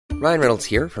Ryan Reynolds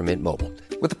here from Mint Mobile.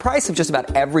 With the price of just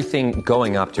about everything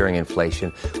going up during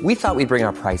inflation, we thought we'd bring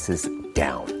our prices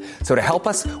down. So to help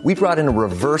us, we brought in a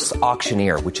reverse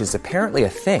auctioneer, which is apparently a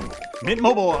thing. Mint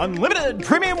Mobile Unlimited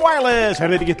Premium Wireless. How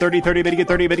to get 30, 30, bit to get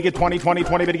 30, bit to get 20, 20,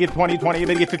 20, bit to get 20, 20,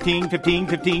 bit to get 15, 15,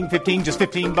 15, 15, just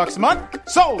 $15 a month?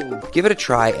 Sold! Give it a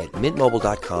try at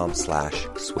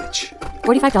mintmobile.com/switch.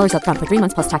 $45 up front for 3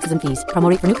 months plus taxes and fees. Promo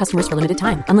rate for new customers for limited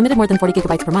time. Unlimited more than 40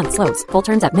 gigabytes per month. Slows full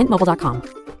terms at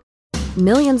mintmobile.com.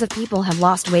 Millions of people have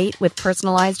lost weight with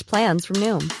personalized plans from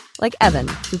Noom. Like Evan,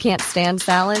 who can't stand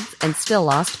salads and still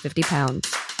lost 50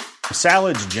 pounds.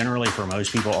 Salads generally for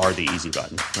most people are the easy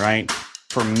button, right?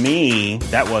 For me,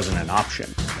 that wasn't an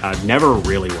option. I never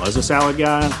really was a salad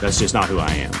guy. That's just not who I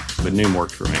am. But Noom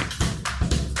worked for me.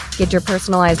 Get your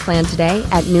personalized plan today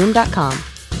at Noom.com.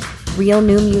 Real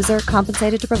Noom user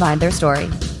compensated to provide their story.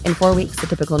 In 4 weeks, the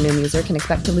typical Noom user can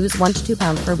expect to lose 1 to 2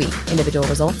 pounds per week. Individual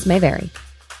results may vary.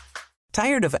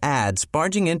 Tired of ads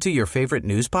barging into your favorite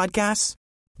news podcasts?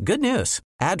 Good news.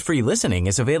 Ad-free listening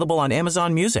is available on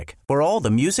Amazon Music for all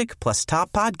the music plus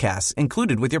top podcasts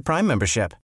included with your Prime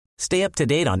membership. Stay up to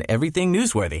date on everything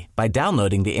newsworthy by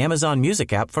downloading the Amazon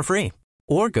Music app for free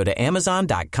or go to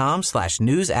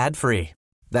amazon.com/news ad free.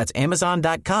 That's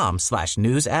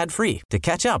amazon.com/news ad free to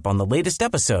catch up on the latest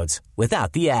episodes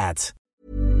without the ads.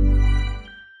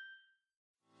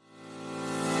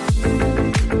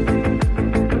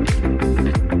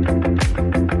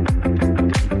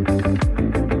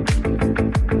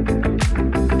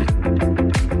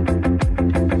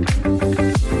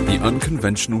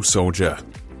 Unconventional Soldier,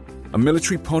 a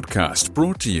military podcast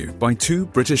brought to you by 2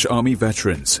 British Army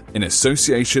veterans in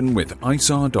association with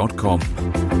ISAR.com.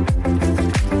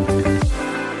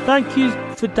 Thank you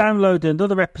for downloading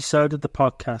another episode of the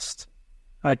podcast.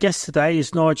 Our guest today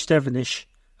is Nigel Devenish,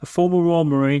 a former Royal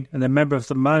Marine and a member of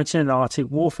the Mountain and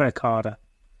Arctic Warfare Cadre.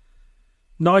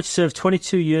 Nigel served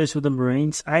 22 years with the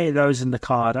Marines, 8 of those in the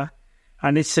Cadre,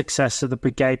 and its successor, the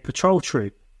Brigade Patrol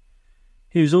Troop.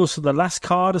 He was also the last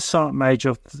Cadre Sergeant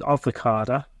Major of the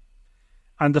Cadre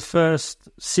and the first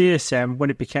CSM when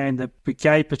it became the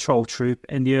Brigade Patrol Troop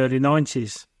in the early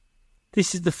 90s.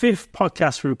 This is the 5th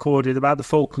podcast we recorded about the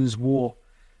Falklands War,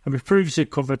 and we previously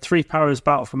covered 3 Paras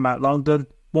Battle for Mount Longdon,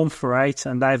 1 for 8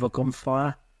 and Naval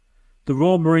Gunfire, the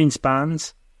Royal Marines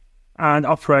Bands, and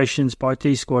operations by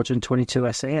D Squadron 22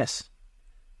 SAS.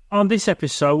 On this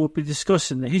episode, we'll be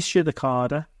discussing the history of the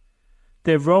Cadre,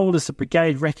 their role as the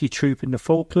Brigade Recce Troop in the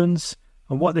Falklands,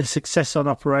 and what their success on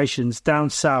operations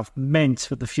down south meant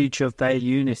for the future of their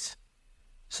unit.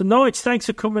 So, Nigel, thanks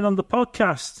for coming on the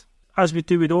podcast. As we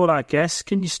do with all our guests,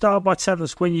 can you start by telling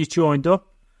us when you joined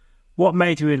up, what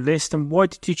made you enlist, and why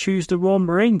did you choose the Royal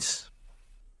Marines?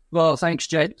 Well, thanks,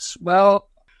 gents. Well,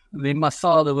 my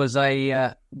father was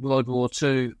a World War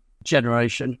II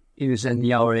generation. He was in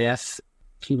the RAF.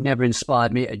 He never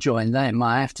inspired me to join them,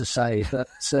 I have to say. But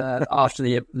after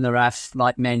the RAF,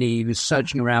 like many, he was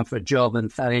searching around for a job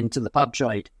and fell into the pub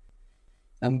trade.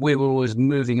 And we were always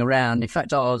moving around. In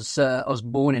fact, I was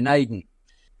born in Aden.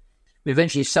 We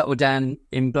eventually settled down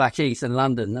in Blackheath in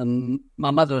London, and my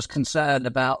mother was concerned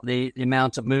about the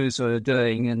amount of moves we were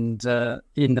doing. And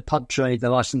in the pub trade,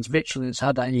 the licensed victuallers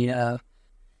had a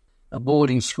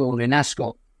boarding school in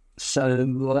Ascot.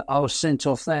 So I was sent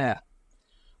off there,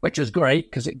 which was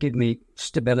great because it gave me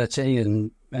stability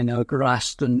and,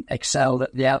 grasped and excelled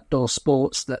at the outdoor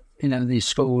sports that, these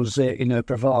schools,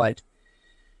 provide.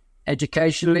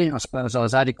 Educationally, I suppose I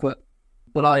was adequate,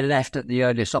 but I left at the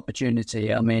earliest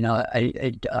opportunity. I mean,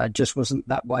 I just wasn't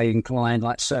that way inclined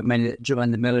like so many that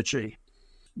joined the military.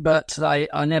 But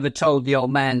I never told the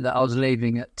old man that I was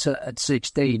leaving at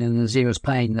 16, and as he was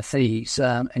paying the fees,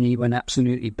 and he went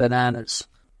absolutely bananas.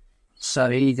 So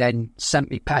he then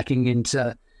sent me packing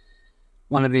into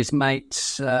one of his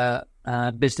mates'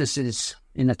 businesses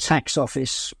in a tax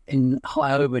office in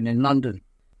High Holborn in London.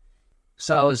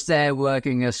 So I was there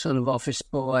working as sort of office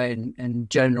boy and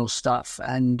general stuff,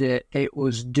 and it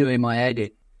was doing my head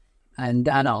in. And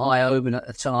down at High Holborn at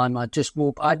the time, I just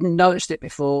walked. I'd noticed it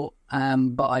before,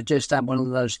 but I just had one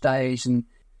of those days, and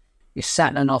you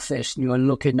sat in an office and you were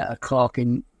looking at a clock,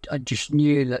 and I just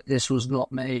knew that this was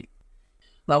not me.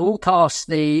 I walked past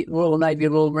the Royal Navy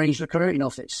Royal Marines recruiting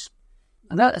office.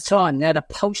 And at the time, they had a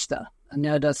poster and they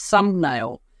had a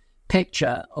thumbnail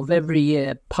picture of every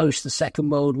year post the Second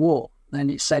World War.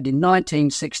 And it said in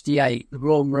 1968, the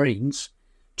Royal Marines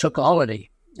took a holiday.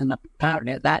 And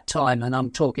apparently at that time, and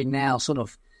I'm talking now sort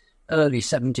of early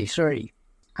 73.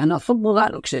 And I thought, well,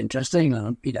 that looks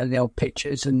interesting. The old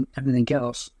pictures and everything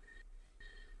else.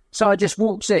 So I just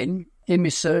walked in in my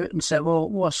suit and said, well,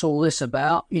 what's all this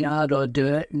about? You know, how do I do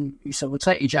it? And he said, well,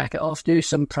 take your jacket off, do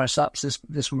some press-ups,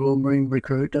 this Royal Marine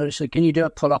recruit. I said, can you do a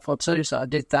pull-up or two? So I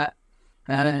did that.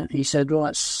 And he said,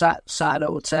 right, sat a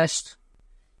little test.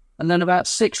 And then about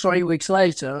 6 or 8 weeks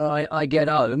later, I get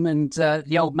home and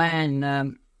the old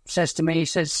man says to me, he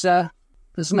says,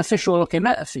 there's an official looking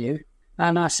letter for you.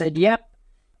 And I said, yep.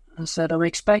 I said, I'm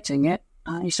expecting it.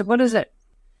 And he said, what is it?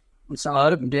 And so I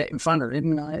opened it in front of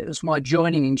him. And it was my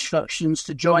joining instructions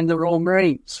to join the Royal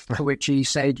Marines, for which he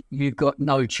said, you've got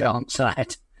no chance at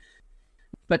it.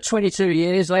 But 22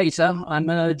 years later, I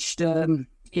emerged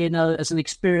as an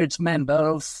experienced member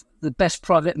of the best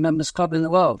private members club in the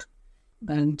world.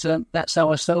 And that's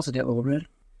how I started it all, really.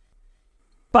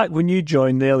 Back when you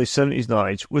joined the early 70s,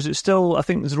 Nige, was it still, I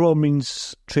think the Royal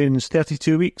Marines training is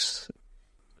 32 weeks?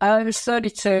 It was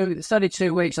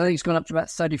 32 weeks. I think it's gone up to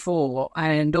about 34.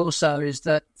 And also is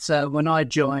that when I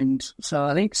joined, so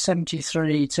I think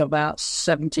 73 to about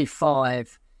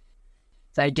 75,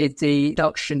 they did the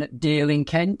induction at Deal in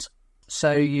Kent.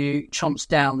 So you chomps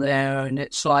down there and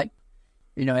it's like,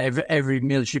 you know, every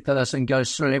military person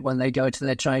goes through it when they go to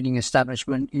their training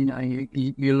establishment. You know,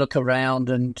 you look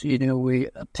around and, you know, we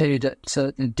appeared at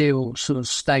the Deal sort of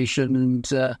station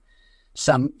and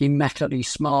some immaculately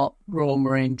smart Royal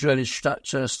Marine drill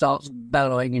instructor starts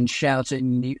bellowing and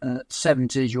shouting.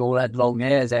 70s, you all had long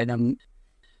hair then.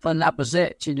 And that was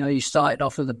it. You know, you started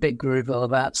off with a big group of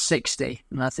about 60.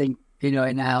 And I think, you know,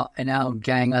 in our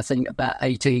gang, I think about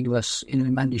 18 of us, you know,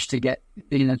 managed to get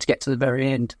to the very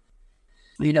end.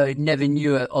 You know, never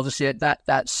knew it, obviously, at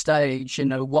that stage, you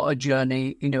know, what a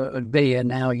journey, you know, it would be. And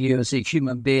now you as a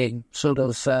human being sort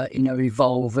of, you know,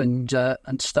 evolve and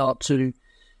start to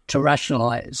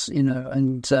rationalise, you know.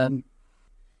 And,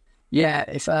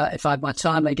 if I had my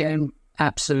time again,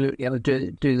 absolutely, I would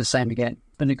do the same again.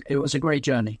 But it was a great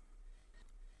journey.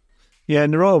 Yeah,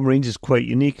 and the Royal Marines is quite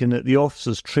unique in that the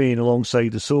officers train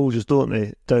alongside the soldiers, don't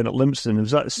they, down at Lympstone?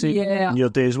 Was that the same in your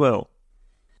day as well?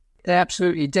 They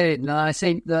absolutely did. And I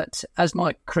think that as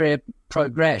my career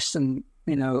progressed, and,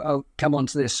 you know, I'll come on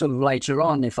to this sort of later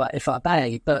on if I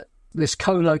may, but this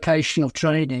co-location of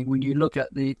training, when you look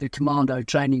at the Commando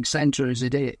Training Centre as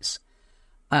it is,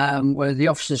 where the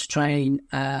officers train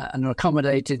and are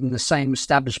accommodated in the same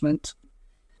establishment.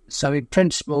 So in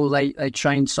principle, they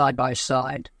train side by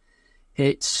side.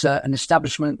 It's an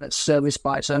establishment that's serviced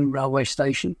by its own railway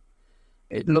station.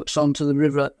 It looks onto the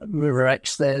River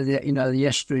Exe there, the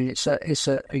estuary. It's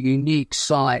a unique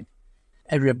site.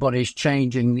 Everybody's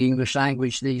changing the English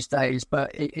language these days,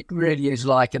 but it really is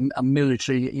like a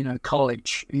military, you know,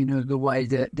 college, you know, the way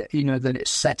that you know, that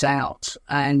it's set out.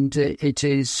 And it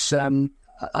is,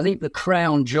 I think, the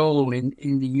crown jewel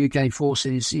in the UK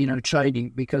Forces, you know,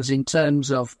 training, because in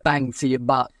terms of bang for your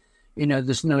buck, you know,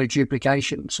 there's no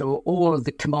duplication. So all of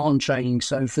the command training,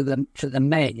 so for the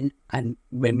men and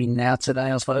women now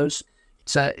today, I suppose,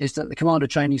 is that the Commander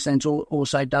Training Centre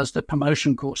also does the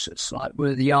promotion courses. Like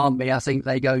with the Army, I think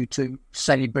they go to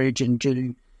Selly Bridge and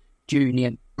do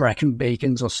junior Brecon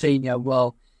Beacons or senior.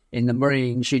 Well, in the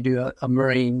Marines, you do a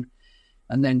Marine,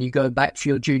 and then you go back for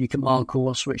your junior command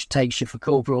course, which takes you for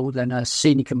corporal, then a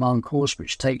senior command course,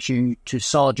 which takes you to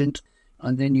sergeant,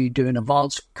 and then you do an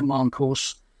advanced command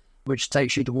course, which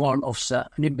takes you to warrant officer.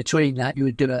 And in between that, you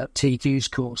would do a TQ's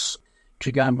course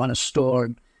to go and run a store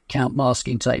and count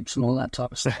masking tapes and all that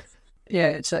type of stuff.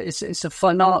 Yeah, it's a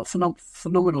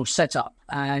phenomenal setup.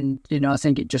 And, you know, I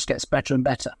think it just gets better and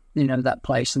better, you know, that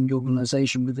place and the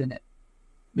organisation within it.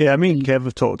 Yeah, I mean, Kev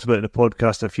have talked about in the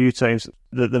podcast a few times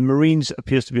that the Marines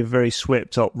appears to be a very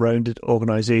swept-up, rounded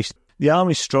organisation. The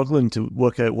Army's struggling to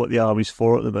work out what the Army's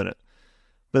for at the minute.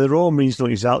 But the Royal Marines know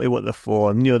exactly what they're for,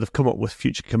 and, you know, they've come up with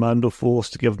Future Commando Force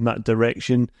to give them that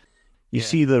direction. You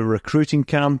see the recruiting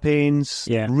campaigns,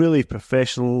 really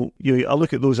professional. I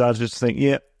look at those adverts and think,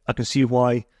 yeah, I can see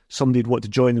why somebody'd want to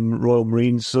join the Royal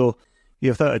Marines. So, yeah,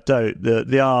 without a doubt,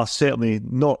 they are certainly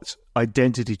not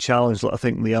identity challenged like I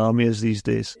think the Army is these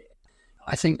days.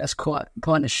 I think that's quite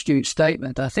an astute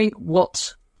statement. I think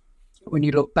when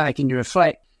you look back and you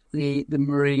reflect, the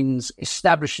Marines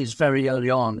establishes very early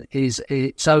on is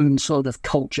its own sort of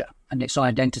culture and its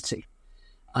identity.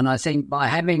 And I think by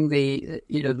having the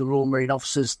Royal Marine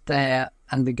officers there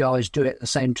and the guys do it at the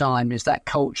same time, is that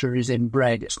culture is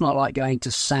inbred. It's not like going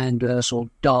to Sandhurst or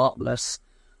Dartmouth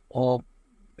or,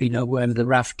 you know, wherever the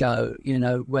RAF go, you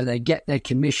know, where they get their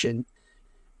commission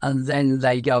and then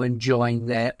they go and join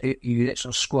their units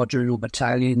or squadron or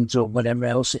battalions or whatever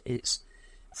else it is.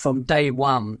 From day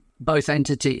one, both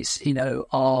entities, you know,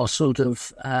 are sort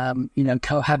of,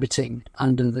 cohabiting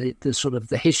under the sort of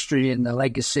the history and the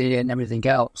legacy and everything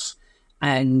else.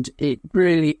 and it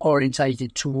really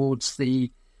orientated towards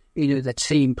the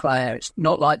team player. It's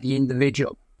not like the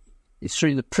individual. It's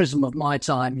through the prism of my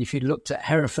time. If you looked at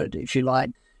Hereford, if you like,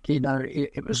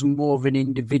 it was more of an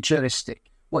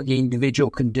individualistic, what the individual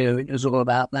can do. It was all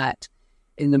about that.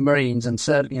 In the Marines, and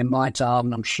certainly in my time,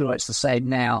 and I'm sure it's the same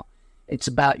now, it's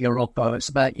about your oppo, it's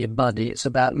about your buddy, it's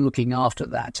about looking after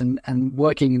that. And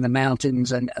working in the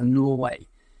mountains and Norway,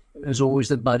 it was always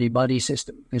the buddy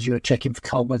system, because you were checking for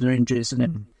cold weather injuries.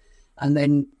 And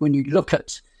then when you look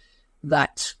at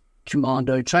that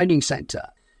commando training centre,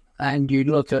 and you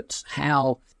look at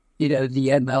how, the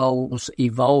MLs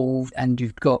evolved, and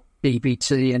you've got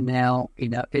BBT and now,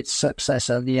 its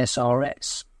successor, the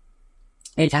SRS.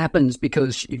 It happens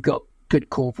because you've got good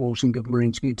corporals and good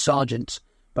Marines, good sergeants,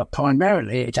 but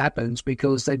primarily it happens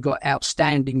because they've got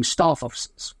outstanding staff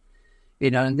officers.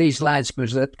 And these lads,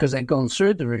 because they've gone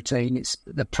through the routine, it's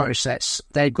the process,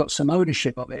 they've got some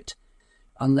ownership of it,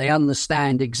 and they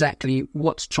understand exactly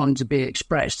what's trying to be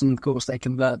expressed, and of course they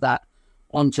convert that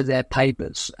onto their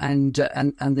papers and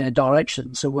their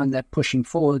direction. So when they're pushing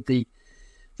forward the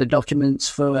documents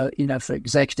for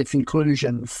executive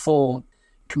inclusion for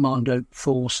commando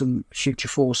force and future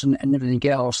force and everything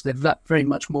else, they're very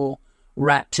much more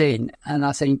wrapped in. And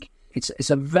I think it's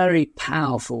a very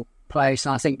powerful place.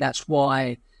 And I think that's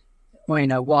why,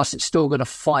 whilst it's still going to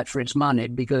fight for its money,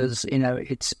 because,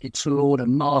 its Lord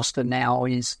and Master now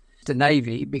is the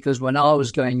Navy, because when I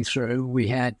was going through, we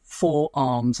had 4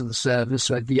 arms of the service.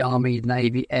 So we had the Army,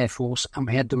 Navy, Air Force, and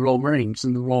we had the Royal Marines.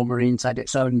 And the Royal Marines had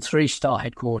its own 3-star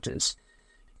headquarters,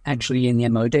 actually in the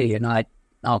MOD. And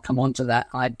I'll come on to that.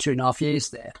 I had 2.5 years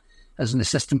there as an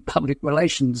assistant public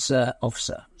relations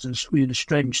officer. It was a really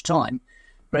strange time,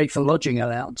 great for lodging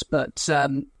allowance. But,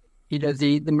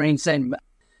 the Marines then,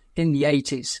 in the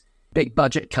 80s, big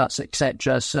budget cuts,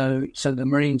 etc. So the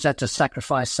Marines had to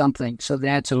sacrifice something. So they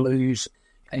had to lose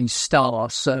a star.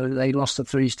 So they lost the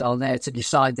 3-star there to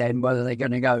decide then whether they're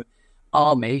going to go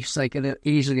Army. So they could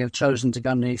easily have chosen to go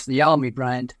underneath the Army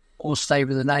brand or stay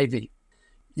with the Navy.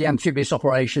 The amphibious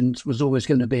operations was always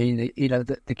going to be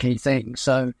the key thing.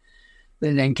 So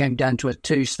they then came down to a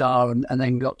 2-star and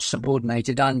then got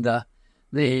subordinated under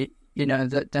the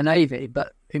Navy.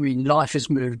 But I mean, life has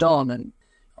moved on, and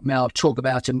I'll talk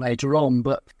about him later on,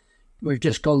 but we've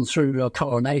just gone through a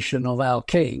coronation of our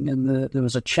king, and there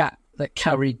was a chap that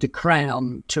carried the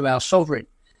crown to our sovereign.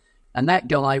 And that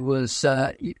guy was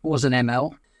an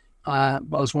ML. I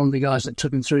was one of the guys that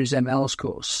took him through his ML's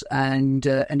course, and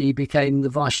he became the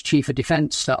Vice Chief of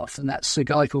Defence Staff, and that's a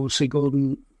guy called Sir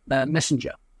Gordon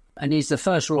Messenger. And he's the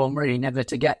first Royal Marine ever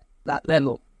to get that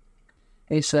level.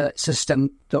 It's a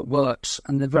system that works,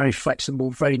 and they're very flexible,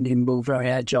 very nimble, very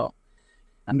agile.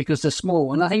 And because they're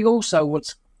small. And I think also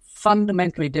what's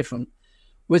fundamentally different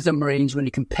with the Marines when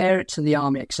you compare it to the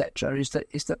Army, etc., is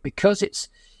that because it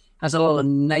has a lot of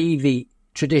Navy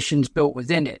traditions built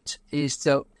within it, is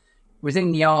that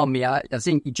within the Army, I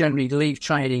think you generally leave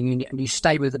training and you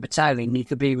stay with the battalion. You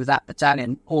could be with that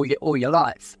battalion all your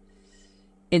life.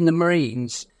 In the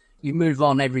Marines, you move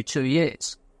on every 2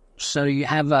 years. So you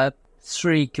have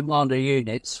 3 commander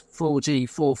units, 40,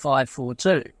 45,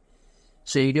 42.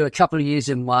 So you do a couple of years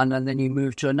in one and then you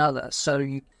move to another. So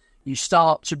you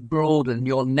start to broaden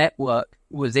your network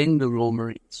within the Royal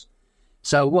Marines.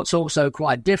 So what's also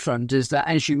quite different is that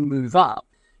as you move up,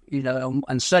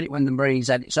 and certainly when the Marines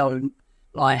had its own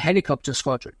helicopter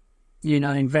squadron,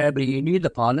 invariably you knew the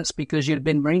pilots because you'd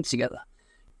been Marines together.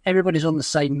 Everybody's on the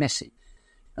same message.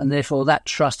 And therefore that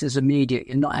trust is immediate.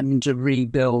 You're not having to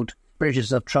rebuild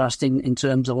bridges of trust in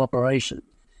terms of operation.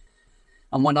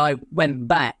 And when I went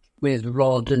back with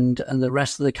Rod and the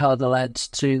rest of the Cadre lads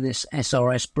to this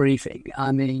SRS briefing,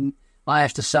 I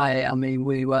have to say,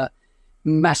 we were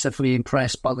massively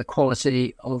impressed by the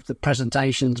quality of the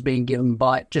presentations being given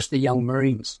by just the young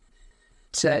Marines.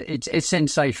 It's in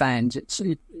safe hands.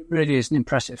 It really is an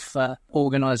impressive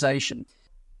organisation.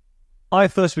 I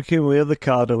first became aware of the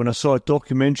Cadre when I saw a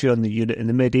documentary on the unit in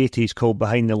the mid-80s called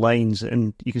Behind the Lines,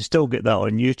 and you can still get that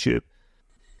on YouTube.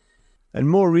 And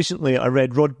more recently, I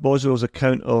read Rod Boswell's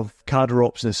account of Cadre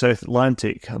Ops in the South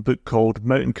Atlantic, a book called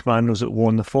Mountain Commandos that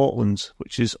Won the Falklands,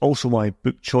 which is also my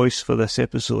book choice for this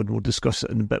episode. We'll discuss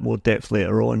it in a bit more depth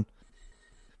later on.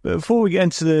 But before we get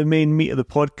into the main meat of the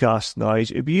podcast,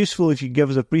 Nige, it'd be useful if you could give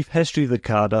us a brief history of the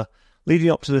Cadre,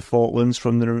 leading up to the Falklands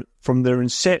from their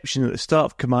inception at the start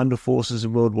of Commando Forces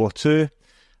in World War II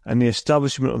and the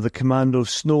establishment of the Commando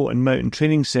Snow and Mountain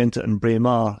Training Centre in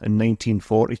Braemar in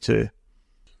 1942.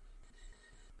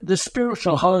 The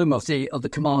spiritual home of the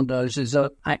Commandos is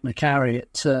at Achnacarry,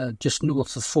 just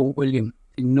north of Fort William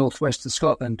in northwestern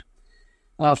Scotland.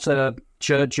 After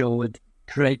Churchill had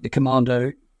create the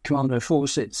commando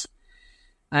forces.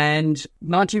 And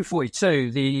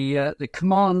 1942, the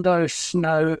Commando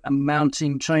Snow and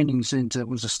Mountain Training Centre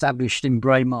was established in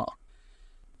Braemar.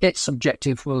 Its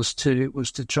objective was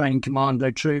to train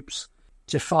commando troops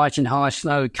to fight in high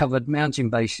snow-covered mountain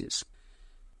bases.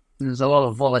 There's a lot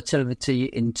of volatility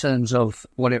in terms of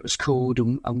what it was called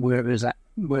and where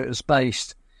it was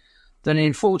based. Then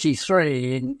in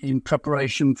 1943, in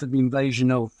preparation for the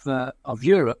invasion of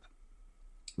Europe,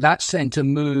 that centre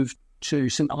moved to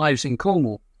St Ives in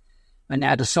Cornwall and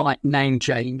had a site name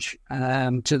change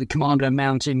to the Commando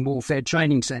Mountain Warfare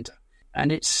Training Centre.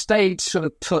 And it stayed sort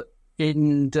of put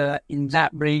in that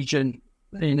region,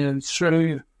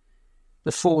 through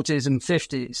the 40s and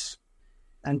 50s.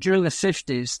 And during the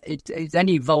 50s, it then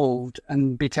evolved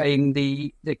and became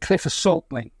the Cliff Assault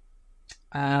Wing.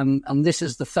 And this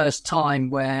is the first time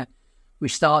where we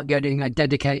start getting a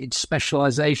dedicated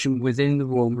specialisation within the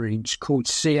Royal Marines called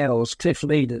CLs, Cliff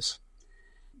Leaders.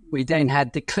 We then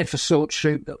had the Cliff Assault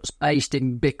Troop that was based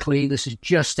in Bickley. This is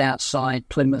just outside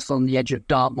Plymouth on the edge of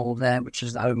Dartmoor there, which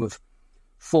is the home of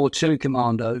 4-2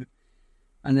 Commando.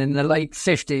 And in the late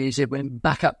 50s, it went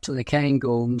back up to the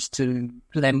Cairngorms to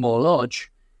Glenmore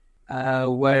Lodge,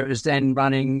 where it was then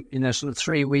running, sort of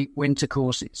 3-week winter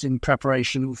courses in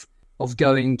preparation of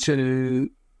going to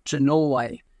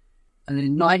Norway. And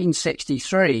in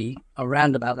 1963,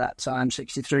 around about that time,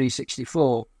 63,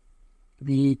 64,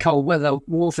 the cold weather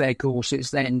warfare courses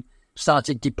then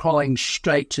started deploying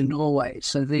straight to Norway.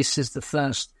 So this is the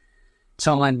first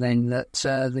time then that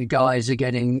the guys are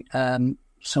getting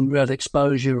some real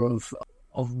exposure of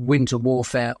winter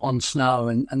warfare on snow.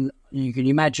 And you can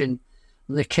imagine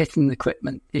the kit and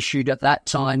equipment issued at that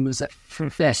time was at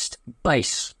best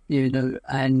base,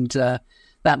 and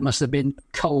that must have been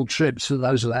cold trips for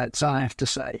those lads, I have to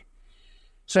say.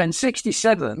 So in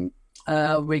 67,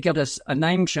 we got a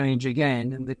name change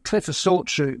again, and the Cliff Assault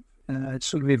Troop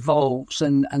sort of evolves,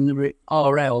 and the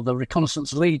RL, the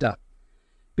reconnaissance leader,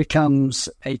 becomes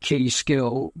a key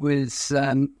skill with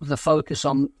the focus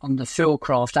on the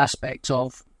fieldcraft aspect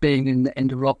of being in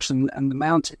the rocks and the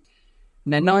mountain.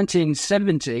 And in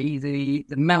 1970, the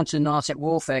Mountain Arctic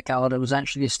Warfare Cadre was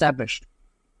actually established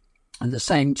at the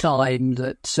same time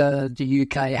that the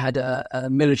UK had a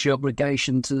military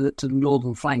obligation to the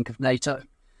northern flank of NATO.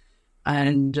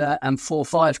 And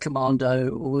 4-5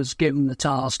 Commando was given the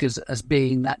task as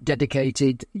being that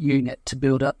dedicated unit to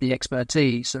build up the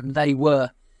expertise. And they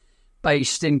were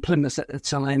based in Plymouth at the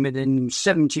time, and in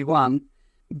 71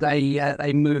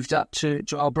 they moved up to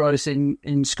Arbroath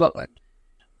in Scotland,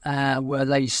 where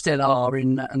they still are,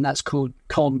 and that's called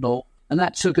Condor. And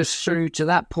that took us through to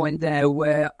that point there,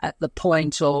 where at the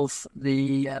point of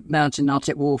the Mountain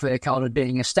Arctic Warfare Cadre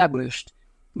being established,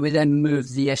 we then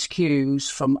moved the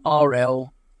SQs from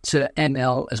RL to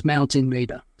ML as Mountain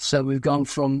Leader. So we've gone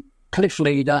from Cliff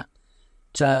Leader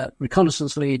to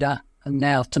Reconnaissance Leader and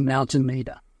now to Mountain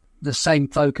Leader. The same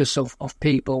focus of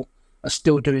people are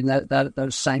still doing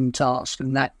those same tasks,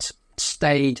 and that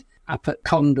stayed up at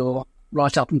Condor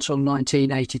right up until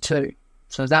 1982.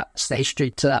 So that's the history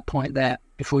to that point there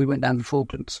before we went down the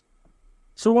Falklands.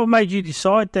 So what made you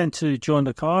decide then to join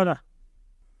the Cadre?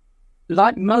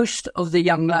 Like most of the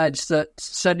young lads that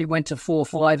certainly went to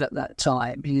 4-5 at that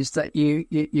time, is that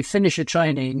you finish your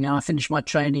training. Now, I finished my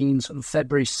training in sort of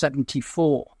February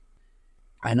 74,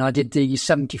 and I did the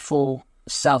 74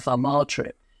 South Armagh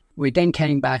trip. We then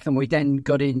came back and we then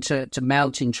got into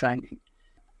mountain training.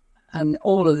 And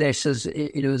all of this, as an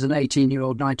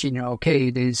 18-year-old, 19-year-old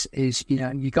kid, is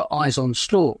you got eyes on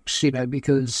stalks,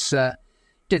 because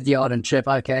did the Ireland trip,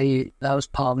 okay, that was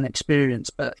part of an experience,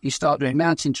 but you start doing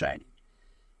mountain training.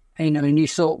 And you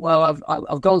thought, well,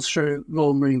 I've gone through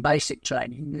Royal Marine basic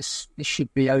training. This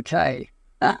should be okay.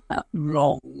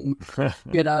 Wrong.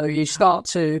 You start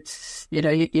to,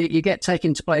 you get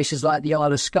taken to places like the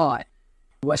Isle of Skye,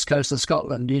 west coast of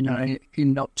Scotland,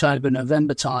 in October,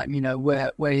 November time,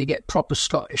 where you get proper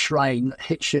Scottish rain that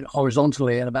hits you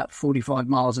horizontally at about 45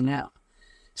 miles an hour.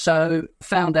 So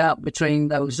found out between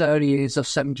those early years of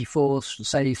 74,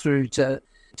 say through to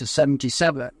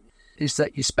 77, is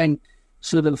that you spent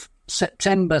sort of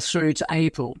September through to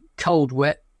April, cold,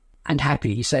 wet and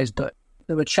happy, he says, but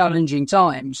there were challenging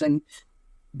times. And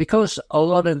because a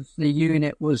lot of the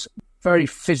unit was very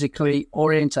physically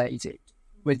orientated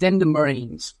within the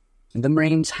Marines, and the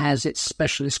Marines has its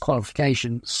specialist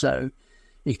qualifications. So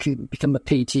you can become a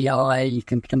PTI, you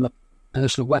can become a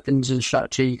personal weapons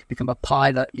instructor, you can become a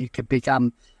pilot, you can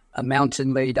become a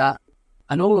mountain leader.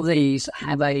 And all of these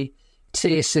have a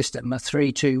tier system, a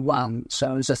 3-2-1.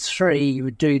 So as a 3, you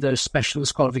would do those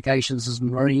specialist qualifications as a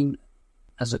Marine.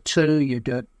 as a 2, you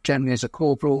do it generally as a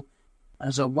corporal.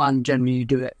 As a 1, generally you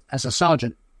do it as a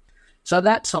sergeant. So at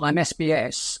that time,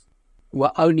 SBS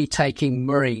were only taking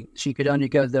Marines. You could only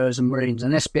go there as a Marines.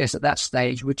 And SBS at that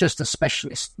stage were just a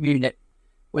specialist unit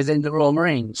within the Royal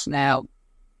Marines. Now,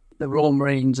 the Royal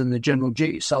Marines and the General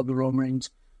Duty Side of the Royal Marines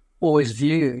always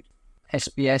viewed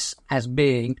SBS as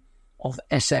being of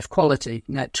SF quality.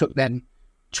 And that took them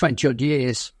 20-odd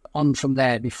years on from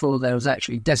there before there was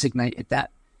actually designated that.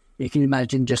 You can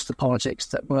imagine just the politics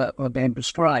that were being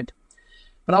prescribed.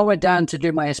 But I went down to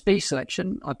do my SB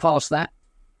selection. I passed that,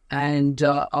 and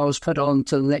I was put on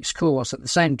to the next course. At the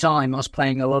same time, I was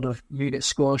playing a lot of unit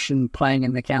squash and playing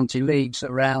in the county leagues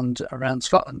around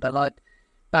Scotland. But I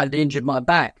badly injured my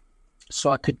back,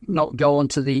 so I could not go on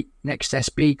to the next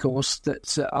SB course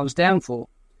that I was down for.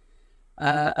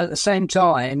 At the same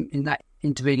time, in that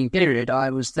intervening period,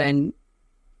 I was then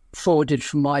forwarded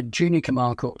for my junior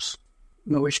command course,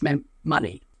 which meant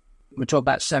money. We're talking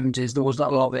about 70s, there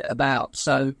wasn't a lot of it about.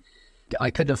 So I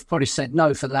could have probably said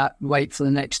no for that, wait for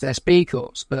the next SB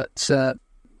course, but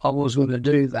I was going to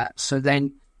do that. So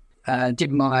then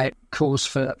did my course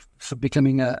for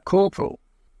becoming a corporal.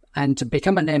 And to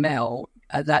become an ML,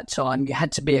 at that time, you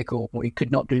had to be a corporal. You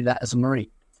could not do that as a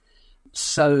Marine.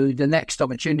 So the next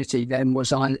opportunity then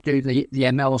was I do the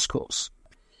ML's course.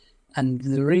 And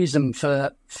the reason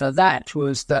for that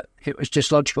was that it was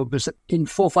just logical, because in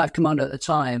 4-5 Commando at the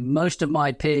time, most of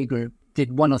my peer group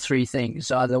did one or three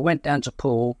things. Either went down to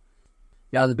Paul,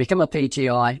 they either become a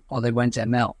PTI, or they went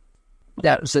ML.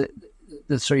 That was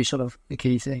the three sort of the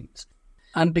key things.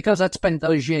 And because I'd spent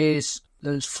those years,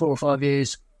 those 4 or 5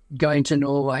 years, going to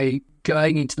Norway,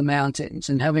 going into the mountains,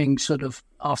 and having sort of,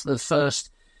 after the first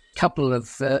couple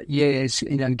of years,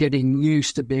 getting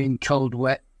used to being cold,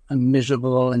 wet, and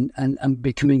miserable and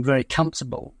becoming very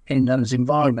comfortable in those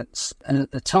environments. And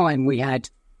at the time, we had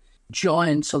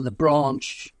giants on the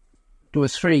branch. There were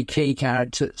 3 key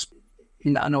characters,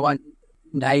 and I won't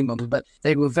name them, but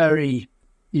they were very,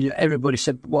 everybody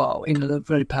said, wow, they're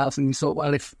very powerful. And you thought,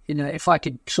 well, if I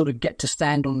could sort of get to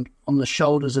stand on the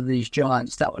shoulders of these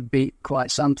giants, that would be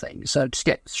quite something. So to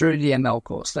get through the ML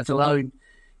course, let alone,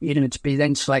 to be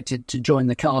then selected to join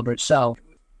the Cadre itself,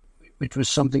 which was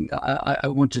something that I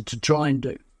wanted to try and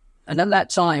do. And at that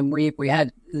time, we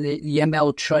had the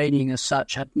ML training as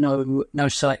such had no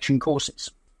selection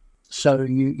courses. So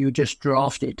you just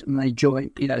drafted and they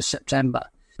joined, September.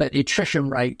 But the attrition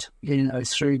rate,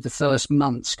 through the first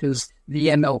months, because the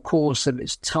ML course of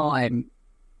its time,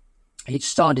 it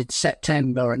started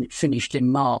September and it finished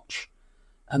in March.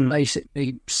 And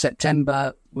basically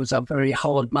September was a very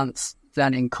hard month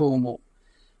down in Cornwall.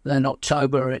 Then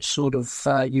October, it's sort of,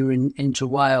 you're into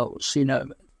Wales,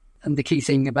 And the key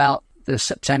thing about the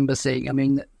September thing,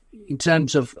 in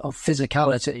terms of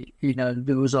physicality,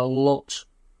 there was a lot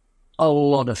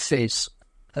of fizz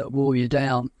that wore you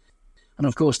down. And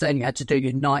of course, then you had to do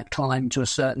your night climb to a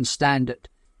certain standard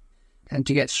and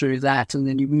to get through that. And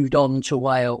then you moved on to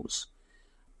Wales.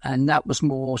 And that was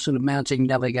more sort of mountain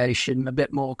navigation, a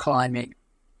bit more climbing.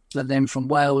 And then from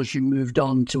Wales, you moved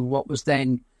on to what was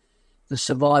then the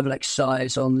survival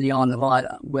exercise on the Isle of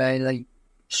Isla, where they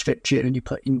stripped you and you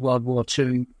put in World War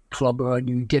II clobber and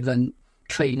you were given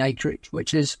clean acreage,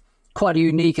 which is quite a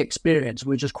unique experience,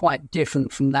 which is quite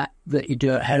different from that you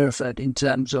do at Hereford in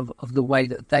terms of the way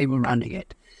that they were running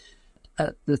it.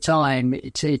 At the time,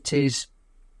 he's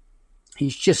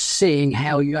just seeing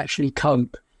how you actually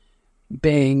cope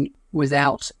being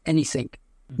without anything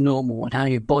normal and how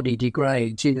your body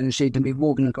degrades. So you can be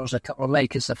walking across a couple of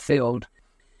acres of field,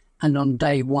 and on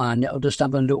day one, it'll just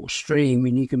have a little stream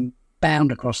and you can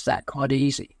bound across that quite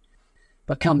easy.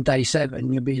 But come day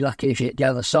 7, you'll be lucky if you hit the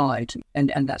other side,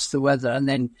 and that's the weather. And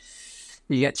then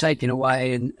you get taken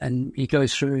away and you go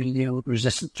through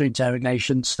resistance to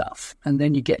interrogation stuff. And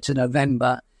then you get to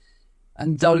November,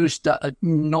 and those that had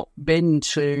not been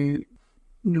to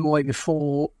Norway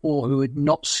before or who had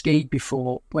not skied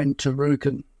before went to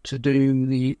Rjukan to do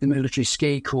the military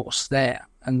ski course there.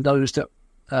 And those that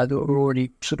were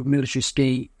already sort of military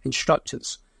ski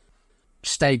instructors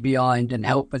stayed behind and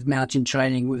helped with mountain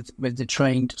training with the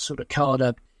trained sort of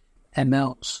Cadre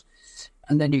MLs.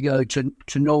 And then you go to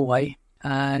Norway,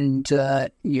 and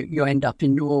you end up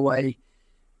in Norway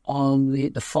on the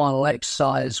final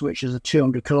exercise, which is a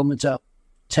 200-kilometre,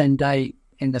 10-day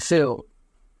in the field.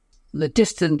 The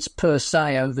distance per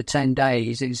se over 10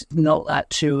 days is not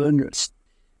that 200.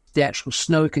 The actual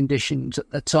snow conditions at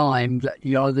the time that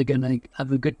you're either going to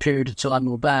have a good period of time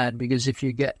or bad, because if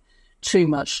you get too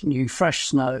much new fresh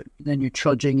snow, then you're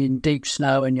trudging in deep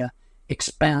snow and you're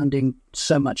expounding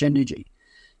so much energy.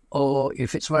 or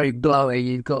if it's very blowy,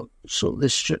 you've got sort of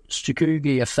this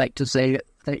Strakugi effect as they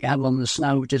have on the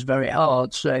snow, which is very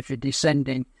hard. So if you're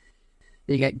descending,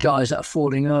 you get guys that are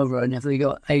falling over, and if they've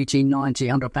got 80, 90,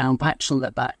 100-pound packs on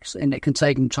their backs, and it can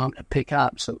take them time to pick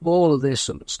up. So all of this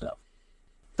sort of stuff.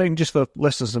 I think just for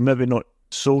listeners that are maybe not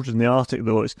soldiers in the Arctic,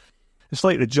 though, it's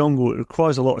like the jungle. It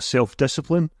requires a lot of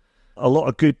self-discipline, a lot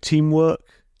of good teamwork.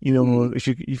 You know, if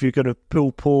you're going to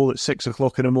pull pole at 6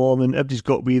 o'clock in the morning, everybody's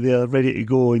got to be there ready to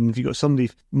go. And if you've got somebody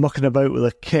mucking about with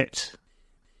a kit,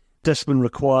 discipline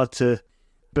required to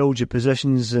build your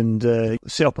positions and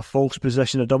set up a false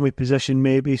position, a dummy position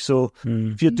maybe. So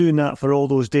if you're doing that for all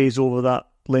those days over that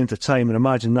length of time, and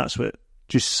imagine that's what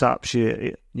just saps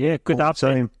you. Yeah, good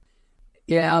time.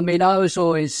 Yeah, I mean, I was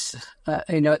always, at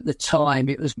the time,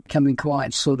 it was becoming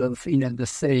quite sort of, the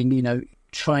thing,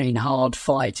 train hard,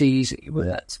 fight easy. Well,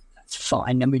 that's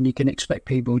fine. I mean, you can expect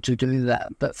people to do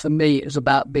that. But for me, it was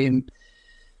about being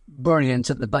brilliant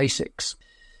at the basics.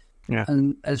 Yeah.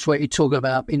 And that's what you talk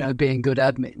about, being good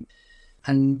admin.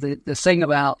 And the thing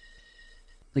about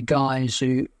the guys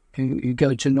who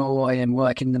go to Norway and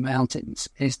work in the mountains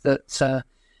is that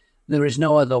there is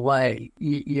no other way.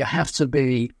 You have to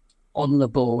be on the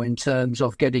ball in terms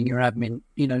of getting your admin,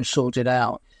 sorted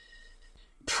out.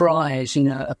 Prize,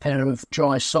 a pair of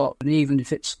dry socks, and even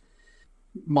if it's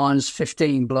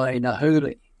 -15 blowing a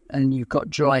hoolie and you've got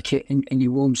dry kit in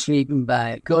your warm sleeping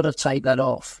bag, got to take that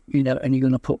off, and you're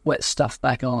going to put wet stuff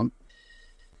back on.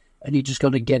 And you just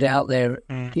got to get out there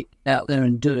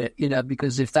and do it,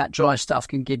 because if that dry stuff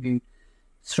can give you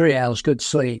 3 hours good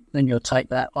sleep, then you'll take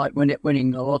that, like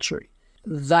winning the lottery.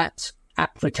 That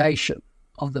application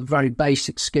of the very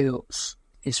basic skills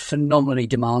is phenomenally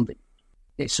demanding.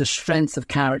 It's a strength of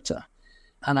character,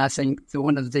 and I think that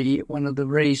one of the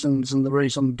reasons and the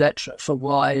raison d'etre for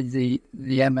why the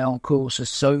ML course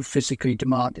is so physically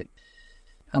demanding.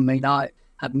 I mean, I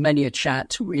had many a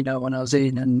chat, when I was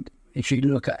in, and if you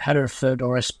look at Hereford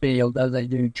or SB, although they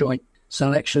do joint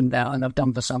selection now, and I've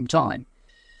done for some time,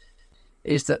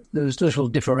 is that there's little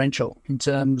differential in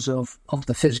terms of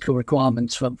the physical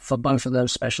requirements for both of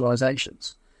those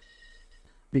specialisations.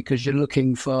 Because you're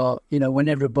looking for, when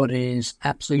everybody is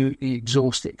absolutely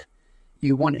exhausted,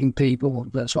 you're wanting people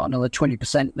that's got another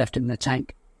 20% left in the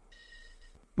tank.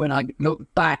 When I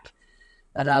look back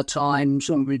at our times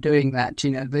when we were doing that,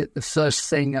 the first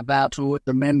thing about to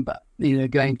remember,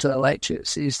 going to the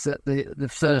lectures is that the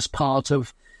first part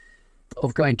of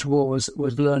going to war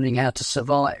was learning how to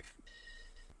survive.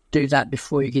 Do that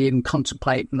before you can even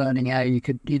contemplate learning how you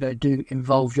could,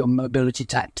 involve your mobility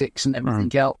tactics and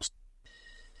everything else.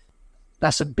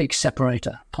 That's a big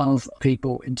separator of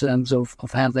people in terms of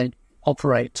how they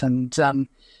operate. And,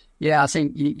 I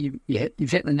think you've hit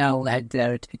the nail on the head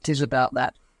there. It is about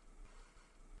that.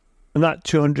 And that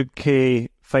 200k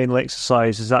final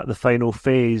exercise, is that the final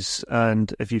phase?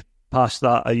 And if you've passed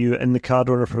that, are you in the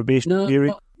Cadre on a probation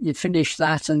period? You finished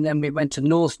that, and then we went to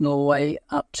North Norway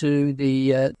up to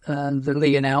the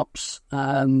Lien Alps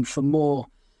for more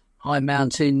high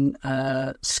mountain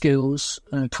skills,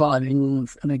 climbing.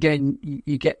 And again,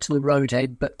 you get to the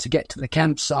roadhead, but to get to the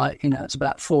campsite, it's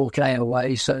about 4k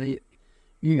away. So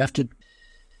you have to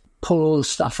pull all the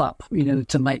stuff up,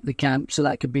 to make the camp. So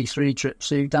that could be 3 trips.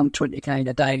 So you've done 20k in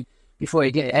a day before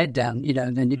you get your head down,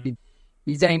 and then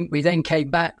we then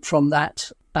came back from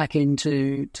that back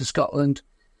into Scotland.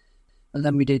 And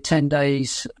then we did 10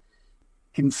 days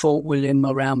in Fort William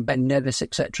around Ben Nevis,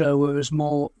 etc., where it was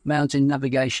more mountain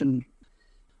navigation,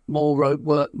 more road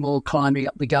work, more climbing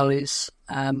up the gullies.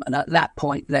 And at that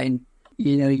point, then,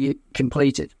 you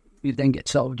completed. You then get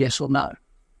told yes or no.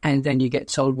 And then you get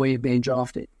told where you're being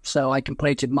drafted. So I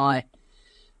completed my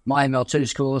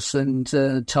ML2's course and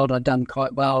told I'd done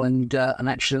quite well. And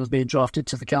actually I was being drafted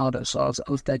to the Cadre, so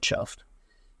I was dead chuffed.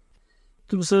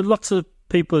 There was a lot of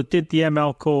people who did the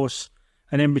ML course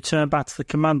and then returned back to the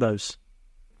commandos.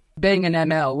 Being an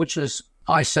ML, which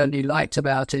I certainly liked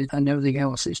about it and everything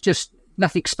else, it's just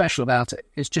nothing special about it.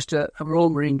 It's just a Royal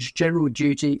Marines General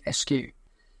Duty SQ.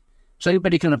 So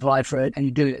anybody can apply for it and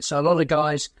you do it. So a lot of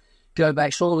guys go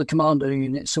back to all the commando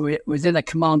units. So within a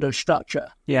commando structure,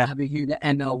 have a unit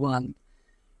ML1.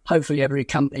 Hopefully every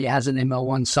company has an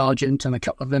ML1 sergeant and a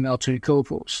couple of ML2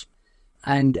 corporals.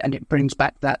 And it brings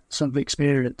back that sort of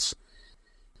experience.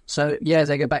 So,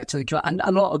 they go back to the... And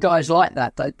a lot of guys like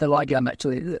that. They like going back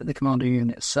to the commando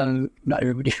units. So not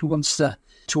everybody wants to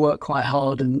work quite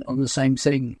hard and on the same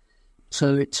thing.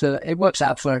 So it works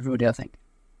out for everybody, I think.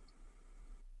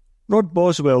 Rod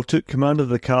Boswell took command of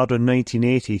the Cadre in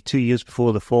 1980, 2 years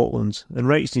before the Falklands, and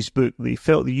writes in his book that he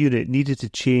felt the unit needed to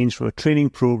change from a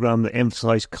training programme that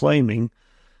emphasised climbing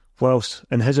whilst,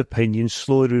 in his opinion,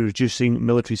 slowly reducing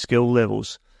military skill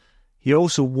levels. He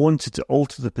also wanted to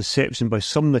alter the perception by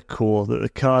some of the Corps that the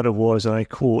Cadre was, and I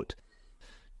quote,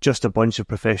 just a bunch of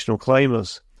professional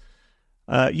climbers.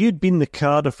 You'd been the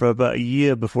Cadre for about a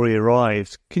year before he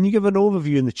arrived. Can you give an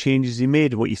overview on the changes he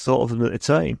made and what you thought of him at the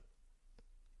time?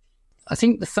 I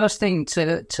think the first thing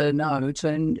to note,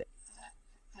 and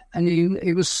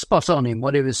he was spot on in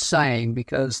what he was saying,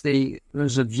 because there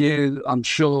was a view, I'm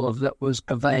sure, that was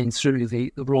pervading through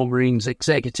the Royal Marines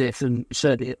executive and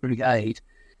certainly at Brigade,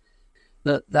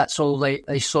 that's all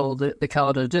they saw the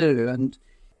Cadre do. And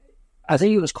I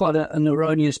think it was quite an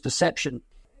erroneous perception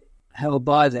held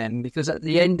by them, because at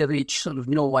the end of each sort of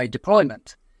Norway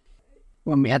deployment,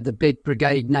 when we had the big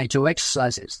brigade NATO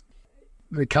exercises,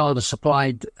 the Cadre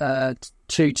supplied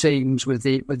 2 teams with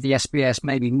the SBS,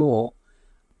 maybe more,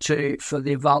 for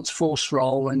the advanced force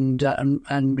role and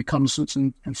reconnaissance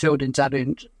and field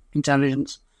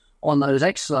intelligence on those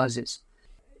exercises.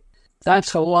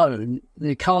 That alone,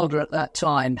 the Cadre at that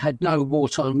time had no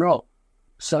wartime role,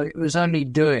 so it was only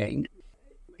doing,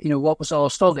 what was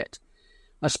asked of it.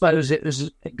 I suppose it was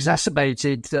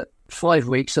exacerbated that 5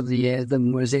 weeks of the year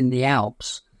then was in the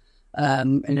Alps,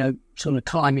 sort of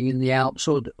climbing in the Alps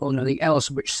or anything else,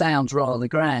 which sounds rather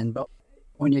grand. But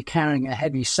when you're carrying a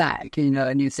heavy sack,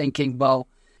 and you're thinking, well,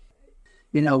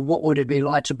 what would it be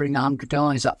like to bring 100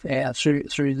 guys up there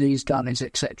through these gullies,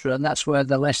 etc. And that's where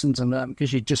the lessons are learned,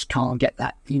 because you just can't get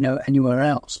that, anywhere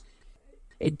else.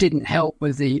 It didn't help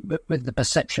with the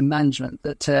perception management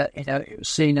that, it was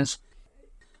seen as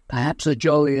perhaps a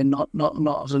jolly and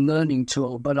not as a learning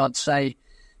tool. But I'd say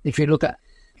if you look at,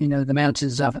 the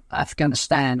mountains of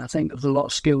Afghanistan, I think there's a lot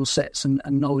of skill sets and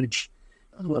knowledge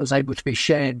that was able to be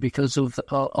shared because of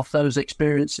those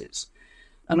experiences.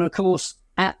 And of course,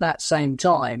 at that same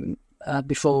time,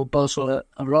 before Boswell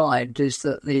arrived, is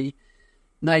that the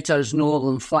NATO's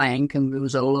northern flank, and there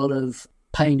was a lot of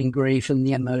pain and grief in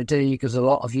the MOD because a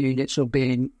lot of units were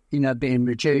being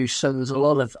reduced. So there's a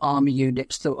lot of army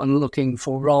units that were looking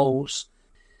for roles,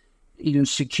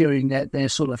 securing their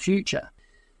sort of future.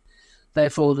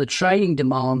 Therefore, the training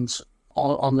demands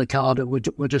on the Cadre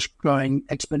were just growing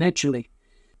exponentially.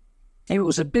 It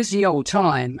was a busy old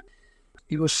time.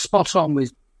 He was spot on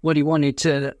with what he wanted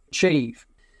to achieve.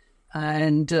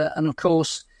 And of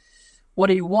course, what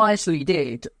he wisely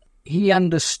did, he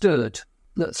understood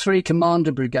that 3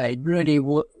 Commander Brigade really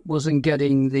wasn't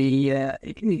getting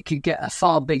it could get a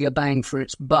far bigger bang for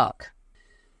its buck,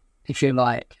 if you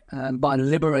like, by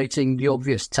liberating the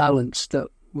obvious talents that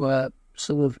were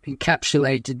sort of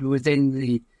encapsulated within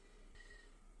the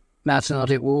Mountain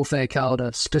Arctic Warfare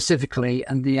Cadre specifically,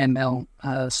 and the ML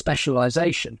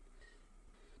specialisation,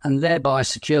 and thereby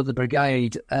secure the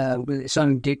brigade with its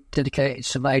own dedicated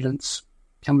surveillance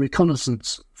and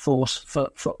reconnaissance force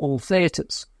for all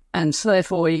theatres. And so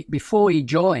therefore, before he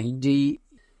joined, he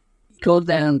got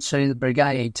down to the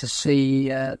brigade to see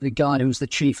the guy who was the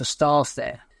chief of staff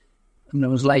there, and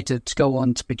was later to go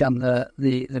on to become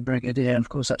the brigadier, and of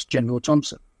course that's General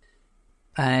Thompson.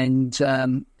 And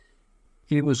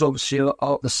he was obviously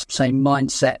of the same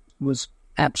mindset, was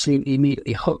absolutely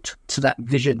immediately hooked to that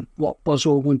vision, what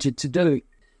Boswell wanted to do.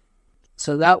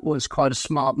 So that was quite a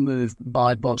smart move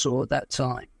by Boswell at that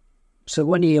time. So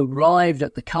when he arrived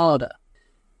at the Cadre,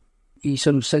 he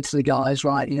sort of said to the guys,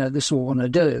 right, this is what I want to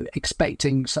do,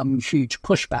 expecting some huge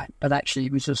pushback, but actually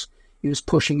he was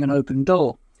pushing an open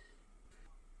door.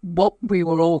 What we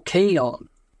were all keen on,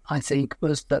 I think,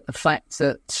 was that the fact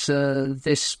that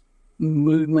this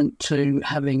movement to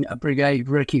having a brigade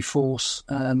recce force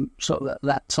sort of at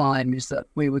that time is that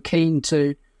we were keen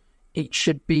to, it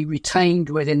should be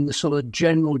retained within the sort of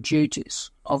general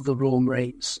duties of the Royal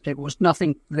Marines. It was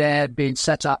nothing there being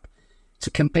set up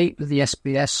to compete with the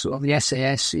SBS or the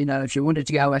SAS. If you wanted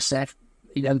to go SF,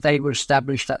 they were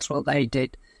established, that's what they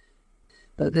did.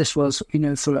 But this was,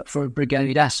 for a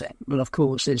brigade asset. But of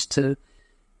course, is to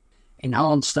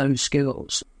enhance those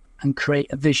skills and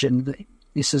create a vision that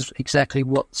this is exactly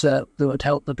what that would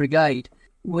help the brigade.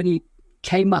 When he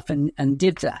came up and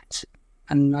did that,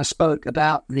 and I spoke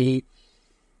about the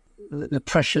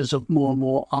pressures of more and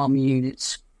more army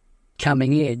units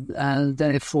coming in, and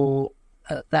therefore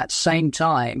at that same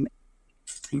time,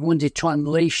 he wanted to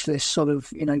unleash this sort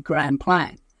of, grand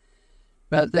plan.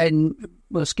 But then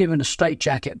was given a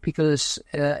straitjacket because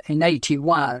in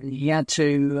 81 he had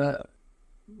to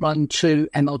run 2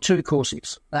 ML2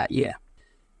 courses that year.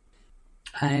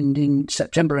 And in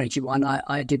September 81,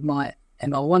 I did my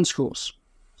ML1's course.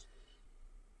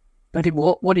 But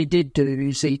what he did do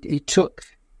is he took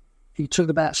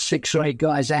about 6 or 8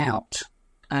 guys out,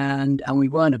 and we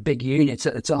weren't a big unit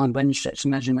at the time by any stretch of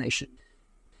imagination.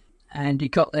 and he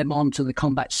got them onto the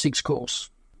Combat 6 course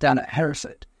down at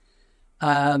Hereford.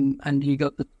 And you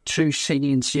got the 2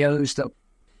 senior NCOs that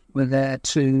were there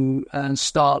to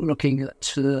start looking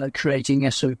at creating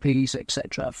SOPs,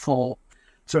 etc., for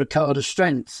Cadre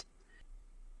strength.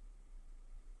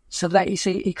 So that, you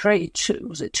see, he created 2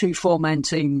 4-man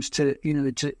teams to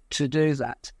do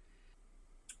that,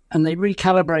 and they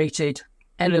recalibrated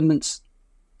elements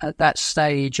at that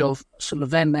stage of sort of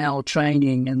ML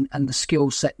training and the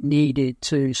skill set needed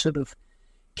to sort of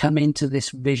come into this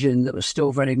vision that was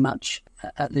still very much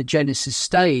at the genesis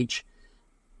stage.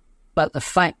 But the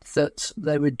fact that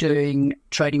they were doing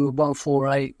training with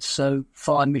 148, so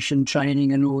fire mission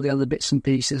training and all the other bits and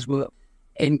pieces were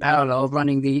in parallel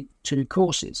running the 2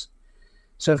 courses.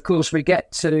 So, of course, we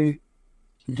get to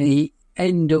the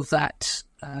end of that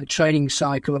training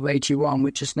cycle of 81,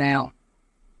 which is now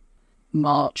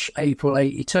March, April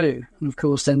 82. And, of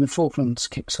course, then the Falklands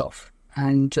kicks off.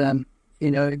 And,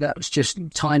 that was just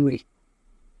timely.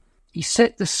 He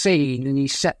set the scene and he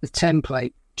set the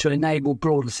template to enable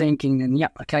broader thinking and the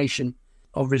application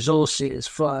of resources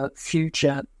for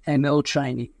future ML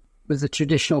training, with the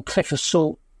traditional cliff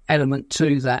assault element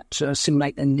to that to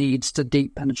assimilate the needs to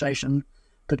deep penetration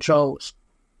patrols.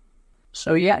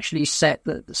 So he actually set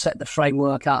the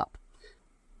framework up,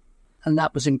 and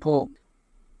that was important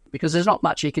because there's not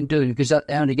much he can do because they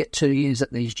only get 2 years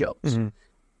at these jobs. Mm-hmm.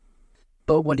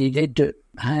 But what he did do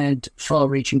had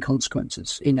far-reaching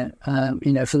consequences,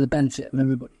 for the benefit of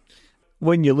everybody.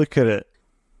 When you look at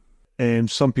it,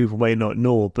 some people might not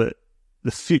know, but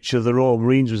the future of the Royal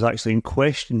Marines was actually in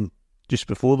question just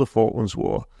before the Falklands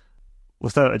War.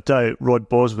 Without a doubt, Rod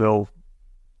Boswell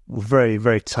was very,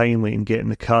 very timely in getting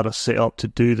the Cadre set up to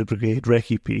do the brigade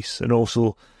recce piece, and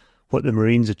also what the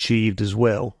Marines achieved as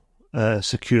well,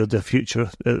 secured their future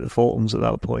at the Falklands at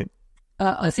that point.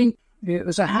 I think it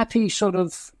was a happy sort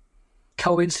of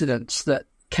coincidence that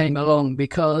came along,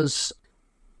 because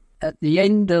at the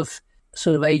end of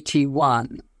sort of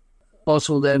 81,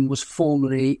 Boswell then was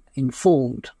formally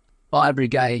informed by a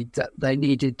brigade that they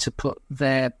needed to put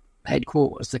their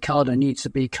headquarters, the Cadre, needs to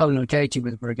be co-located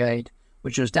with the brigade,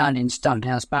 which was down in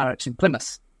Stonehouse Barracks in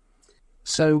Plymouth.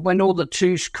 So when all the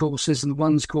 2s courses and the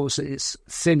 1s courses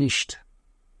finished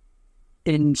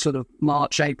in sort of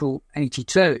March, April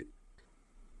 82,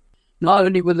 not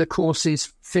only were the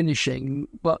courses finishing,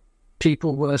 but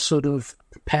people were sort of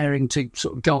preparing to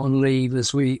sort of go on leave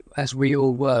as we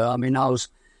all were. I mean, I was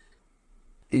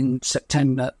in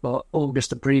September or August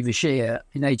the previous year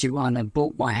in 81 and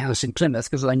bought my house in Plymouth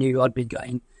because I knew I'd be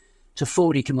going to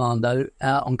 40 Commando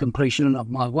on completion of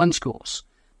my 1s course.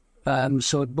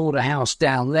 So I bought a house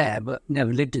down there but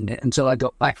never lived in it until I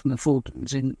got back from the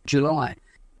Falklands in July.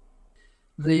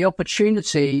 The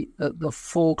opportunity that the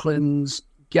Falklands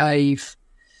gave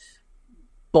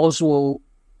Boswell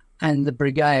and the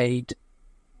brigade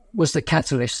was the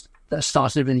catalyst that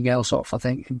started everything else off, I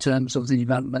think, in terms of the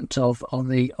development of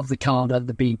the Cadre,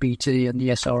 the BBT and the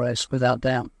SRS, without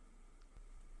doubt.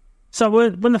 So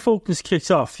when the Falklands kicked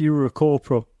off, you were a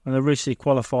corporal and a recently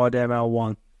qualified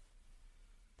ML1.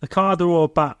 The Cadre were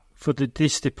back for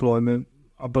this deployment,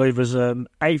 I believe, was 8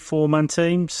 4-man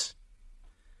teams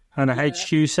and a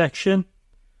HQ section.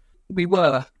 We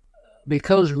were,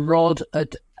 because Rod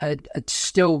had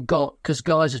still got, because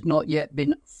guys had not yet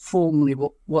been formally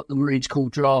what the Marines call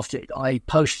drafted, I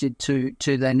posted to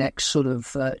their next sort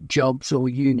of jobs or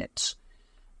units.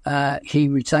 He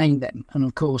retained them, and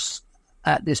of course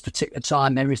at this particular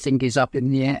time everything is up in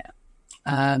the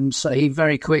air. So he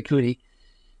very quickly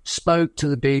spoke to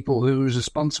the people who was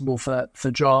responsible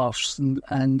for drafts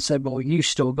and said, well, you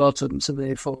still got them, so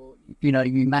therefore, you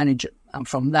manage it. And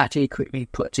from that he quickly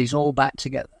put his all back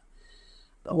together.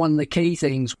 One of the key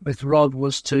things with Rod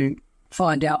was to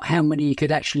find out how many he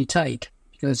could actually take,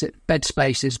 because bed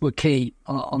spaces were key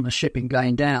on the shipping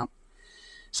going down.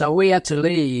 So we had to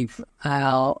leave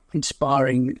our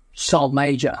inspiring Sergeant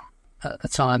Major at the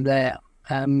time there,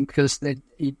 because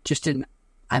he just didn't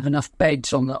have enough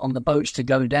beds on the boats to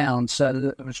go down, so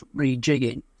that it was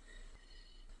rejigging.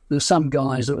 There were some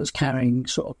guys that was carrying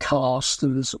sort of casts. There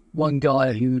was one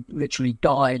guy who literally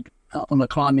died on a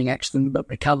climbing accident but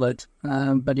recovered,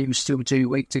 but he was still too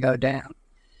weak to go down.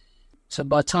 So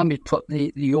by the time we put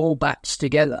the all backs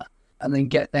together and then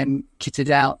get them kitted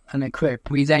out and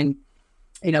equipped, we then,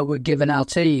 were given our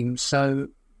teams. So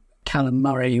Callum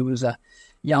Murray, who was a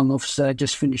young officer,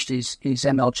 just finished his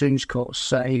ML2's course,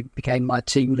 so he became my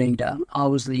team leader. I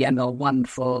was the ML1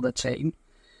 for the team.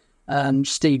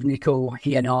 Steve Nichol,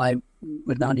 he and I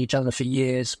had known each other for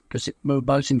years because we were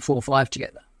both in 4-5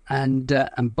 together. And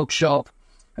Bookshop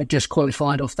had just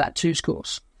qualified off that 2's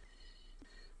course.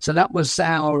 So that was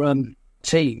our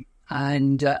team.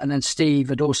 And then Steve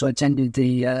had also attended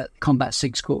the Combat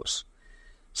SIGs course.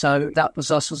 So that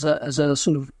was us as a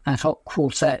sort of ad hoc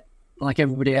quartet, like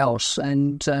everybody else.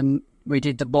 And we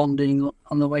did the bonding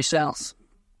on the way south.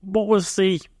 What was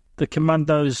the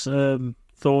commandos'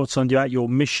 thoughts on your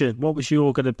mission? What was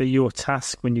going to be your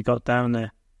task when you got down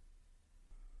there?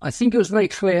 I think it was very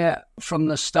clear from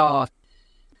the start,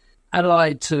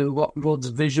 allied to what Rod's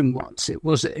vision was. It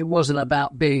wasn't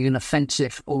about being an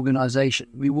offensive organisation.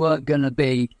 We weren't going to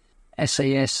be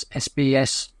SAS,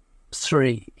 SBS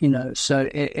 3, so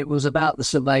it was about the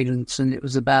surveillance, and it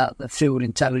was about the field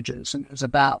intelligence, and it was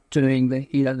about doing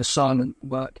the silent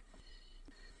work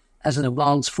as an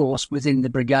advance force within the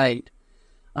brigade.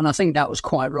 And I think that was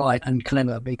quite right and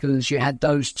clever, because you had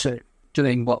those two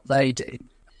doing what they did.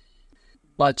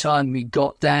 By the time we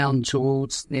got down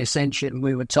towards the Ascension,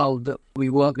 we were told that we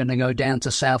weren't going to go down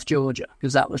to South Georgia,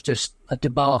 because that was just a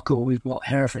debacle with what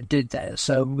Hereford did there.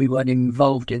 So we weren't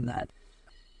involved in that.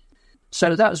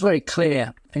 So that was very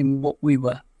clear in what we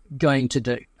were going to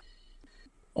do.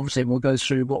 Obviously, we'll go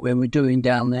through what we were doing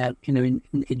down there, in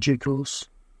due course.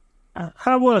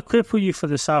 How well equipped were you for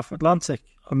the South Atlantic?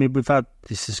 I mean, we've had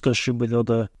this discussion with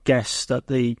other guests that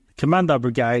the Commando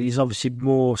Brigade is obviously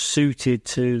more suited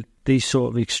to these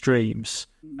sort of extremes,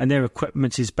 and their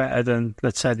equipment is better than,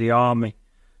 let's say, the Army.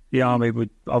 The Army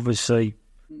would obviously,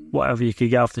 whatever you could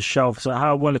get off the shelf. So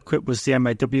how well equipped was the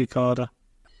MAW Cadre?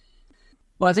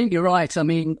 Well, I think you're right. I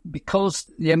mean, because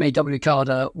the MAW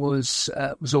Cadre was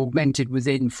augmented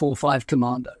within 4-5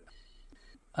 Commando,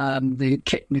 the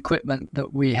kit and equipment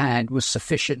that we had was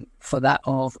sufficient for that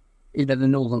of the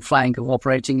northern flank of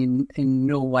operating in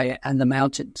Norway and the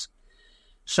mountains.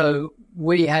 So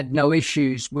we had no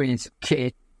issues with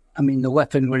kit. I mean, the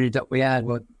weaponry that we had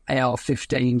were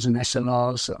AR-15s and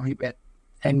SLRs. I think we had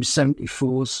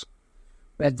M74s.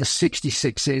 We had the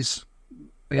 66s.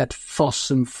 We had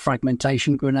FOSS and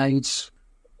fragmentation grenades.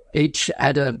 Each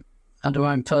had our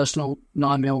own personal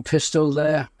 9mm pistol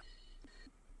there.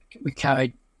 We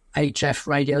carried HF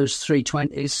radios,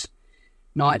 320s,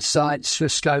 night sights,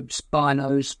 Swift scopes,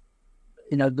 binos,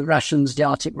 the rations, the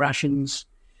Arctic rations,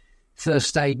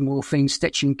 first aid, morphine,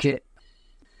 stitching kit,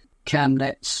 cam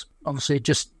nets, obviously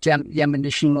just the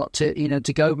ammunition lot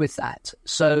to go with that.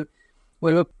 So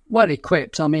we were well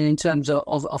equipped, I mean, in terms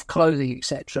of clothing,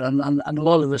 etc. And a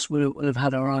lot of us would have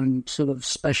had our own sort of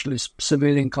specialist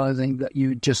civilian clothing that you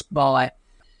would just buy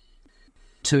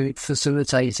to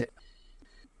facilitate it.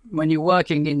 When you're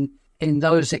working in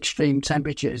those extreme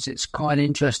temperatures, it's quite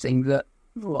interesting that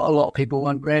what a lot of people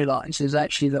won't realise is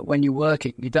actually that when you're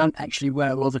working, you don't actually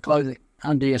wear a lot of clothing.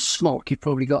 Under your smock, you've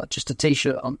probably got just a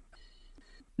T-shirt on,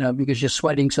 because you're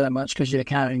sweating so much because you're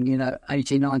carrying,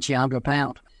 80, 90, 100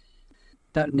 pound.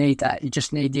 Don't need that. You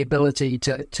just need the ability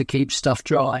to keep stuff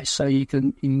dry so you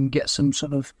can get some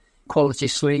sort of quality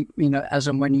sleep, as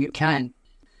and when you can.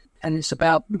 And it's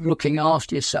about looking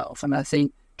after yourself. And I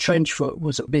think trench foot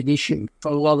was a big issue for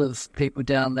a lot of people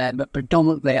down there, but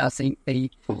predominantly I think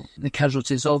the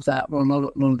casualties of that were a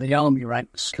lot of the army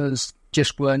ranks, because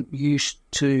just weren't used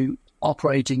to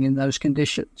operating in those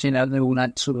conditions. They all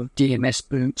had sort of DMS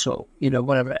boots or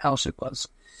whatever else it was.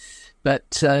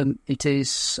 But it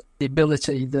is the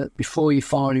ability that before you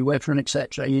fire your weapon,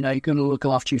 etc., you're going to look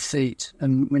after your feet.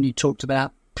 And when you talked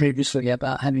about previously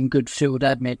about having good field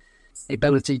admin, the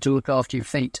ability to look after your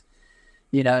feet,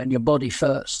 and your body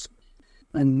first.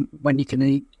 And when you can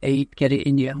eat, get it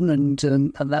in you. And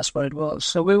that's what it was.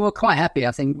 So we were quite happy,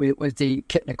 I think, with the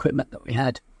kit and equipment that we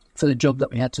had for the job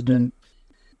that we had to do.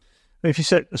 If you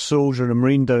set a soldier and a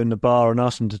Marine down the bar and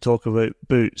ask them to talk about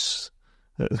boots,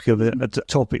 it's a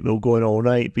topic they'll go on all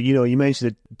night. But, you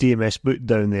mentioned the DMS boot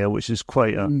down there, which is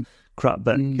quite a crap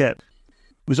bit of kit.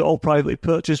 Was it all privately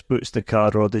purchased boots, the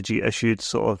Cadre, or did you issued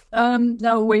sort of...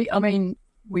 No,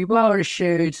 we were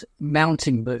issued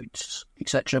mounting boots,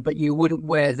 etc., but you wouldn't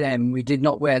wear them. We did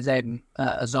not wear them,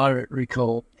 as I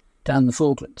recall, down the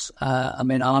Falklands. I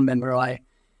remember I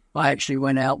actually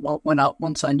went up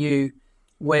once I knew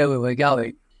where we were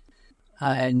going,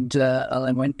 and I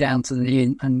then went down to the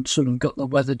inn and sort of got the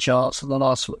weather charts for the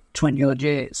last 20-odd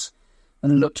years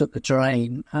and looked at the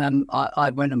terrain.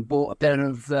 I went and bought a pair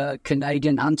of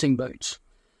Canadian hunting boots,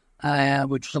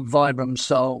 which was a Vibram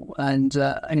sole, and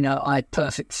I had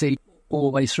perfect feet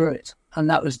all the way through it. And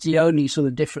that was the only sort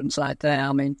of difference I had there.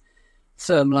 I mean,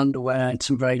 thermal underwear and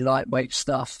some very lightweight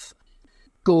stuff.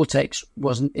 Gore-Tex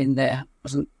wasn't in there,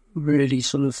 wasn't really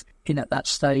sort of in at that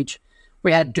stage.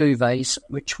 We had duvets,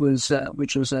 which was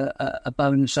a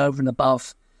bonus over and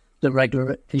above the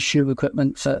regular issue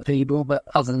equipment for people, but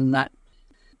other than that,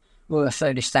 we were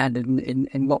fairly standard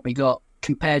in what we got.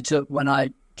 compared to when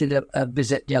I did a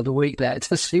visit the other week there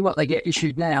to see what they get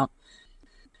issued now.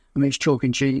 I mean, it's chalk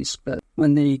and cheese. But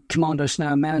when the Commando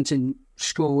Snow and Mountain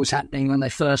School was happening, when they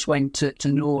first went to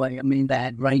Norway, I mean, they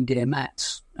had reindeer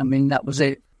mats. I mean, that was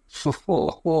it.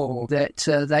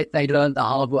 That they learned the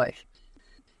hard way.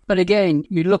 But again,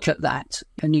 you look at that,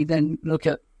 and you then look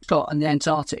at Scott and the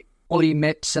Antarctic, woolly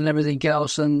mitts and everything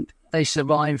else, and they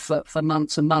survive for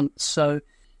months and months. So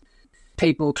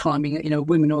people climbing,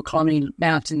 women who are climbing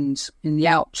mountains in the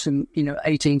Alps in,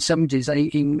 1870s,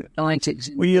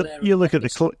 1890s. Well, you look at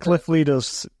the cliff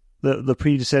leaders, the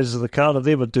predecessors of the Cadre,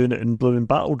 they were doing it in blooming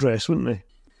battle dress, weren't they?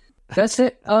 That's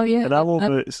it. Oh, yeah. And ammo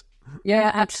boots.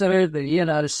 Yeah, absolutely.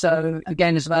 So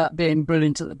again, it's about being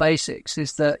brilliant at the basics.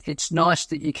 Is that it's nice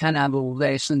that you can have all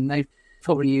this, and they've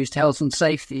probably used health and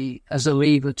safety as a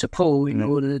lever to pull in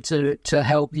order to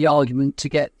help the argument to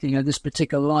get this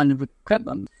particular line of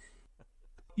equipment.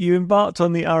 You embarked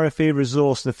on the RFA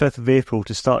resource on the 5th of April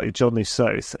to start your journey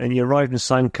south, and you arrived in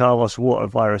San Carlos Water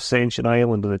via Ascension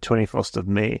Island on the 21st of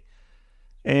May.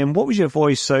 What was your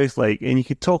voyage south like? And you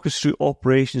could talk us through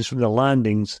operations from the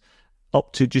landings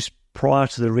up to just prior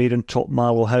to the raid on Top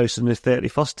Mallow House on the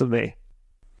 31st of May.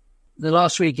 The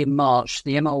last week in March,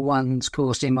 the ML1's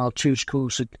course, the ML2's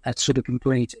course had sort of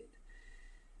completed.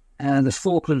 The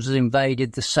Falklands was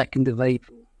invaded the 2nd of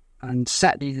April. And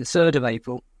Saturday, the 3rd of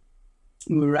April,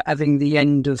 we were having the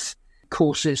end of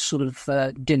courses, sort of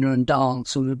dinner and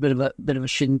dance, or a bit of a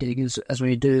shindig as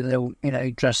we do. They'll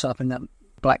dress up in that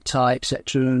black tie,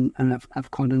 etc., and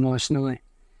have quite a nice night.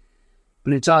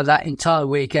 But that entire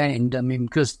weekend, I mean,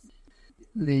 because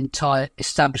the entire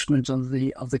establishment of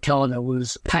the Cadre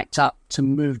was packed up to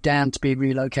move down to be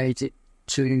relocated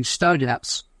to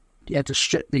Stonehouse. You had to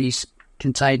strip these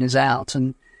containers out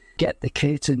and get the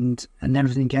kit and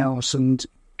everything else and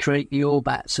create the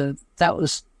Orbat. So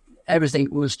everything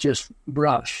was just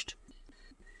rushed.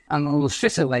 And on the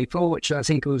 5th of April, which I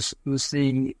think was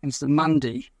the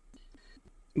Monday,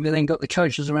 we then got the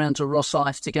coaches around to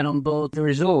Rosyth to get on board the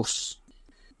resource,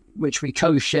 which we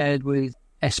co-shared with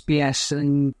SBS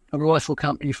and a rifle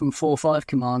company from 4-5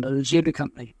 Commando, the Zulu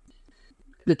company.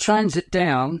 The transit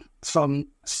down from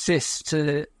 5th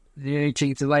to the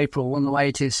 18th of April on the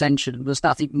way to Ascension was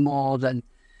nothing more than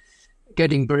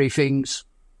getting briefings.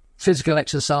 Physical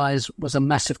exercise was a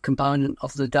massive component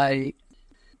of the day.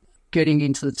 Getting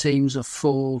into the teams of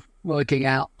 4, working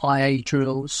out IA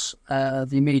drills, the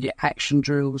immediate action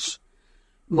drills,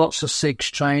 lots of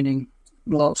SIGs training,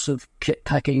 lots of kit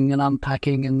packing and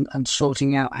unpacking and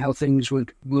sorting out how things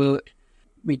would work.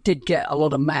 We did get a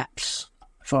lot of maps,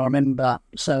 if I remember,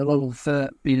 so a lot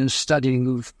of studying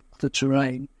of the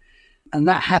terrain. And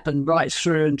that happened right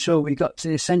through until we got to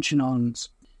the Ascension Islands.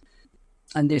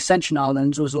 And the Ascension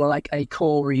Islands was like a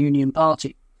core reunion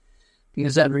party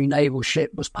because every naval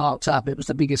ship was parked up. It was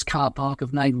the biggest car park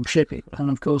of naval shipping. And,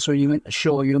 of course, when you went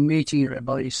ashore, you were meeting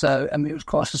everybody. So, I mean, it was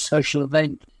quite a social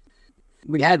event.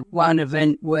 We had one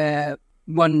event where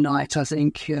one night, I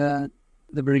think, the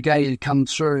brigade had come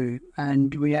through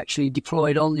and we actually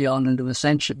deployed on the island of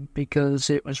Ascension because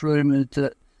it was rumoured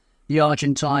that the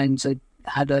Argentines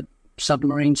had a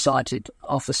submarine sighted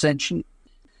off Ascension.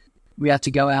 We had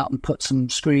to go out and put some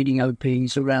screening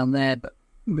OPs around there, but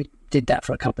we did that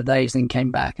for a couple of days, then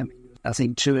came back. I mean,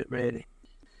 nothing to it, really.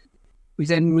 We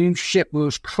then moved ship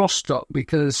was cross-docked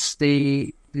because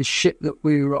the ship that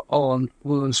we were on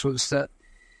was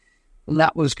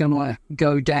that was going to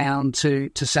go down to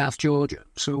South Georgia.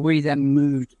 So we then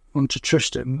moved on to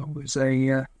Tristan. It was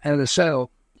a LSL.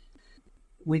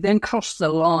 We then crossed the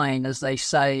line, as they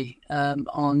say,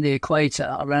 on the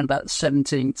equator around about the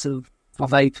 17th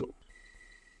of April.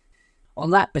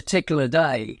 On that particular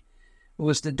day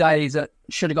was the day that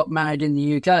should have got married in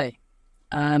the UK.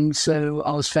 So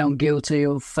I was found guilty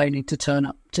of failing to turn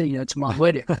up to my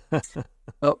wedding.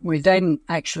 But we then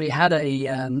actually had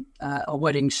a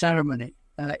wedding ceremony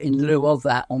in lieu of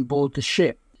that on board the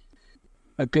ship.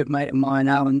 A good mate of mine,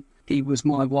 Alan, he was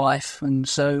my wife, and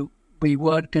so we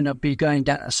weren't going to be going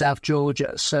down to South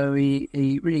Georgia. So he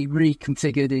really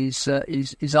reconfigured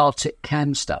his Arctic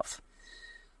cam stuff.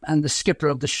 And the skipper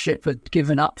of the ship had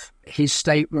given up his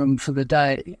stateroom for the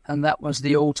day, and that was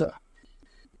the altar.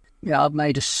 Yeah, I'd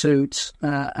made a suit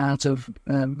out of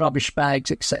rubbish bags,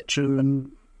 etc.,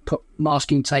 and put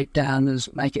masking tape down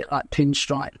as make it like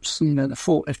pinstripes. The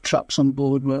forklift trucks on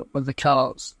board were the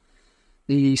cars.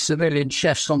 The civilian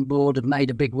chefs on board had made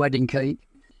a big wedding cake.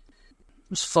 It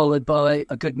was followed by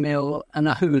a good meal and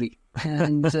a hoolie,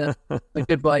 and a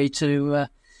good way to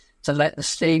let the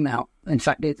steam out. In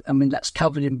fact, that's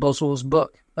covered in Boswell's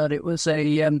book. But it was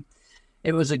a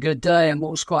it was a good day. And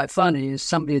what was quite funny is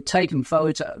somebody had taken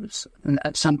photos and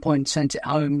at some point sent it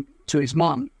home to his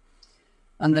mum.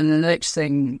 And then the next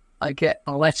thing, I get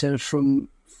a letter from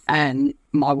Anne,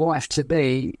 my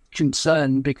wife-to-be,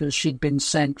 concerned because she'd been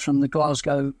sent from the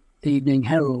Glasgow Evening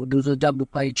Herald with a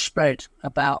double-page spread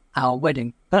about our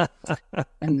wedding.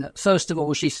 And first of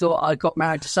all, she thought I got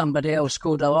married to somebody else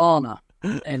called Alana.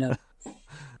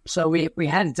 So we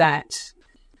had that.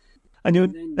 And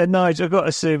Nigel, I've got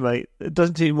to say, mate, it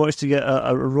doesn't take much to get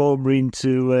a Royal Marine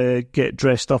to get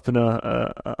dressed up in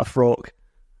a frock.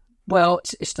 Well,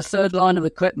 it's the third line of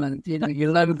equipment.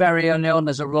 You learn very early on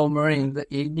as a Royal Marine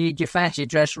that you need your fancy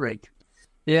dress rig.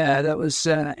 Yeah, that was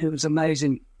it was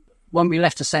amazing. When we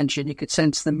left Ascension, you could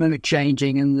sense the mood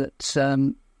changing and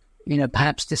that,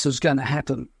 perhaps this was going to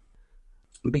happen.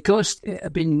 Because it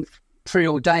had been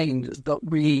preordained that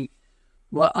we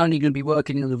were only going to be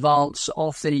working in advance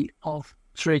of 3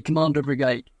 Commander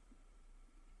Brigade.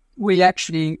 We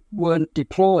actually weren't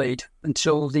deployed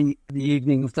until the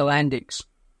evening of the landings.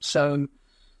 So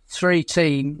 3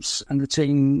 teams, and the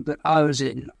team that I was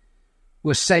in,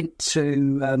 were sent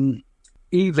to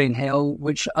Evelyn Hill,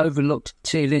 which overlooked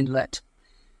Teal Inlet,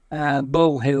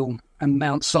 Bull Hill and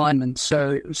Mount Simon.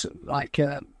 So it was like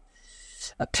a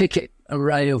picket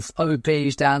array of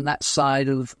OBs down that side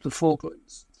of the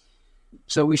Falklands.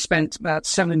 So we spent about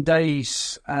 7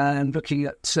 days looking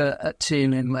at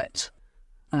Teal Inlet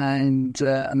and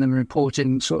then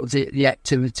reporting sort of the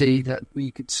activity that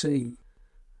we could see.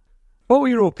 What were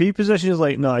your OP positions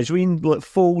like, Nige? Were you in like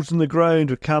folds in the ground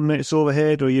with cam nets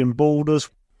overhead, or you in boulders?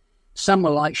 Some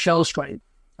were like shell scrape.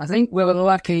 I think we were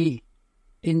lucky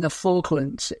in the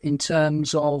Falklands in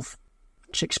terms of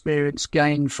experience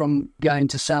gained from going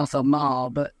to South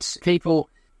Armagh, but people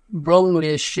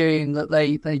wrongly assume that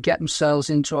they get themselves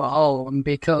into a hole, and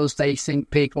because they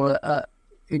think people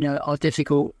are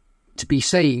difficult to be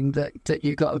seen, that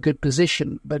you've got a good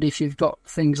position. But if you've got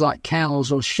things like cows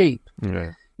or sheep,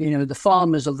 the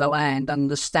farmers of the land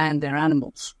understand their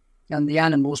animals, and the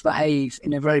animals behave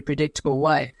in a very predictable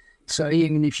way. So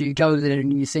even if you go there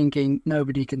and you're thinking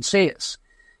nobody can see us,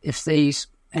 if these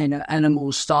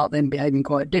animals start then behaving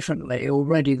quite differently,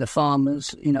 already the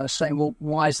farmers, say, well,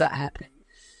 why is that happening?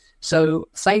 So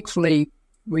thankfully,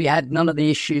 we had none of the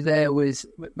issue there with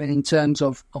in terms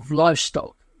of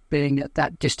livestock being at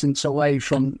that distance away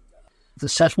from the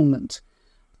settlement.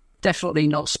 Definitely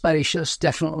not spacious,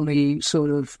 definitely sort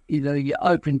of, you're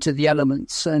open to the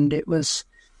elements. And it was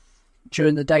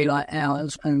during the daylight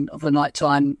hours and of the night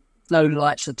time, no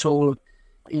lights at all,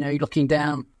 looking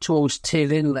down towards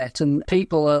Teal Inlet. And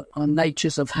people are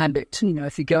natures of habit.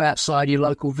 If you go outside your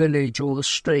local village or the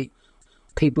street,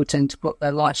 people tend to put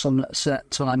their lights on at a certain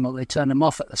time, or they turn them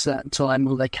off at a certain time,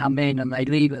 or they come in and they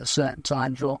leave at a certain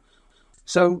time.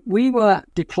 So we were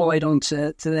deployed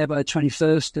to there by the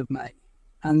 21st of May.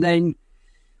 And then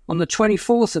on the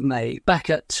 24th of May, back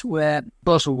at where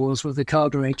Boswell was with the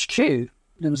Cadre HQ,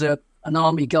 there was an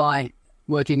army guy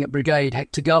working at Brigade,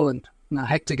 Hector Gulland. Now,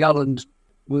 Hector Gulland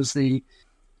was the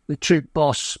troop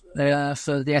boss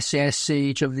for the SAS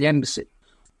siege of the embassy.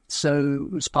 So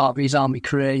as part of his army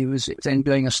career, he was then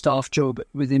doing a staff job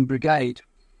within Brigade.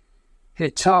 He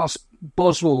had tasked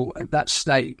Boswell at that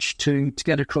stage to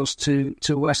get across to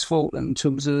West Falkland to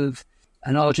observe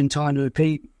an Argentine OP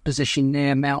position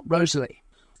near Mount Rosalie.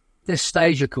 This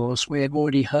stage, of course, we had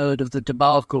already heard of the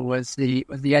debacle with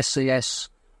the SAS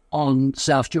on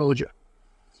South Georgia.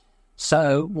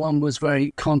 So one was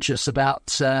very conscious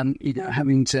about,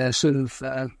 having to sort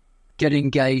of get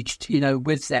engaged,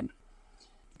 with them,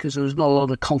 because there was not a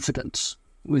lot of confidence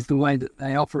with the way that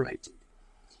they operated.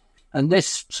 And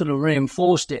this sort of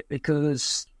reinforced it,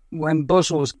 because when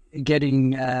Boswell was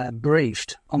getting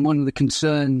briefed on one of the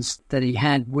concerns that he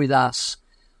had with us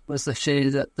was the fear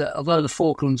that although the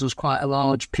Falklands was quite a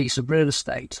large piece of real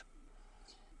estate,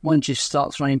 once you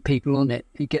start throwing people on it,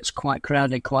 it gets quite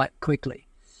crowded quite quickly.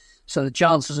 So the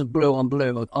chances of blue on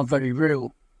blue are very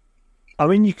real. I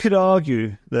mean, you could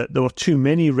argue that there were too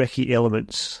many recce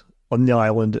elements on the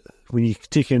island. When you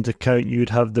take into account, you'd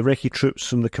have the recce troops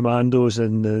from the commandos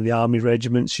and the army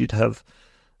regiments, you'd have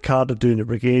Cadre doing the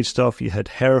brigade stuff, you had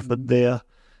Hereford there.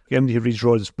 Anybody who reads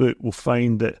Rod's book will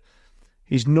find that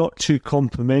he's not too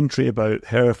complimentary about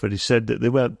Hereford. He said that they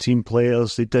weren't team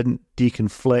players, they didn't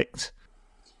deconflict.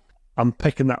 I'm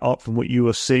picking that up from what you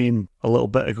were saying a little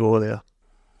bit ago there.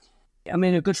 I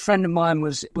mean, a good friend of mine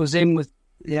was in with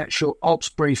the actual ops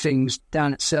briefings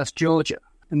down at South Georgia.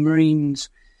 The Marines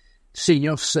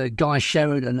senior officer Guy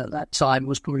Sheridan at that time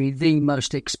was probably the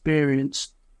most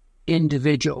experienced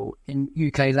individual in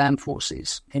UK land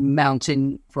forces in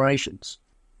mountain operations.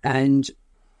 And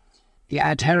you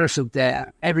had Hereford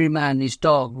there. Every man and his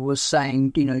dog was saying,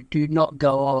 do not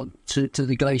go on to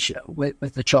the glacier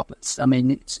with the choppers. I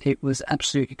mean, it was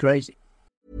absolutely crazy.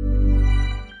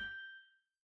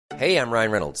 Hey, I'm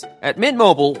Ryan Reynolds. At Mint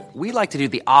Mobile, we like to do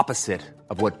the opposite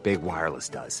of what Big Wireless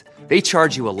does. They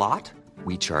charge you a lot.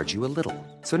 We charge you a little.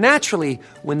 So naturally,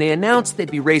 when they announced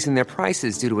they'd be raising their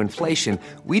prices due to inflation,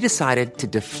 we decided to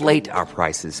deflate our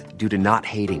prices due to not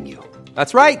hating you.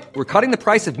 That's right. We're cutting the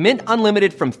price of Mint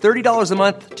Unlimited from $30 a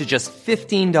month to just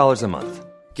 $15 a month.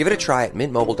 Give it a try at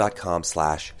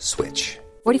mintmobile.com/switch.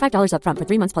 $45 up front for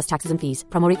 3 months plus taxes and fees.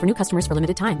 Promo rate for new customers for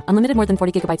limited time. Unlimited more than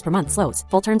 40 gigabytes per month. Slows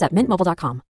full terms at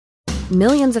mintmobile.com.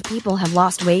 Millions of people have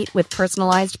lost weight with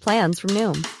personalized plans from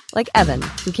Noom. Like Evan,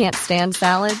 who can't stand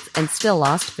salads and still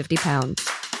lost 50 pounds.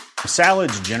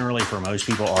 Salads generally for most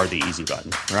people are the easy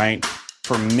button, right?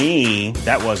 For me,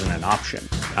 that wasn't an option.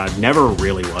 I never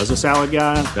really was a salad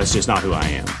guy. That's just not who I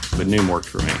am. But Noom worked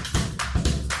for me.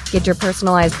 Get your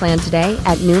personalized plan today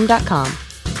at Noom.com.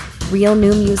 Real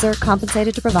Noom user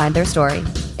compensated to provide their story.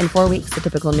 In 4 weeks, the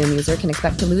typical Noom user can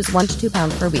expect to lose 1 to 2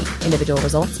 pounds per week. Individual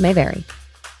results may vary.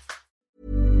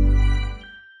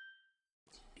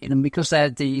 And because they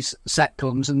had these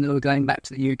SATCOMs and they were going back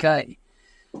to the UK,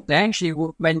 they actually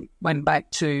went back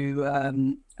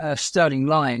to Sterling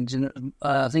Lyons, and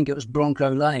I think it was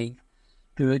Bronco Lane,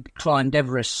 who had climbed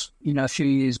Everest, a few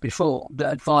years before,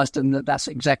 that advised them that that's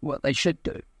exactly what they should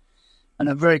do. And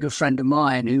a very good friend of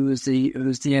mine, who was the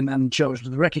MM in charge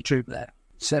of the recce troop there,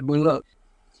 said, "Well, look,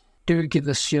 do give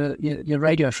us your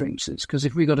radio frequencies, because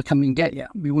if we got to come and get you,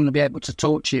 we want to be able to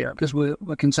talk to you, because we're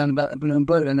concerned about the balloon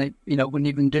blue," and they wouldn't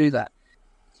even do that.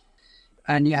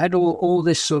 And you had all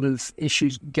this sort of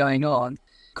issues going on.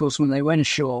 Of course, when they went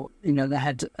ashore, they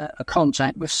had a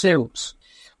contact with SEALs,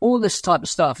 all this type of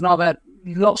stuff. And I've had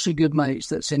lots of good mates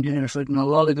that's in Hereford and a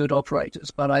lot of good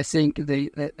operators, but I think the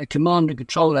command and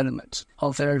control element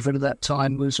of Hereford at that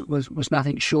time was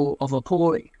nothing short of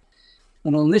appalling.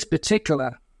 And on this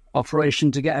particular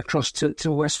operation to get across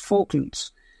to West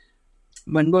Falklands,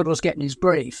 when Rod was getting his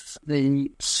brief,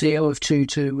 the CO of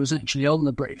 2-2 was actually on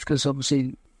the brief, because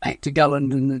obviously Hector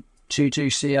Gulland and the 2-2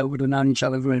 CO would have known each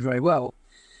other very, very well.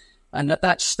 And at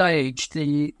that stage,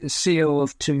 the CO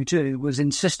of 2-2 was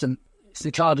insistent for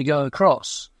the car to go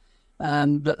across,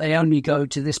 that they only go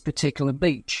to this particular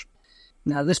beach.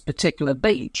 Now, this particular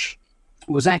beach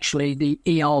was actually the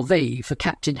ERV for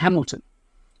Captain Hamilton.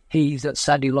 He that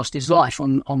sadly lost his life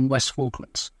on West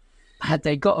Falklands. Had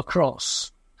they got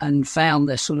across and found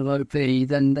their sort of OP,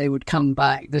 then they would come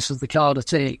back. This is the Cadre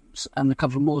teams, and a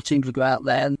couple of more teams would go out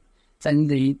there. And then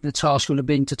the task would have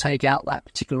been to take out that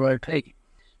particular OP.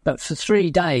 But for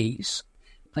 3 days,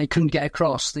 they couldn't get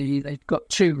across. They got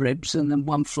 2 ribs, and then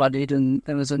one flooded, and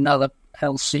there was another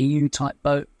LCU type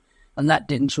boat, and that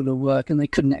didn't sort of work, and they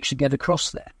couldn't actually get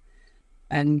across there.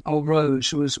 And old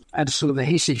Rose had a sort of a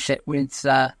hissy fit with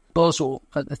Boswell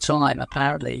at the time,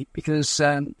 apparently, because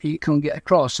he couldn't get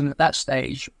across. And at that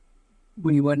stage,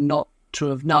 we were not to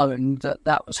have known that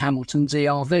that was Hamilton's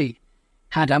ERV.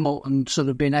 Had Hamilton sort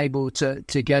of been able to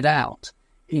get out,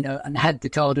 and had the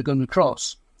car gone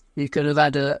across, you could have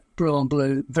had a blue on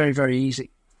blue very, very easy.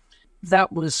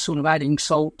 That was sort of adding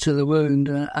salt to the wound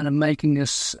and making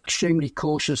us extremely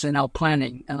cautious in our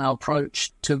planning and our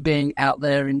approach to being out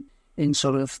there in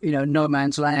sort of, no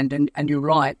man's land. And you're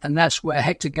right. And that's where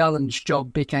Hector Gulland's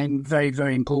job became very,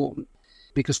 very important,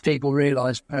 because people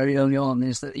realised very early on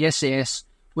is that the SAS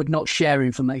would not share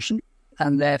information,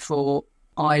 and therefore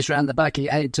eyes around the back of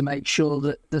your head to make sure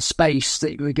that the space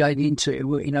that you were going into,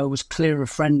 was clear of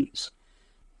friendlies.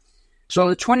 So on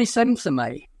the 27th of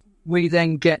May, we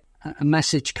then get a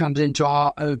message comes into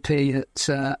our OP at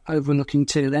overlooking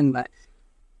Teal Inlet.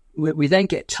 We then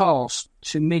get tasked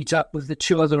to meet up with the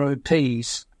 2 other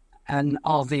OPs and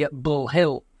RV at Bull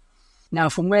Hill. Now,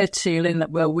 from where Teal Inlet,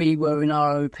 where we were in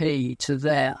our OP, to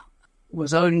there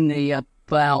was only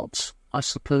about, I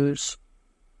suppose,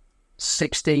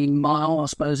 16 miles, I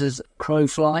suppose, as crow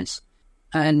flies,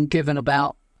 and given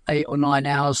about 8 or 9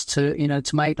 hours to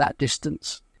make that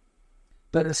distance.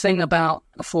 But the thing about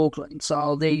the Falklands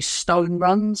are these stone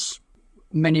runs.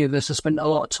 Many of us have spent a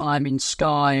lot of time in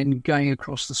Skye and going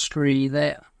across the Scree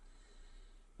there.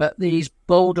 But these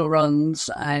boulder runs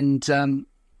and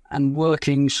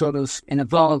working sort of in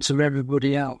advance of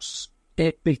everybody else,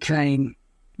 it became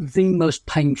the most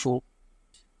painful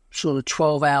sort of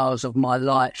 12 hours of my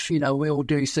life. We all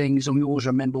do things and we always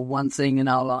remember one thing in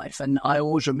our life. And I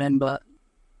always remember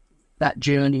that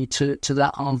journey to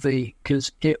that RV,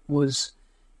 because it was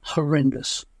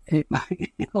horrendous.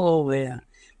 Oh, yeah.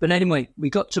 But anyway, we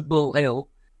got to Bull Hill.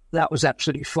 That was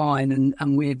absolutely fine.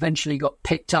 And we eventually got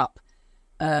picked up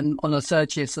on the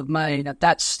 30th of May. And at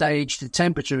that stage, the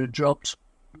temperature had dropped,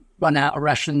 run out of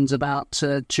rations about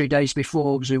 2 days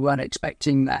before because we weren't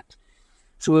expecting that.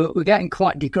 So we're getting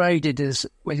quite degraded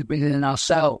within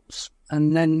ourselves.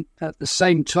 And then at the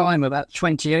same time, about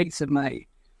 28th of May,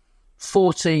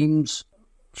 4 teams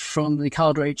from the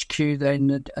Cadre HQ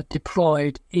then had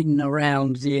deployed in and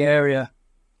around the area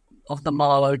of the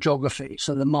Marlow geography,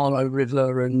 so the Marlow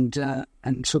River and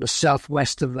sort of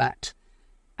southwest of that.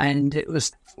 And it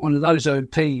was one of those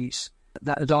OPs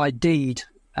that had ID'd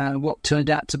what turned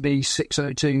out to be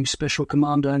 602 Special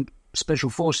Commando and Special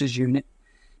Forces Unit,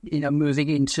 moving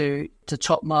into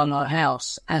Top Marlow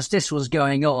House. As this was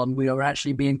going on, we were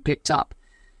actually being picked up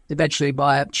eventually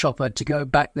by a chopper to go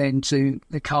back then to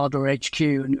the Cadre HQ.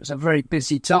 And it was a very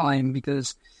busy time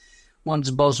because once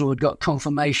Boswell had got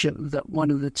confirmation that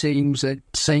one of the teams had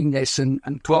seen this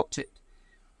and clocked it,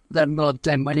 then Rod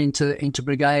then went into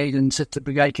brigade and said to the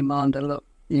brigade commander, look,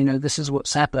 this is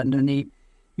what's happened. And he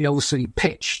obviously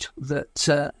pitched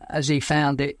that as he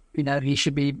found it, he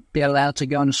should be allowed to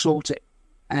go and sort it.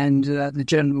 And the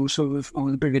general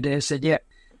the brigadier said, yeah,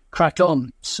 crack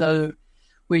on. So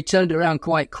we turned around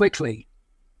quite quickly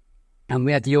and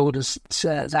we had the orders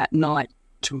that night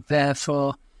to prepare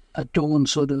for a dawn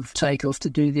sort of takeoff to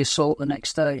do the assault the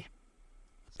next day.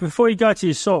 Before you go to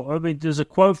the assault, I mean, there's a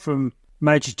quote from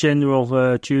Major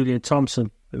General Julian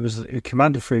Thompson, who was a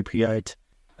commander for the brigade,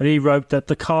 and he wrote that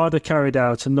the Cadre carried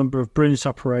out a number of brilliant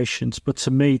operations, but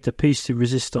to me, the piece de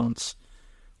resistance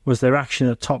was their action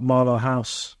at Top Marlow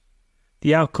House.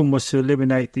 The outcome was to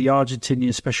eliminate the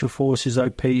Argentinian Special Forces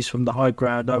OPs from the high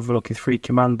ground overlooking 3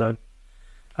 Commando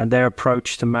and their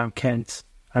approach to Mount Kent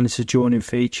and its adjoining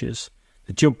features,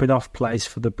 the jumping-off place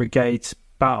for the brigade's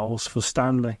battles for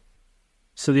Stanley.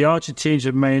 So the Argentines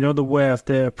remained unaware of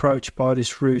their approach by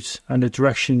this route, and the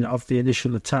direction of the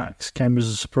initial attacks came as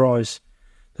a surprise.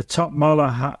 The Top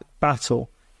Marlow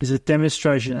battle is a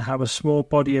demonstration of how a small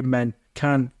body of men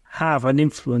can have an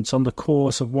influence on the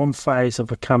course of one phase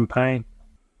of a campaign.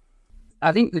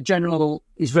 I think the general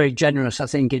is very generous, I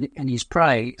think, in his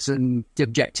praise, and the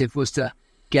objective was to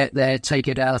get there, take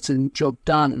it out, and job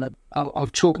done. I'll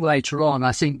talk later on.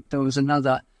 I think there was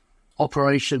another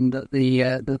operation that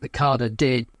the Cadre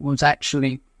did was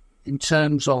actually, in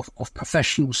terms of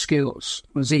professional skills,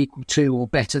 was equal to or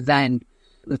better than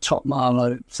the Top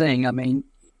Marlow thing. I mean,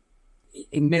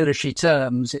 in military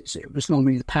terms, it was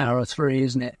normally the power of 3,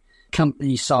 isn't it?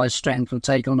 Company size strength will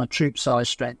take on a troop size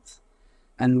strength.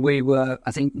 And we were,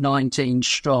 I think, 19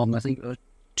 strong. I think there were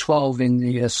 12 in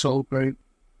the assault group.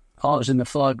 I was in the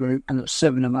fire group, and there were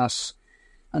 7 of us,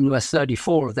 and there were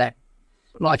 34 of them.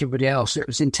 Like everybody else, it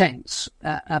was intense,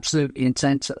 absolutely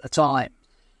intense at the time.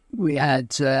 We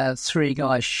had 3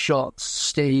 guys shot.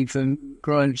 Steve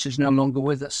Groves, who's no longer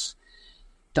with us,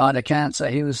 died of cancer.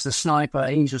 He was the sniper.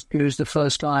 He was the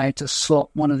first guy to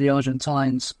slot one of the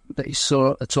Argentines that he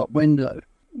saw at the top window.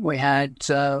 We had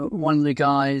one of the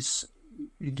guys,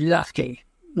 lucky,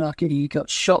 he got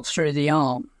shot through the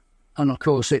arm. And of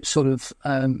course, it sort of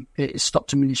it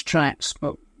stopped him in his tracks.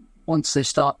 But once they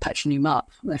start patching him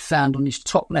up, they found on his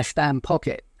top left-hand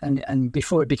pocket, and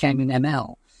before it became an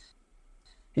ML,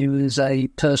 he was a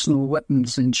personal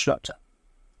weapons instructor.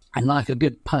 And like a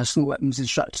good personal weapons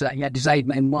instructor, he had his aide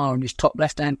memoir in his top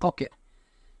left-hand pocket.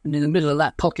 And in the middle of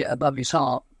that pocket above his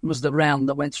heart was the round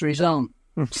that went through his arm.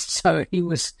 So he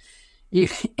was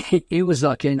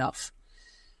lucky enough.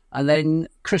 And then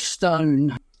Chris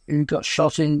Stone, who got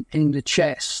shot in the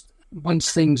chest,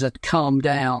 once things had calmed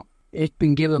down, he'd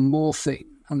been given morphine.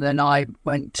 And then I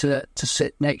went to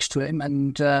sit next to him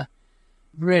and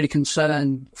really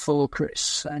concerned for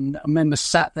Chris. And I remember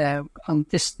sat there, and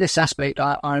this aspect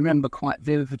I remember quite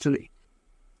vividly.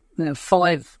 There were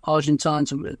 5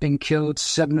 Argentines who had been killed,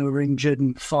 7 were injured,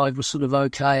 and 5 were sort of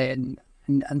okay. And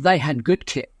they had good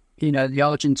kit, the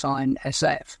Argentine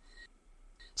SF.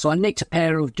 So I nicked a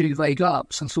pair of duvet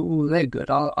gloves. I thought, oh, they're good.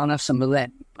 I'll have some of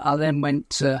them. I then went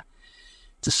to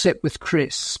sit with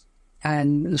Chris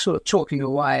and sort of talking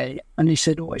away. And he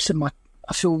said,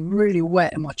 I feel really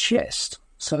wet in my chest.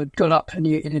 So I got up, and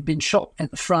it had been shot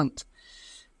at the front,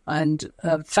 and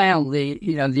found the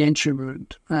entry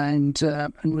wound, and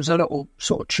was a little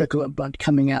sort of trickle of blood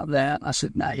coming out there. I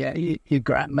said, "No, yeah, you're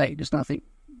great, mate. There's nothing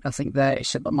there." He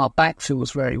said, "But my back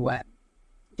feels very wet.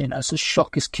 So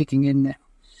shock is kicking in now."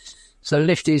 So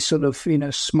lift his sort of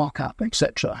smock up,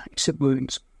 etc. Except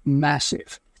wounds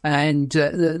massive, and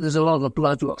there's a lot of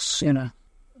blood loss.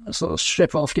 Sort of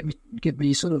strip off, get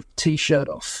me sort of t-shirt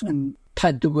off, and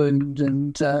pad the wound,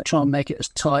 and try and make it as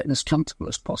tight and as comfortable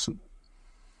as possible.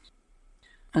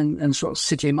 and sort of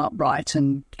sit him upright,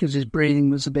 and because his breathing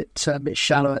was a bit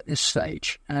shallow at this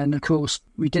stage. And of course,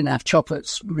 we didn't have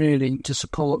choppers really to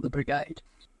support the brigade.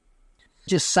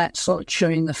 Just sat sort of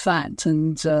chewing the fat,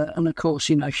 and of course,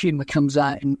 humour comes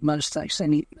out in most states.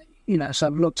 And so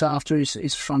I've looked after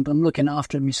his front. I'm looking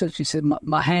after him. He said,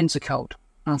 my hands are cold.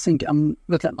 I think I'm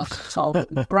looking at my towel,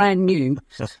 brand new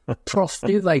Prof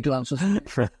duvet gloves.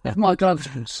 My gloves,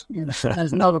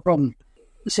 there's not a problem.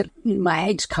 He said, my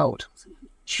head's cold.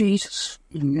 Jesus,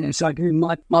 it's like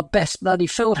my best bloody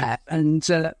field hat, and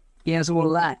he has all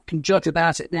of that. Can joke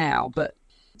about it now, but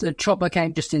the chopper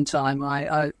came just in time.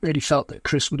 I really felt that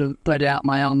Chris would have bled out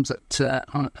my arms at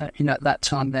that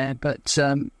time there, but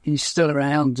he's still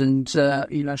around and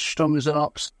strong as an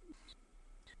ox.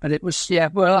 But it was,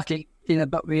 we're lucky,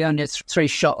 but we only had 3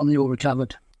 shot and they all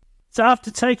recovered. So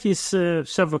after taking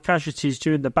several casualties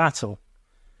during the battle,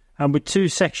 and with 2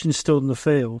 sections still in the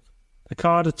field, the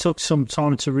Cadre took some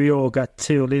time to reorg at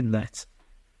Teal Inlet.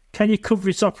 Can you cover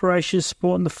its operations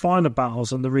supporting the final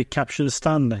battles and the recapture of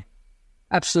Stanley?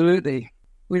 Absolutely.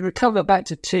 We recovered back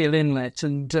to Teal Inlet,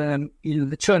 and the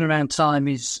turnaround time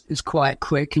is quite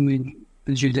quick,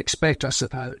 as you'd expect, I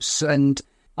suppose. And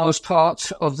I was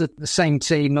part of the same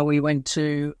team, and we went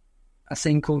to a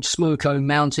thing called Smoko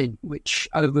Mountain, which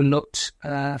overlooked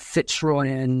Fitzroy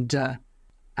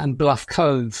and Bluff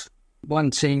Cove.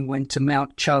 One team went to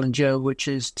Mount Challenger, which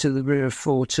is to the rear of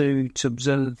 4-2, to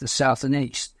observe the south and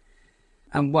east,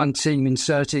 and one team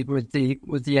inserted with the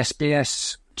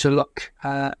SBS to look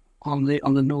on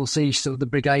the northeast of the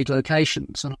brigade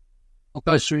locations, and I'll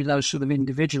go through those sort of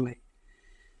individually.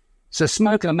 So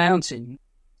Smoko Mountain,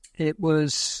 it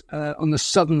was on the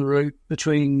southern route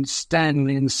between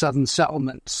Stanley and the southern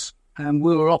settlements, and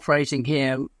we were operating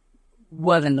here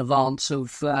well in advance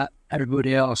of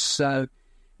everybody else. So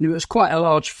it was quite a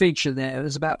large feature there. It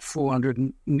was about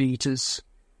 400 metres.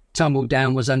 Tumble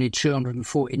down was only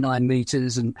 249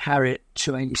 metres, and Harriet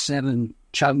 287.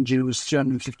 Challenger was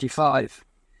 355.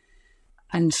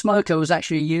 And Smoko was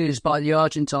actually used by the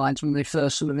Argentines when they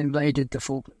first sort of invaded the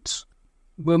Falklands.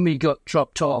 When we got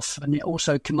dropped off, and it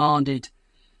also commanded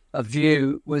a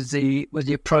view with the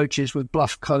approaches with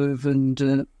Bluff Cove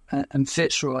and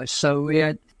Fitzroy. So we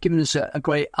had given us a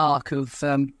great arc of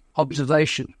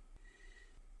observation.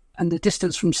 And the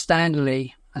distance from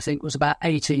Stanley, I think, was about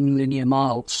 18 linear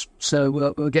miles. So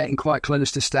we're getting quite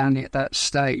close to Stanley at that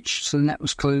stage. So the net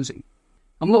was closing.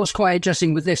 And what was quite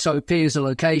interesting with this OP as a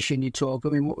location you talk,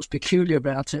 what was peculiar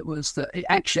about it was that it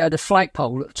actually had a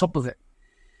flagpole at the top of it,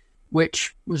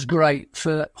 which was great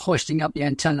for hoisting up the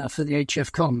antenna for the HF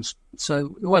comms.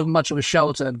 So it wasn't much of a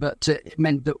shelter, but it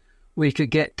meant that we could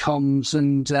get comms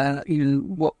and,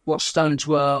 what stones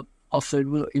were offered,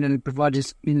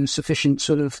 provided, sufficient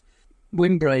sort of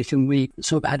windbreak. And we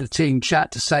sort of had a team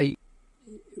chat to say,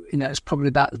 it's probably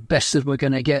about the best that we're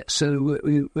going to get. So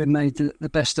we made the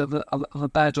best of a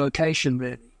bad location,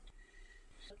 really.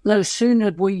 No sooner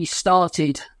had we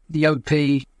started the OP,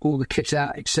 all the kit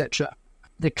out, etc.,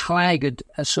 the clag had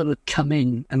sort of come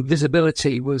in, and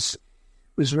visibility was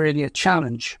really a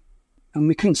challenge. And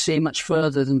we couldn't see much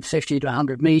further than 50 to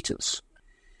 100 metres.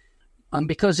 And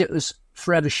because it was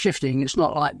forever shifting, it's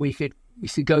not like we could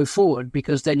go forward,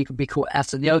 because then you could be caught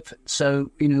out of the open.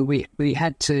 So, we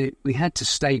had to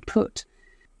stay put.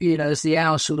 As the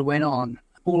hours sort of went on,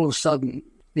 all of a sudden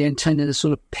the antenna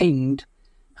sort of pinged,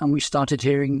 and we started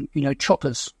hearing,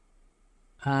 choppers.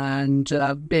 And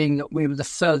being that we were the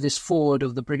furthest forward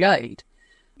of the brigade,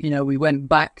 we went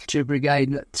back to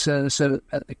brigade at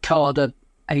the Cadre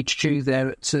HQ there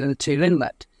at Teal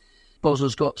Inlet.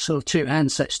 Boswell's got sort of 2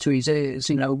 handsets to his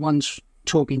ears, one's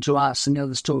talking to us and the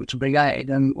other's talking to brigade,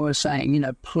 and we're saying,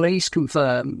 please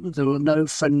confirm there were no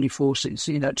friendly forces,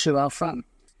 to our front.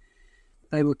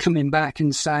 They were coming back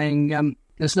and saying,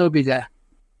 there's nobody there.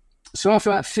 So after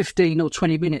about 15 or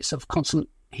 20 minutes of constant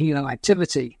helo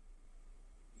activity,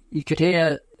 you could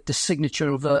hear the signature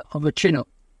of a Chinook,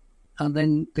 and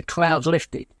then the clouds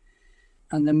lifted,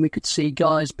 and then we could see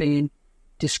guys being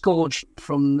disgorged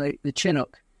from the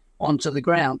Chinook onto the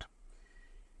ground.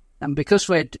 And because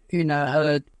we'd,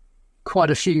 heard quite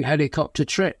a few helicopter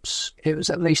trips, it was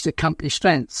at least a company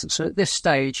strength. So at this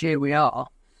stage, here we are,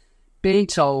 being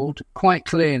told quite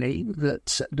clearly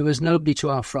that there was nobody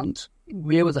to our front.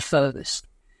 We were the furthest.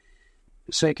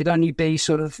 So it could only be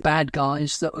sort of bad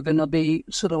guys that were going to be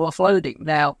sort of offloading.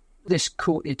 Now, this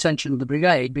caught the attention of the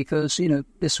brigade because,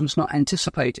 this was not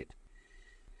anticipated.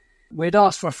 We'd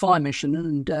asked for a fire mission,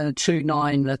 and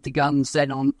 2-9 led the guns then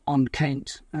on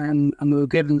Kent, and we were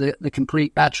given the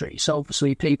complete battery. So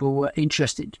obviously people were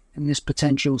interested in this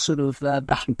potential sort of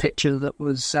battle picture that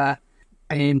was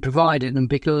in providing them,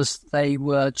 because they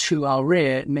were to our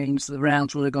rear, it means the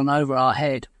rounds would have gone over our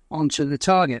head onto the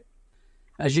target.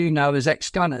 As you know, as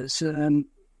ex-gunners,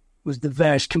 with the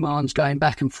various commands going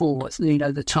back and forth,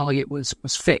 the target was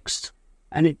fixed,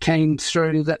 and it came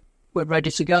through that we're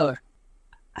ready to go.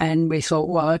 And we thought,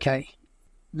 well, okay,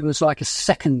 there was like a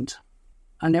second,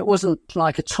 and it wasn't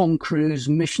like a Tom Cruise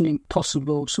Mission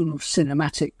Impossible sort of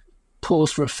cinematic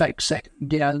pause for effect second.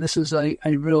 This is a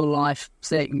real life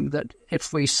thing that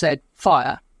if we said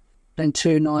fire, then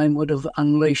 2-9 would have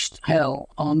unleashed hell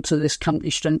onto this company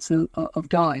strength of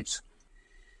guys.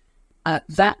 At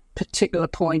that particular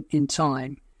point in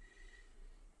time,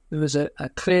 there was a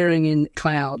clearing in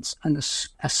clouds, and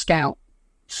a scout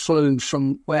flew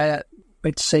from where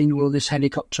we'd seen all this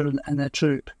helicopter and their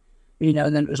troop. And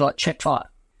then it was like, check fire.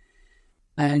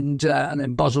 And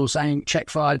then Boswell saying,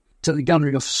 check fire to the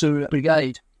gunnery officer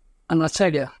brigade. And I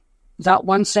tell you, that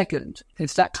 1 second,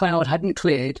 if that cloud hadn't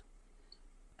cleared,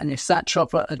 and if that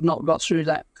chopper had not got through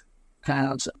that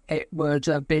clouds, it would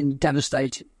have been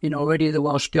devastating. Already the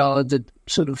Welsh Guard had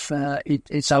sort of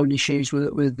its own issues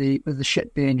with the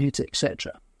ship being hit,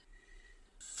 etc.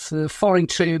 For the following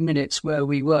 2 minutes where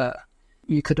we were,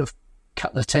 you could have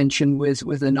cut the tension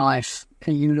with a knife,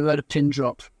 and you would have had a pin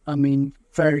drop.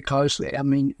 Very closely.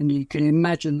 And you can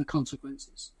imagine the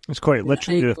consequences. It's quite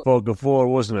literally a fog of war,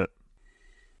 wasn't it?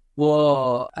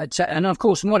 Well, and of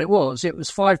course, what it was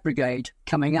 5 Brigade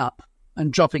coming up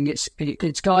and dropping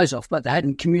its guys off, but they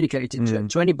hadn't communicated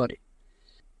to anybody.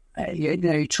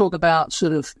 You talk about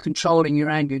sort of controlling your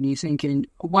anger, and you're thinking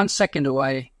 1 second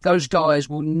away, those guys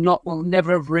will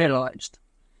never have realised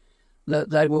that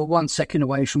they were 1 second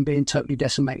away from being totally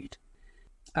decimated.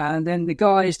 And then the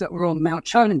guys that were on Mount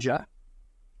Challenger,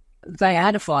 they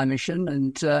had a fire mission,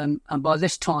 and by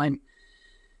this time,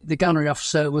 the gunnery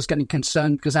officer was getting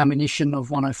concerned because ammunition of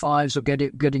 105s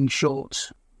were getting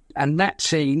short. And that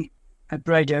team had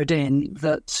radioed in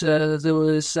that there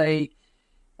was a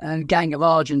gang of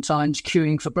Argentines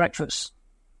queuing for breakfast,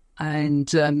 and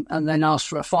then asked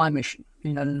for a fire mission.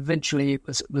 And eventually it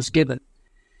was given.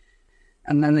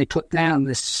 And then they put down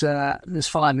this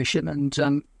fire mission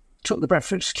and took the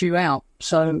breakfast queue out.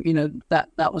 So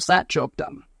that was that job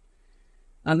done.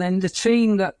 And then the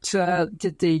team that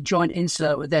did the joint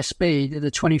insert with SB did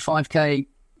a 25k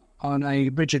on a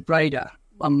rigid raider.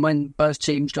 And when both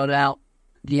teams got out,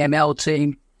 the ML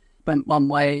team went one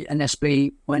way and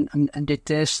SB went and did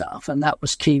their stuff. And that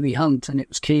was Kiwi Hunt. And it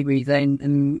was Kiwi then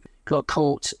who got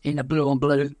caught in a blue on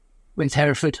blue with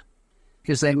Hereford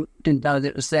because they didn't know that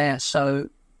it was there. So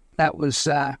that was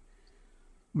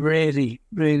really,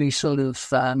 really sort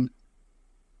of...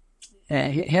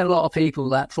 hit a lot of people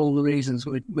that for all the reasons.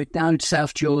 We're down to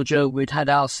South Georgia. We'd had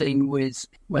our thing with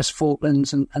West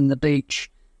Falklands and the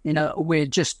beach.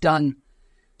 We'd just done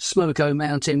Smoko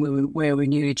Mountain where we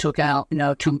nearly took out,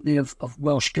 a company of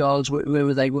Welsh Guards,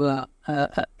 wherever they were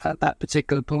at that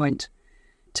particular point.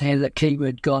 To hear that Kiwi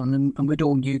had gone, and we'd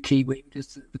all knew Kiwi,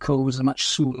 because the Corps was a much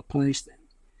smaller place then.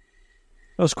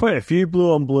 There was quite a few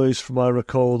blue on blues from I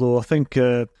recall, though. I think...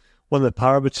 one of the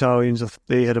para battalions,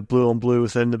 they had a blue on blue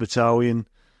within the battalion.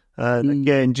 And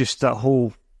again, just that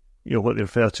whole, what they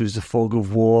refer to as the fog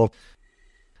of war.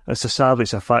 Sadly,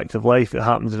 it's a fact of life. It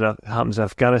happens in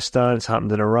Afghanistan. It's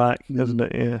happened in Iraq, hasn't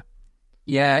it? Yeah.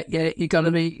 Yeah. You got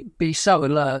to be so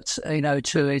alert,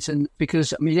 to it, and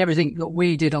because everything that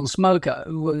we did on Smoko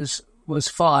was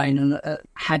fine, and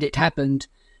had it happened,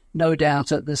 no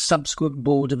doubt at the subsequent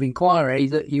board of inquiry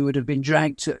that you would have been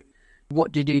dragged to.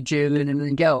 What did you do and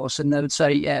anything else? And they would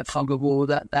say, yeah, fog of war,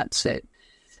 that's it.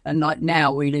 And like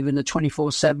now, we live in a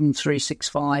 24/7,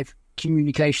 365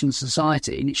 communication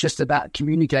society, and it's just about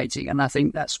communicating. And I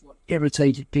think that's what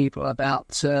irritated people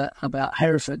about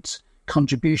Hereford's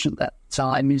contribution at that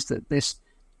time, is that this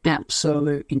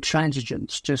absolute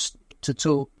intransigence just to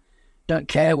talk. Don't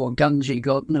care what guns you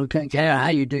got, no, don't care how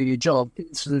you do your job.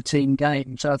 It's the team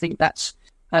game. So I think that's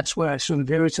where I sort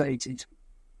of irritated.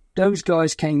 Those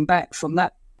guys came back from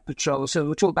that patrol. So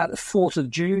we'll talk about the 4th of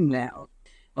June now.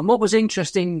 And what was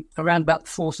interesting around about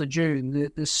the 4th of June, the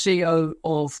CO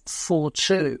of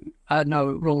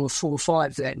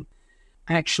 4-5 then,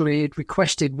 actually had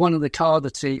requested one of the Cadre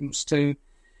teams to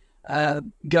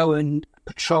go and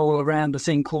patrol around a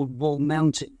thing called Wall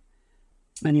Mountain.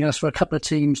 And he asked for a couple of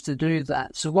teams to do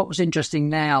that. So what was interesting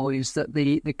now is that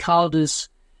the Cadre's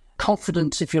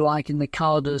confidence, if you like, in the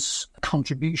Cadre's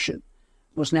contribution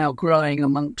was now growing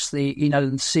amongst the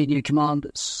senior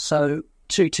commanders. So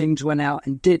 2 teams went out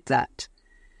and did that.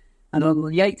 And on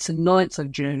the 8th and 9th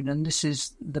of June, and this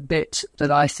is the bit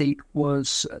that I think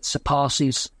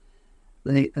surpasses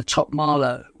the top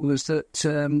marlow, was that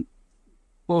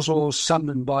Boswell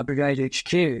summoned by Brigade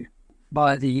HQ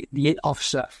by the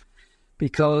officer,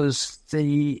 because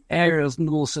the areas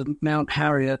north of Mount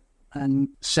Harriet and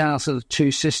south of Two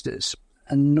Sisters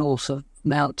and north of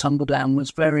Mount Tumbledown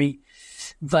was very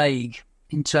vague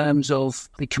in terms of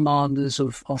the commanders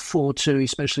of 4-2,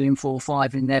 especially in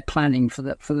 4-5, in their planning for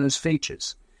those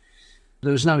features.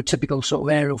 There was no typical sort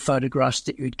of aerial photographs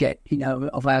that you'd get,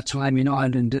 of our time in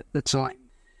Ireland at the time.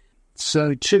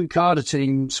 So 2 Cadre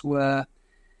teams were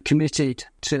committed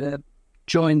to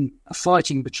join a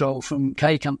fighting patrol from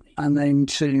K Company and then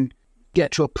to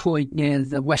get to a point near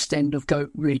the west end of Goat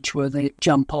Ridge where they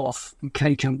jump off, and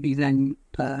K Company then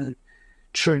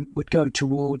troop would go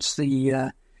towards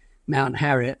the Mount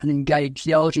Harriet and engage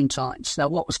the Argentines. Now,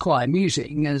 what was quite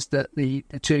amusing is that the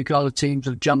 2 Cadre teams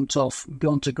have jumped off,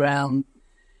 gone to ground.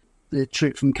 The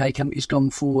troop from K Company has gone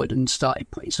forward and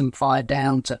started putting some fire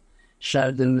down to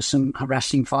show there was some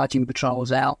harassing fighting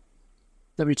patrols out.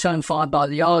 The return fire by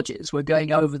the Argies were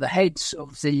going over the heads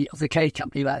of the K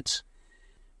Company lads,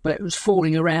 but it was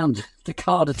falling around the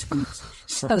Cadre teams.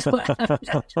 So that's what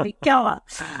actually cover.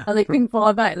 And they couldn't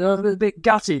fire back. They were a bit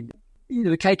gutted.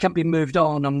 The K Company moved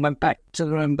on and went back to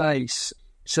their own base.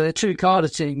 So the 2 Cadre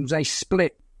teams, they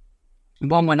split.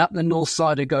 One went up the north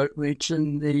side of Goat Ridge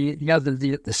and the other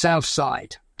the south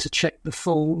side to check the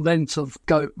full length of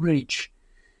Goat Ridge.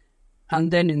 And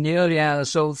then in the early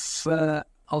hours of the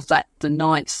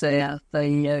 9th there,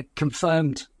 they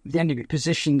confirmed the enemy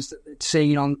positions that they'd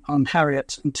seen on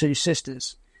Harriet and Two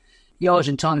Sisters. The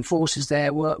Argentine forces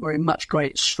there were in much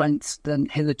greater strength than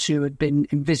hitherto had been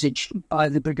envisaged by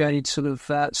the brigade sort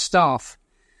of staff.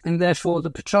 And therefore the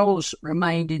patrols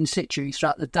remained in situ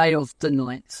throughout the day of the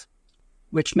 9th,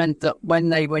 which meant that when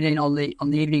they went in on the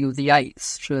evening of the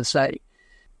 8th, shall I say,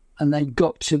 and they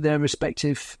got to their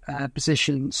respective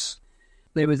positions,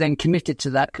 they were then committed to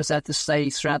that because they had to stay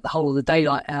throughout the whole of the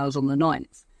daylight hours on the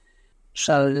 9th.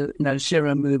 So,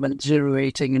 zero movement, zero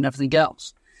eating and everything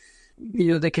else.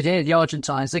 They could hear the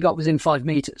Argentines. They got within 5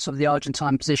 metres of the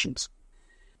Argentine positions.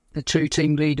 The 2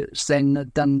 team leaders then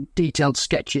had done detailed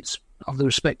sketches of the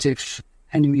respective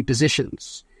enemy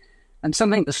positions. And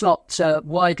something that's not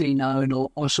widely known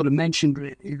or sort of mentioned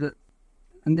really,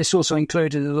 and this also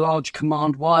included a large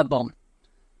command wire bomb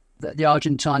that the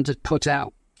Argentines had put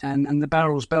out, and the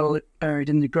barrels buried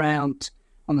in the ground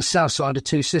on the south side of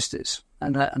Two Sisters,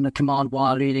 and the command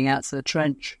wire leading out to the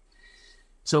trench.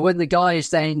 So when the guys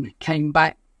then came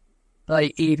back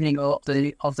late evening of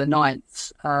the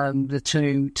 9th, the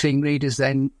 2 team leaders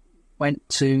then went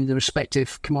to the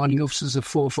respective commanding officers of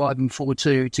 4-5 and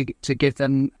 4-2 to give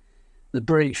them the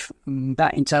brief. And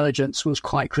that intelligence was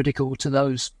quite critical to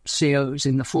those COs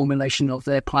in the formulation of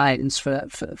their plans for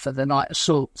the night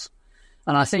assault.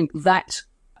 And I think that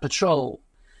patrol,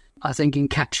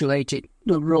 encapsulated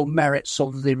the real merits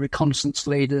of the reconnaissance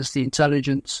leaders, the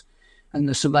intelligence and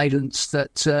the surveillance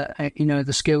that,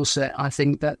 the skill set. I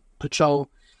think that patrol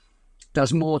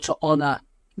does more to honour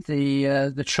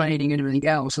the training and everything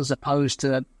else as opposed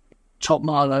to Top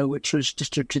Marlow, which was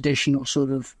just a traditional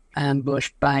sort of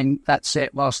ambush, bang, that's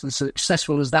it. Whilst as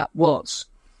successful as that was,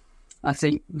 I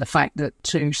think the fact that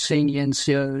 2 senior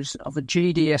NCOs of a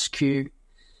GDSQ,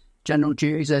 General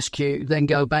Duties SQ, then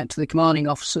go back to the commanding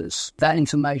officers, that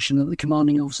information that the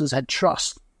commanding officers had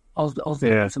trust of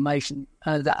the information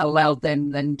that allowed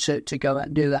them then to go out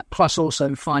and do that. Plus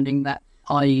also finding that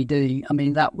IED. I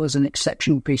mean, that was an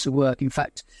exceptional piece of work. In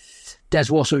fact,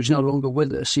 Des Wasser is no longer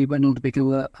with us. He went on to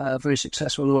become a very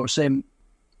successful RSM.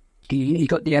 He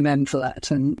got the MM for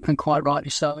that, and quite rightly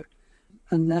so.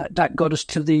 And that got us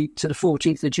to the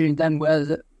 14th of June then, where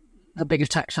the big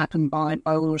attacks happened by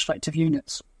all the respective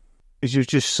units. As you've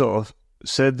just sort of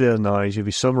said there, Nige, if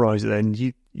you summarise it then,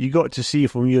 you got to see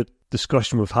from your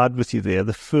discussion we've had with you there,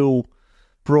 the full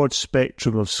broad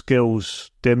spectrum of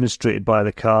skills demonstrated by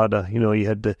the Cadre. You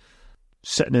had the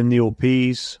sitting in the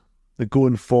OPs, the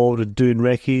going forward and doing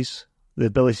recce's, the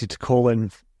ability to call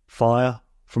in fire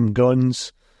from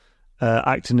guns,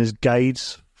 acting as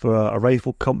guides for a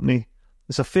rifle company.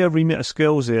 It's a fair remit of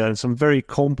skills there, and some very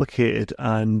complicated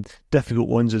and difficult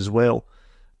ones as well.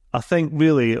 I think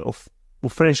really we'll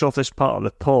finish off this part of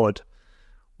the pod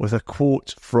with a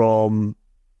quote from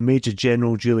Major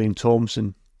General Julian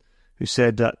Thompson, who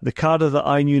said that the Cadre that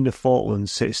I knew in the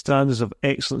Falklands set standards of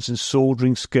excellence in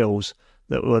soldiering skills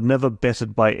that were never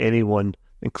bettered by anyone,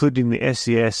 including the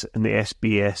SAS and the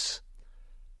SBS.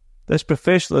 This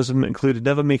professionalism included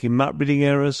never making map reading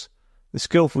errors, the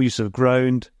skillful use of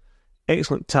ground,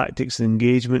 excellent tactics and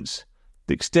engagements,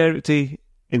 dexterity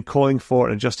in calling for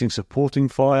and adjusting supporting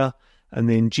fire, and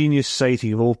the ingenious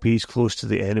sighting of OPs close to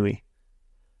the enemy.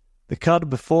 The Cadre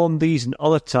performed these and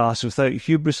other tasks without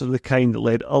hubris of the kind that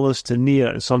led others to near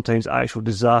and sometimes actual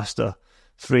disaster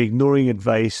through ignoring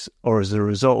advice or as a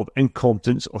result of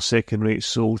incompetence or second-rate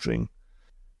soldiering.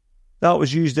 That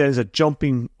was used then as a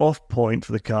jumping-off point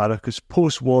for the Cadre because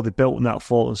post-war they built on that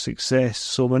fallen success.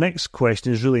 So my next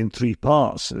question is really in three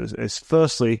parts. It's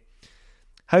firstly,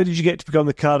 how did you get to become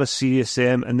the Cadre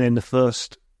CSM and then the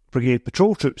 1st Brigade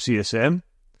Patrol Troop CSM?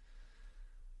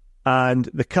 And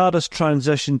the Cadre's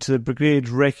transition to the Brigade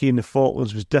Recce in the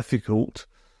Falklands was difficult.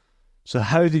 So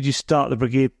how did you start the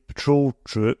Brigade Patrol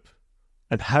Troop?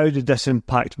 And how did this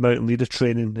impact mountain leader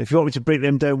training? If you want me to break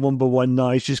them down one by one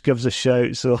now, just give us a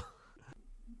shout. So,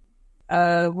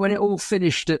 when it all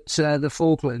finished at the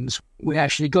Falklands, we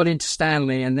actually got into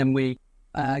Stanley and then we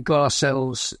got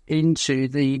ourselves into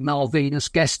the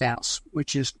Malvinas guest house,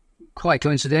 which is quite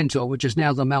coincidental, which is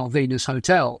now the Malvinas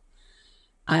Hotel.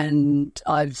 And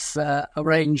I've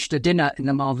arranged a dinner in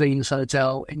the Malvinas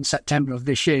Hotel in September of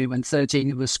this year when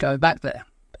 13 of us go back there.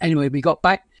 Anyway, we got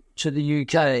back to the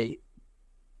UK.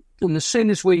 And as soon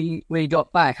as we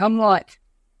got back, unlike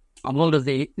a lot of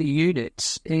the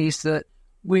units, is that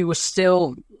we were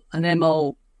still an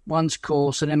ML1's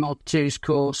course, an ML2's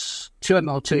course, 2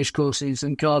 ML2's courses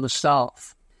and Cadre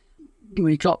staff.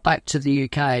 We got back to the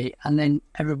UK and then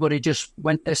everybody just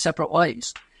went their separate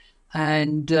ways.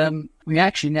 And we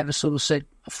actually never sort of said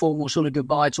a formal sort of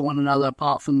goodbye to one another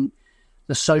apart from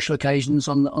the social occasions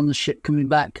on the ship coming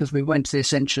back because we went to the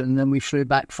Ascension and then we flew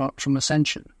back from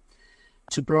Ascension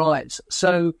to Brides.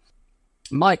 So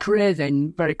my career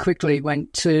then very quickly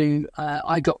went to,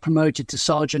 I got promoted to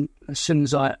sergeant as soon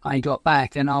as I got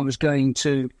back, and I was going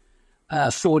to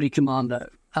 40 Commando,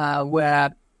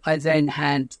 where I then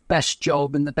had best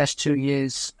job in the best 2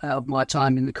 years of my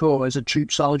time in the Corps as a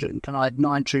troop sergeant, and I had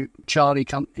 9 Troop Charlie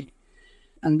Company.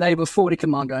 And they were 40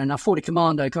 Commando, and our 40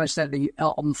 Commando, coincidentally,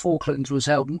 out on the Falklands was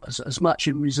held as much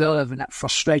in reserve, and that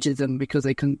frustrated them because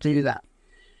they couldn't do that.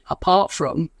 Apart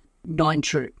from 9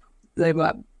 Troop, they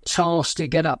were tasked to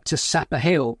get up to Sapper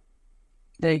Hill.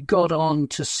 They got on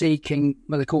to seeking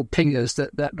what they're called pingers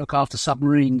that look after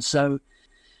submarines. So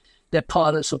their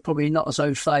pilots are probably not as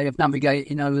au fait of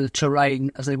navigating over the terrain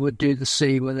as they would do the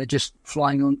sea, where they're just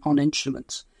flying on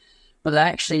instruments. But they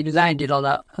actually landed on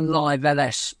a live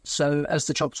LS. So as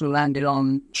the choppers were landed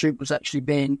on, troop was actually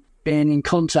being in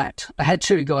contact. I had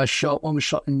 2 guys shot. One was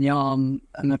shot in the arm,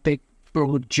 and a big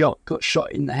broad jock got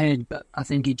shot in the head, but I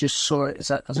think he just saw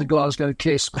it as a Glasgow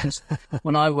kiss. Because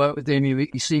when I worked with him,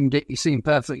 he seemed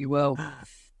perfectly well.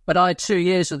 But I had 2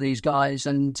 years with these guys,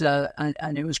 and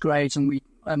it was great. And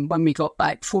when we got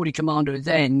back, 40 Commando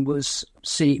then was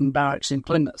Seaton Barracks in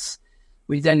Plymouth.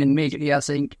 We then immediately, I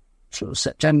think, sort of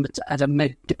September, had a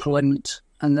mid-deployment,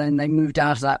 and then they moved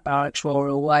out of that barracks while we were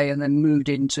away, and then moved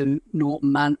into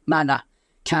Norton Manor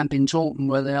camp in Taunton,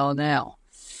 where they are now.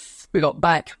 We got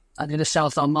back. I did a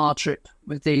South Armagh trip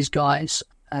with these guys,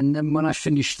 and then when I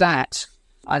finished that,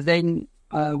 I then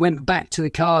went back to the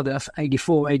Cadre for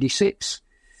 84, 86.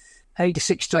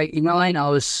 86 to 89, I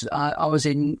was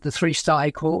in the 3-star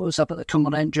headquarters up at the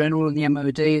Commandant General in the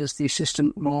MOD as the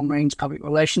Assistant Royal Marines Public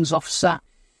Relations Officer.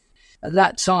 At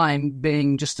that time,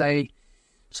 being just a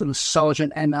sort of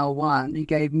Sergeant ML1, he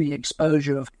gave me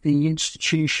exposure of the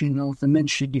institution of the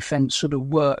Ministry of Defence sort of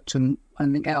worked and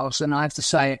anything else. And I have to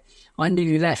say, I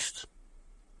nearly left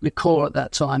the Corps at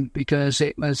that time because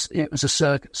it was a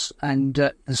circus, and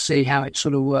to see how it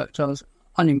sort of worked, I was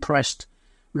unimpressed.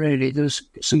 Really, there was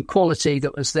some quality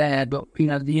that was there, but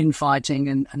the infighting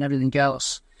and everything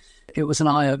else, it was an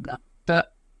eye opener.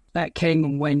 But that came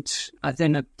and went. I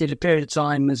then did a period of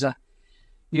time as a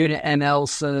unit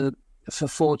ML for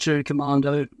 4-2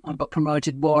 Commando. I got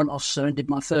promoted warrant officer and did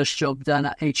my first job down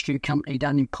at HQ Company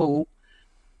down in Poole.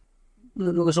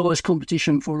 There was always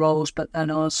competition for roles, but then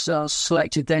I was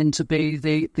selected then to be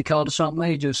the Cadre Sergeant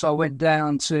Major. So I went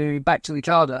back to the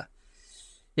Cadre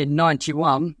in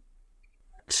 91.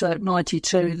 So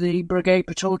 92, the Brigade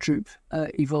Patrol Troop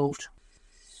evolved.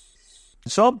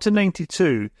 So up to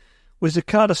 92, was the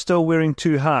Cadre still wearing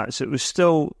 2 hats? It was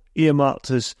still earmarked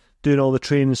as doing all the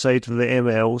training side for the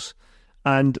MLs,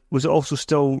 and was it also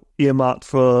still earmarked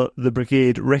for the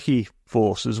Brigade Recce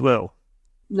force as well?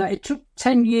 No, it took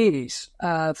 10 years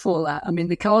for that. I mean,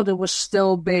 the Cadre was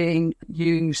still being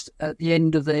used at the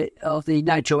end of the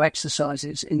NATO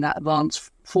exercises in that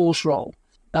advanced force role.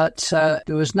 But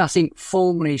there was nothing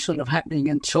formally sort of happening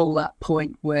until that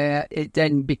point where it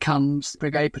then becomes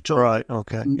Brigade Patrol. Right,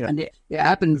 okay. And it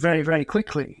happened very, very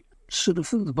quickly. Sort of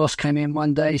the boss came in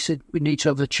one day, said, we need to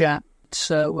have a chat.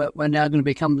 So we're now going to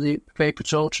become the Brigade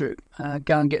Patrol Troop.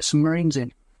 Go and get some Marines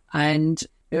in. And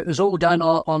it was all done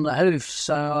on the hoof.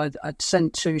 So I'd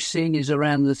sent 2 seniors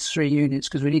around the 3 units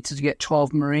because we needed to get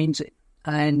 12 Marines in.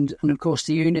 And of course,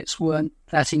 the units weren't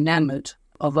that enamoured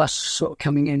of us sort of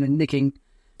coming in and nicking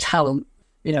talent.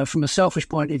 You know, from a selfish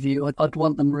point of view, I'd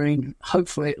want the Marine,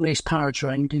 hopefully at least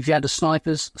para-trained. If you had a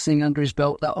sniper's thing under his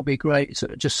belt, that would be great. So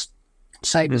it just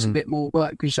saved us a bit more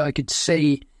work because I could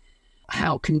see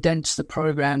how condensed the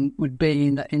program would be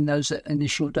in those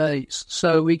initial days.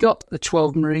 So we got the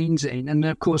 12 Marines in, and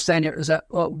of course then it was at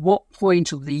what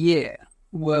point of the year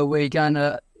were we going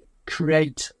to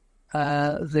create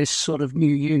this sort of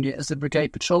new unit as the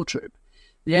Brigade Patrol Troop?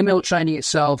 The ML training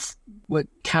itself would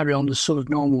carry on as sort of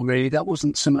normal, really. That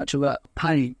wasn't so much of a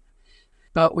pain.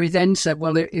 But we then said,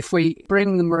 well, if we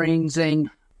bring the Marines in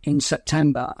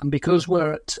September, and because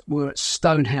we're at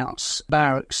Stonehouse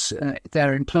Barracks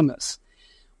there in Plymouth,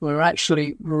 we're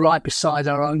actually right beside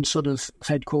our own sort of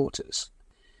headquarters.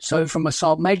 So from a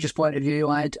Sergeant Major's point of view,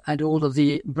 I had all of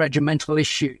the regimental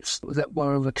issues that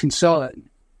were of a concern.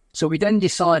 So we then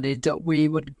decided that we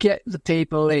would get the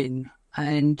people in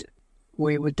and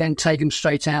we would then take them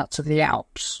straight out to the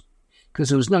Alps because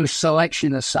there was no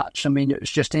selection as such. I mean, it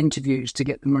was just interviews to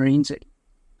get the Marines in.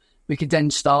 We could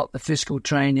then start the physical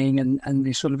training and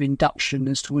the sort of induction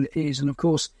as to what it is. And of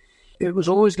course, it was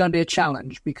always going to be a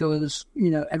challenge because,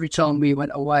 you know, every time we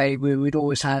went away, we'd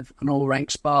always have an all-rank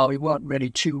spar. We weren't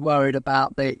really too worried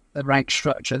about the rank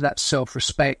structure. That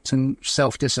self-respect and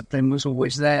self-discipline was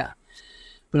always there.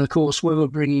 But of course, we were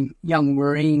bringing young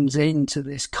Marines into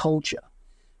this culture.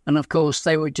 And of course,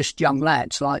 they were just young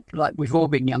lads, like we've all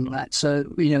been young lads. So,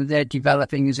 you know, they're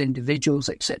developing as individuals,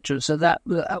 etc. So that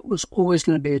was always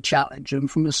going to be a challenge. And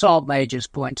from the Sergeant Major's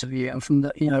point of view and from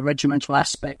the, you know, regimental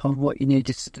aspect of what you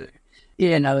needed to do,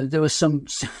 you know, there was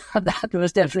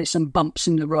definitely some bumps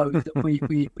in the road that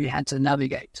we had to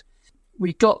navigate.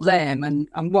 We got them,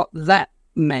 and what that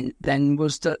meant then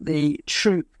was that the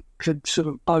troop could sort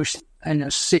of boast, you know,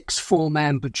 6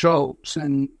 4-man patrols,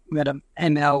 and we had an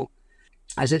ML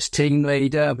as its team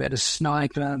leader, we had a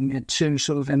sniper, we had 2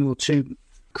 sort of ML2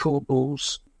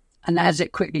 corporals. And as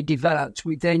it quickly developed,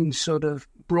 we then sort of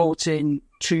brought in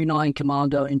 2-9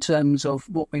 Commando in terms of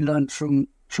what we learned from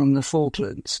the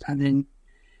Falklands, and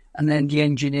then the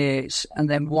engineers, and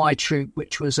then Y Troop,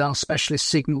 which was our specialist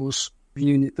signals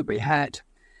unit that we had,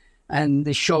 and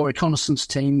the shore reconnaissance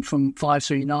team from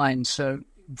 539. So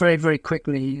very, very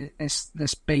quickly,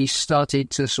 this beast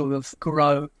started to sort of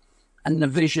grow. And the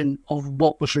vision of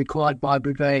what was required by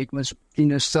brigade was, you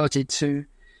know, started to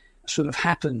sort of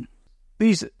happen.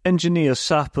 These engineers,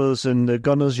 sappers and the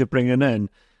gunners you're bringing in,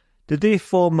 did they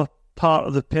form a part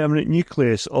of the permanent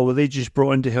nucleus, or were they just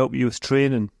brought in to help you with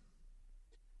training?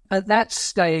 At that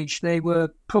stage, they were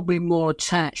probably more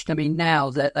attached. I mean, now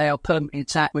that they are permanently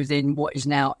attached within what is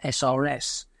now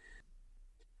SRS.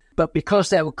 But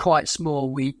because they were quite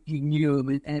small, you knew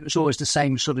them, and it was always the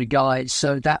same sort of guys,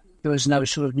 so that there was no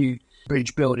sort of new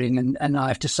bridge building. And I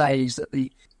have to say is that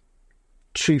the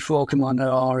 2-4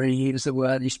 Commando RE, as there were,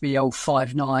 there used to be old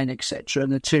 5-9, etc.,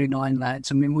 and the 2-9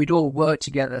 lads. I mean, we'd all worked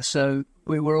together, so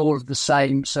we were all the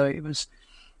same. So it was,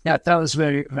 that was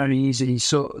very, very easy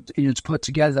sort of, you know, to put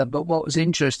together. But what was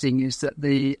interesting is that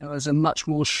there was a much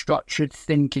more structured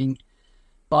thinking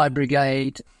by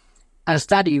brigade. As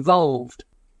that evolved,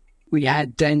 we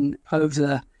had then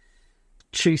over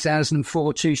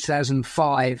 2004,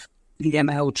 2005, the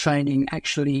ML training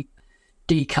actually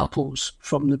decouples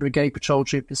from the Brigade Patrol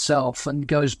Troop itself and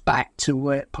goes back to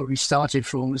where it probably started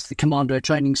from, was the Commando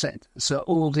Training Centre. So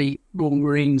all the Royal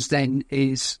Marines then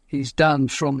is done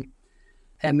from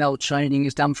ML training,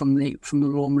 is done from the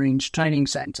Royal Marines Training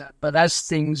Centre. But as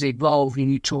things evolved,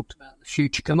 and you talked about the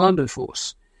Future Commando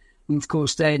Force, and of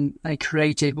course then they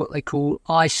created what they call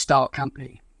ISTAR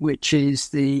Company, which is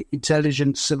the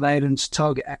Intelligence, Surveillance,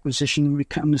 Target Acquisition and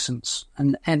Reconnaissance.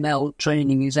 And ML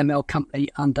training is ML Company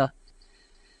under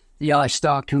the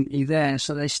ISTAR Company there.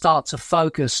 So they start to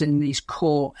focus in these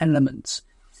core elements.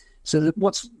 So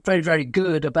what's very, very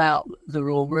good about the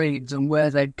Royal Marines and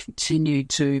where they've continued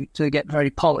to get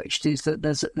very polished is that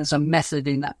there's a method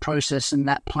in that process and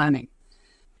that planning.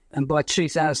 And by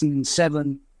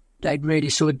 2007, they'd really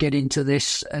sort of get into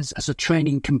this as a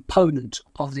training component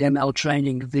of the ML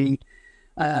training,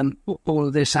 all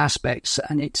of this aspects,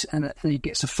 and it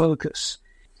gets a focus.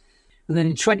 And then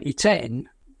in 2010,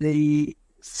 the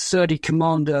 30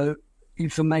 Commando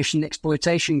Information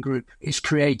Exploitation Group is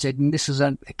created, and this is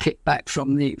a kickback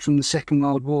from the Second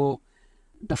World War.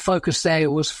 The focus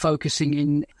there was focusing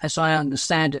in, as I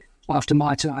understand it, after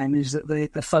my time, is that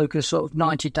the focus sort of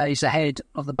 90 days ahead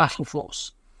of the battle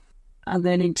force. And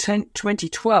then in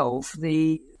 2012,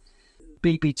 the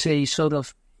BPT sort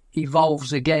of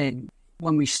evolves again.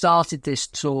 When we started this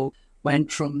tour,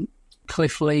 went from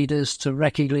cliff leaders to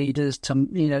recce leaders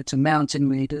to mountain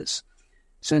leaders.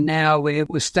 So now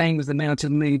we're staying with the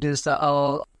mountain leaders that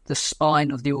are the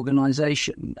spine of the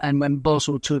organisation. And when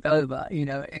Boswell took over,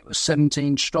 it was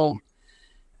 17 strong.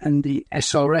 And the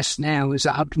SRS now is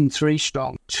 103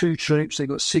 strong. 2 troops, they've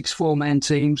got 6 4-man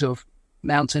teams of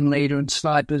mountain leader and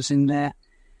snipers in there.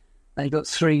 They've got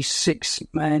 3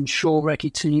 6-man shore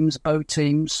recce teams, boat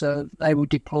teams. So they will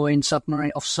deploy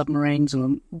off submarines or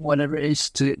whatever it is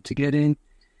to get in.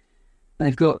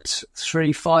 They've got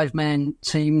 3 5-man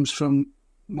teams from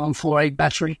 148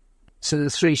 battery. So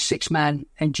the 3 6-man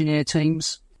engineer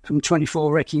teams from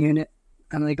 24 recce unit.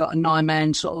 And they got a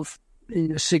 9-man sort of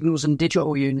signals and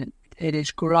digital unit. It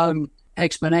has grown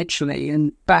exponentially.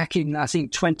 And back in, I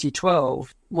think,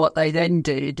 2012, what they then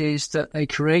did is that they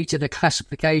created a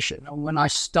classification. And when I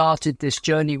started this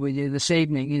journey with you this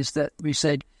evening, is that we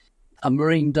said a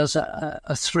Marine does a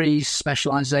 3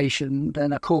 specialisation,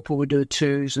 then a corporal would do a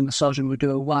 2s and a sergeant would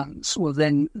do a 1s. Well,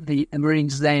 then the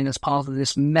Marines then, as part of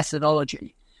this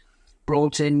methodology,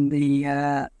 brought in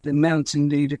the Mountain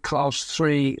Leader Class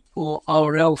 3 or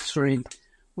RL 3,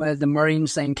 where the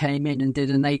Marines then came in and did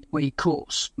an 8-week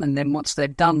course. And then once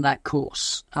they'd done that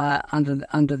course under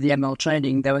the ML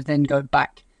training, they would then go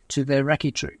back to their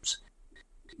recce troops.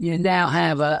 You now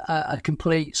have a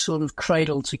complete sort of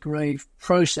cradle-to-grave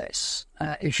process,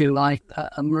 if you like.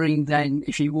 A Marine then,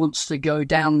 if he wants to go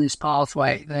down this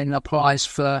pathway, then applies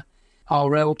for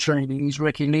RL training, his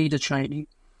recce leader training.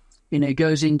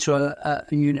 Goes into a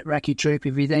unit recce troop.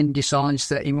 If he then decides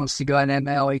that he wants to go in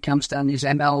ML, he comes down his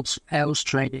ML's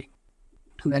training.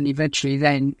 And then eventually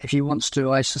then, if he wants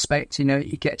to, I suspect,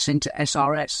 he gets into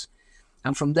SRS.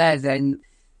 And from there then,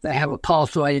 they have a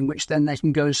pathway in which then they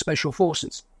can go to Special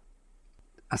Forces.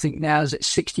 I think now is at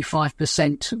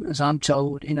 65%, as I'm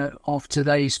told, of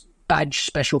today's badge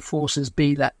Special Forces,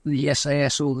 be that the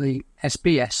SAS or the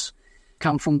SBS,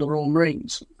 come from the Royal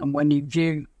Marines. And when you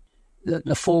view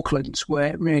the Falklands, where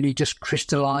it really just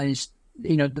crystallised,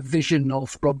 the vision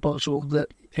of Rob Boswell,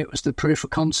 that it was the proof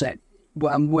of concept,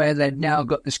 and where they've now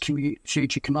got this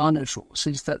future commando force,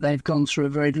 is that they've gone through a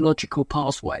very logical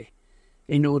pathway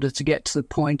in order to get to the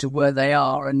point of where they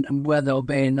are and where they'll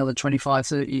be in another 25,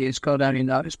 30 years, God only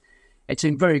knows. It's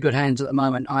in very good hands at the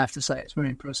moment, I have to say. It's very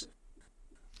impressive.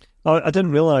 I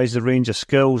didn't realise the range of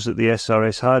skills that the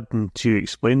SRS had until you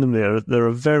explained them there. They're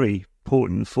a very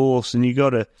potent force, and you got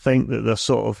to think that they're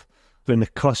sort of in the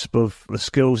cusp of the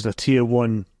skills of a Tier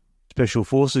 1 Special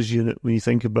Forces unit when you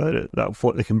think about it, that's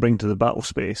what they can bring to the battle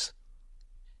space.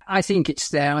 I think it's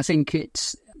there. I think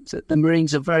it's that the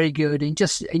Marines are very good in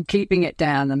keeping it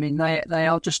down. I mean, they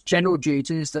are just general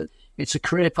duties, that it's a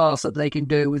career path that they can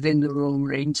do within the Royal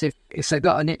Marines. If they've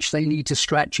got an itch they need to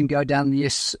scratch and go down the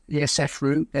SF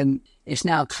route, then it's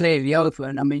now clearly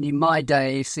open. I mean, in my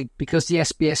day, because the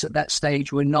SBS at that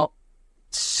stage were not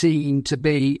seen to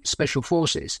be Special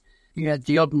Forces, you had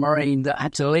the odd Marine that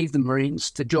had to leave the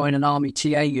Marines to join an Army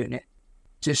TA unit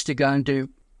just to go and do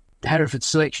Hereford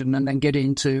selection and then get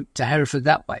into Hereford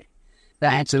that way. They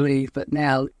had to leave, but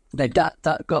now they've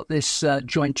got this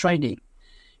joint training.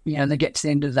 They get to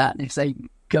the end of that, and if they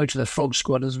go to the Frog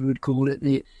Squad, as we would call it,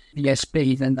 the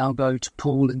SB, then they'll go to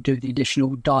pool and do the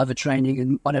additional diver training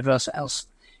and whatever else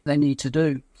they need to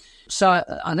do. So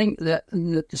I think that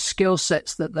the skill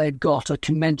sets that they've got are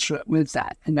commensurate with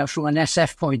that. And from an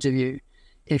SF point of view,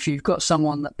 if you've got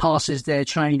someone that passes their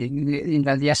training,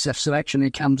 the SF selection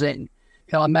that comes in,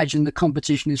 I imagine the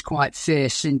competition is quite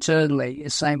fierce internally.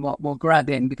 It's saying, we'll grab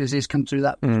him because he's come through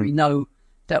that. We know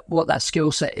that what that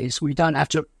skill set is. We don't have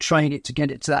to train it to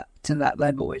get it to that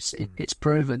level. It's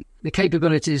proven. The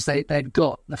capabilities they've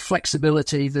got, the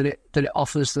flexibility that it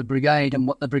offers the brigade, and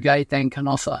what the brigade then can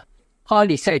offer.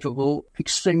 Highly capable,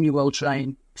 extremely well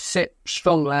trained, fit,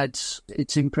 strong lads.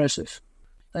 It's impressive.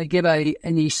 They give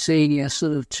any senior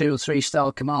sort of 2 or 3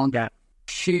 star commander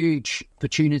huge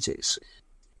opportunities.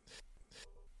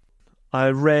 I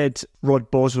read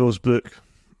Rod Boswell's book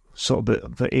sort of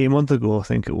about 8 months ago, I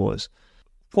think it was.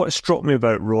 What struck me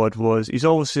about Rod was he's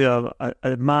obviously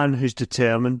a man who's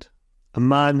determined, a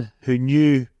man who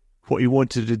knew what he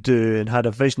wanted to do and had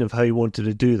a vision of how he wanted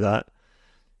to do that.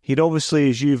 He'd obviously,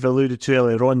 as you've alluded to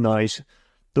earlier on, Nige,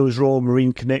 those Royal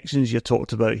Marine connections you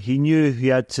talked about, he knew he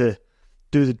had to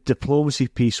do the diplomacy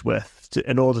piece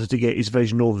in order to get his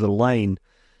vision over the line.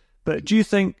 But do you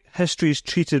think history has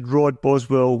treated Rod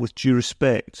Boswell with due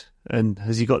respect? And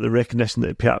has he got the recognition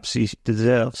that perhaps he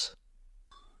deserves?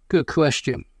 Good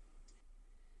question.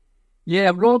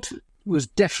 Yeah, Rod was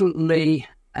definitely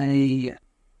a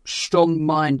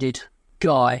strong-minded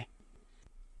guy.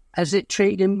 Has it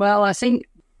treated him well? I think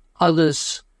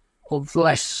others of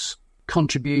less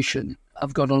contribution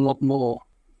have got a lot more.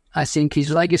 I think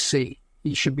his legacy,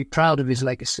 he should be proud of his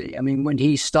legacy. I mean, when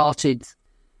he started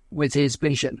with his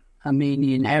vision, I mean,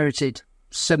 he inherited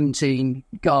 17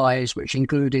 guys, which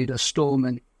included a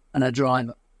storeman and a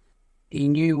driver. He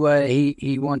knew where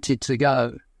he wanted to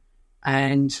go,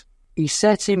 and he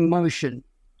set in motion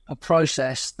a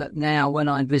process that now, when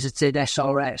I visited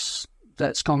SRS,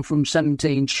 that's gone from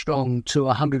 17 strong to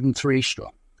 103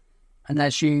 strong. And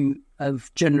as you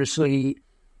have generously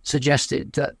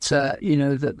suggested, that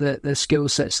that the skill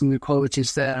sets and the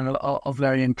qualities there are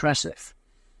very impressive.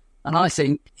 And I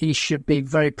think he should be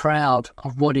very proud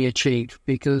of what he achieved,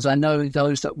 because I know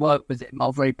those that work with him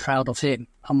are very proud of him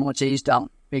and what he's done,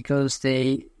 because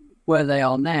where they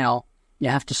are now, you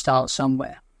have to start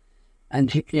somewhere.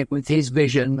 And with his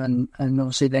vision and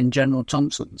obviously then General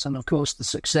Thompson's, and of course the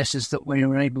successes that we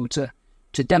were able to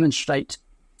demonstrate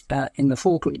in the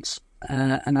Falklands.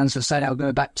 And as I say, I'll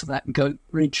go back to that Goat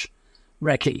Ridge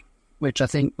recce, which I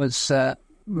think was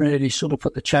really sort of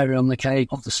put the cherry on the cake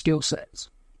of the skill sets.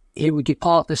 He would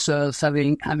depart this earth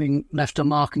having left a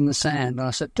mark in the sand. And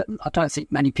I said, I don't think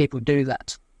many people do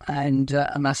that. And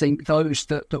I think those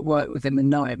that work with him and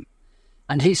know him,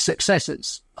 and his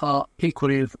successors are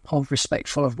equally of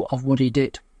respectful of what he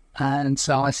did. And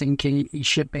so I think he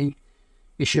should be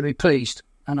pleased.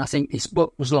 And I think his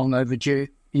book was long overdue.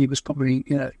 He was probably,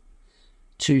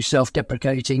 too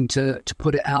self-deprecating to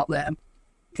put it out there.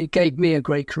 It gave me a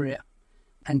great career.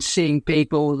 And seeing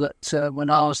people that when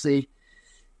I was the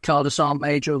Cadre Sergeant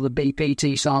Major or the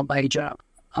BPT Sergeant Major,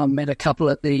 I met a couple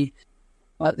at the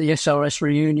SRS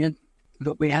reunion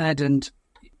that we had, and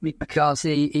because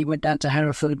he went down to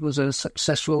Hereford, was a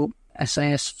successful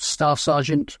SAS Staff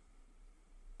Sergeant.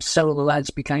 Several of the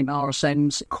lads became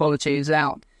RSMs. Quality is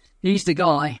out. He's the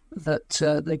guy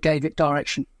that gave it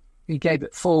direction. He gave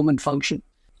it form and function.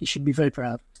 He should be very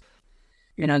proud.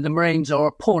 The Marines are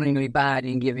appallingly bad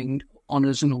in giving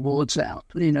honours and awards out,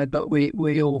 but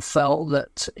we all felt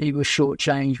that he was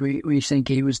shortchanged. We think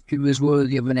he was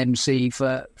worthy of an MC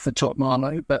for Top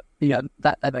Marlow, but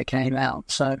that never came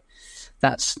out. So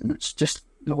that's just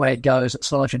the way it goes at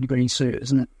Sergeant Green Suit,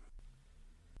 isn't it?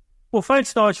 Well,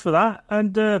 thanks, Nige, for that.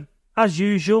 And as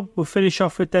usual, we'll finish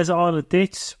off with Desert Island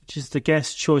Ditz, which is the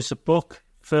guest's choice of book,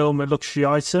 film and luxury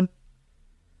item.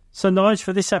 So, Nige,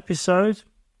 for this episode,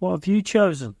 what have you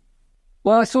chosen?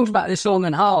 Well, I thought about this long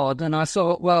and hard, and I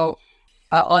thought, well,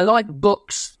 I like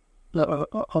books that are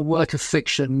a work of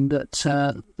fiction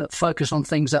that focus on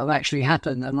things that have actually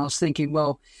happened. And I was thinking,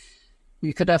 well,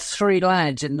 you could have three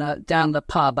lads down the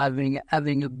pub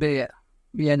having a beer,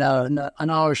 an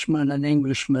Irishman, an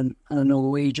Englishman, and a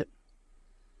Norwegian.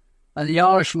 And the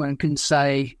Irishman can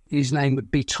say, his name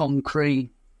would be Tom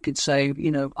Crean, could say,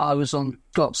 I was on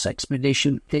Scott's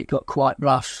expedition, it got quite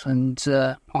rough, and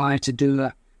I had to do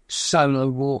a solo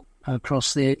walk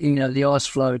across the ice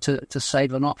floe to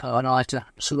save an opera, and I had to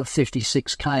sort of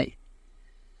 56k.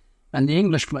 And the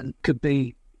Englishman could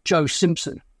be Joe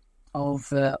Simpson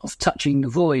of Touching the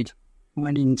Void,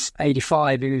 when in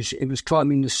 85 he was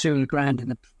climbing the Sula Grande in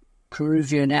the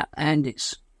Peruvian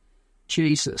Andes.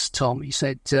 Jesus, Tom, he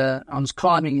said, I was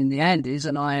climbing in the Andes,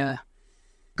 and I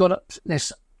got up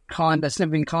this climb that's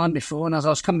never been climbed before, and as I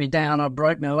was coming down, I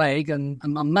broke my leg, and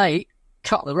my mate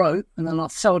cut the rope, and then I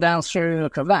fell down through a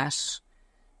crevasse,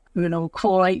 and I'll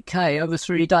crawl 8k over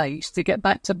 3 days to get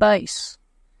back to base.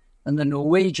 And the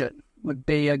Norwegian would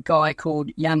be a guy called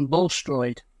Jan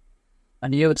Bolstroid,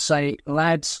 and he would say,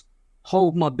 lads,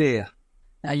 hold my beer.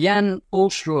 Now, Jan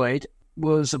Bolstroid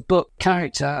was a book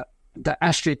character that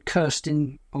Astrid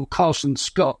Kirsten or Carlson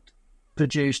Scott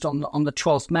produced on the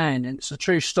 12th Man, and it's a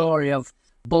true story of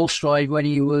Bolstroid when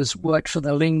he worked for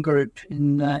the Ling Group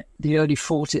in the early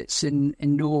 40s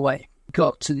in Norway.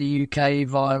 Got to the UK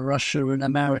via Russia and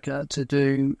America to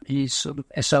do his sort of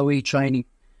SOE training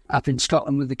up in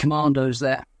Scotland with the commandos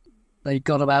there. They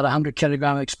got about 100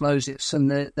 kilogram explosives,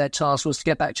 and their task was to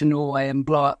get back to Norway and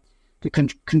blow up the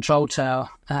control tower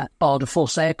at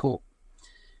Bardufoss Airport.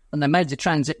 And they made the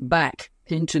transit back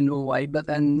into Norway, but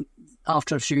then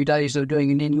after a few days, they were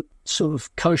doing an in sort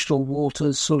of coastal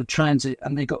waters sort of transit,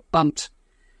 and they got bumped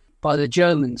by the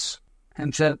Germans.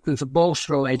 And for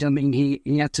Bolstroid, I mean,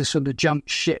 he had to sort of jump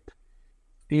ship.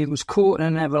 He was caught in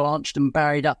an avalanche and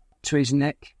buried up to his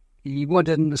neck. He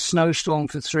wandered in the snowstorm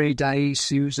for 3 days.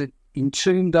 He was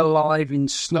entombed alive in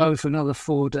snow for another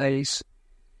 4 days.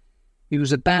 He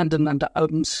was abandoned under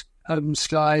open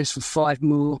skies for 5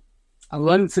 more.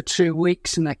 Alone for 2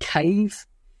 weeks in a cave.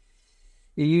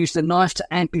 He used a knife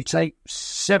to amputate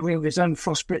several of his own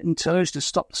frostbitten toes to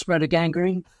stop the spread of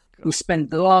gangrene. who spent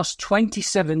the last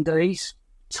 27 days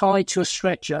tied to a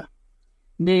stretcher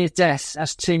near death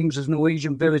as teams of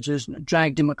Norwegian villagers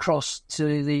dragged him across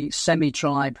to the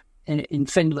Semi-tribe in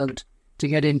Finland to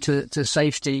get into to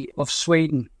safety of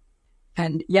Sweden.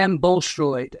 And Jan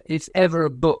Bolstroid, if ever a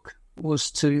book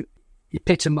was to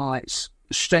epitomise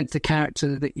the strength of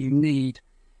character that you need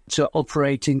to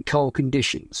operate in cold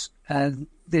conditions,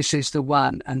 this is the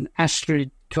one. And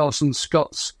Astrid Carlson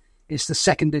Scott's is the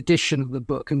second edition of the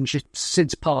book, and she's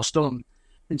since passed on.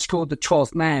 It's called The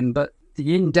 12th Man, but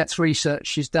the in-depth research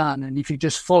she's done, and if you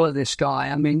just follow this guy,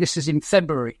 I mean, this is in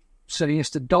February, so he has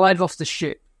to dive off the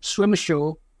ship, swim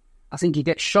ashore. I think he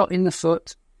gets shot in the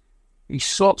foot. He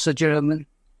slops a German.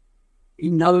 He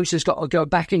knows he's got to go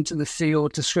back into the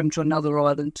field to swim to another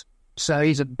island. So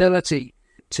his ability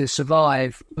to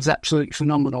survive was absolutely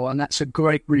phenomenal, and that's a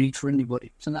great read for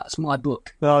anybody. So that's my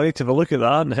book. Well, I need to have a look at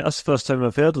that. That's the first time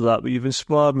I've heard of that, but you've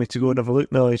inspired me to go and have a look,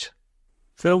 Nige.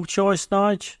 Film choice,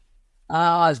 Nige?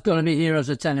 It's going to be Heroes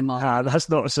of Tenenbaum. That's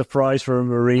not a surprise for a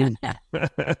Marine.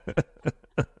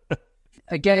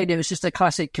 Again, it was just a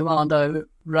classic commando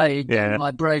raid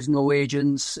by brave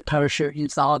Norwegians, parachuting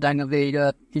into the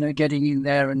Hardangervidda, getting in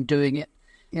there and doing it.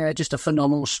 Yeah, just a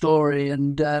phenomenal story.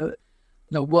 And the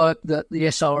work that the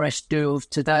SRS do of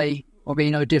today will be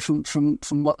no different from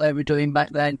what they were doing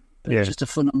back then. But it's just a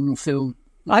phenomenal film.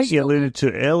 I think you alluded to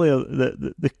it earlier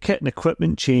that the kit and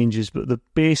equipment changes, but the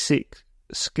basic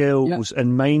skills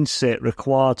and mindset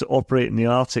required to operate in the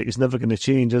Arctic is never going to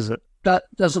change, is it? That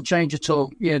doesn't change at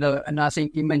all, and I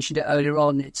think you mentioned it earlier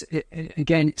on.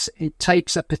 It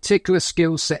takes a particular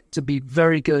skill set to be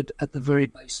very good at the very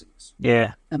basics.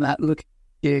 Yeah. And that look at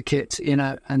your kit,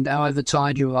 and however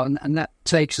tired you are, and that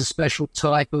takes a special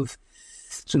type of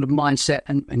sort of mindset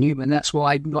and human. That's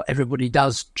why not everybody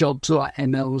does jobs like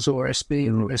MLs or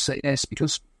SB or SAS,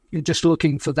 because you're just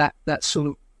looking for that sort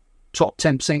of top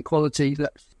 10% quality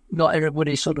that not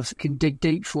everybody sort of can dig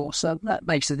deep for. So that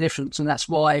makes a difference, and that's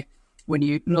why when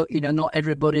you look, not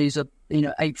everybody's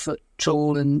 8 foot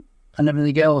tall and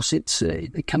everything else.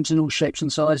 It comes in all shapes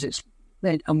and sizes,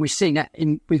 and we're seeing that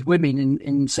with women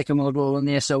in Second World War and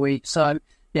the SOE. So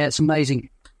yeah, it's amazing.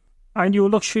 And your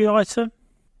luxury item?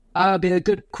 Be a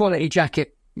good quality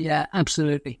jacket. Yeah,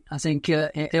 absolutely. I think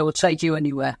it will take you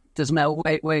anywhere. Doesn't matter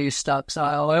where you're stuck. So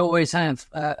I always have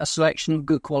a selection of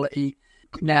good quality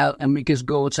now, and because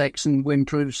Gore-Tex and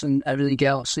windproofs and everything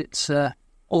else, it's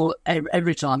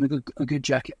every time a good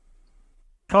jacket.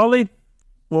 Colin?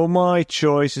 Well, my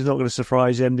choice is not going to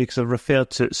surprise anybody because I've referred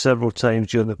to it several times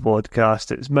during the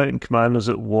podcast. It's Mountain Commanders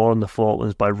at War in the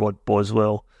Falklands by Rod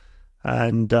Boswell.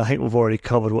 And I think we've already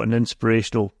covered what an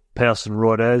inspirational person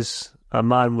Rod is. A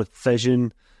man with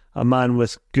vision, a man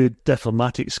with good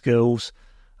diplomatic skills,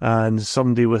 and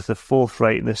somebody with the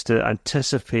forthrightness to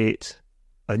anticipate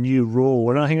a new role.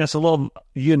 And I think that's a lot of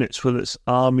units, whether it's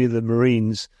Army, the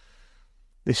Marines,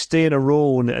 they stay in a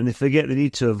role and they forget they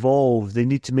need to evolve. They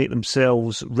need to make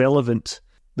themselves relevant.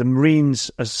 The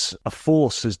Marines as a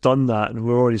force has done that, and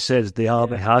we've already said the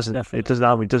Army hasn't. Definitely. The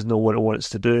Army doesn't know what it wants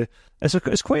to do.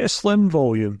 It's quite a slim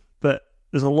volume, but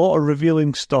there's a lot of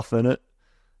revealing stuff in it.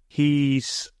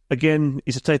 He's a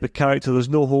type of character, there's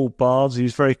no hold bars.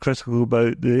 He's very critical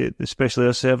about the Special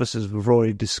Air Services we've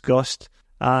already discussed.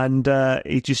 And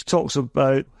he just talks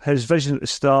about his vision at the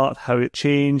start, how it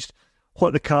changed,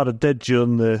 what the Cadre did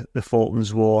during the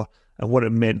Falklands War, and what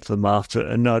it meant for them after it.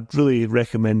 And I'd really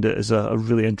recommend it as a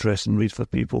really interesting read for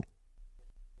people.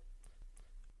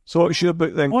 So what's your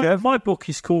book then, Kev? My book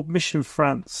is called Mission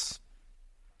France,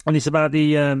 and it's about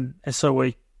the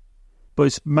SOE, but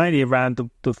it's mainly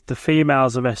around the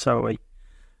females of SOE.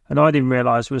 And I didn't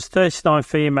realise there was 39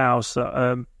 females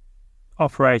that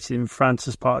operated in France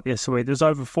as part of the SOE. There's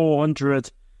over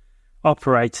 400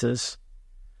 operators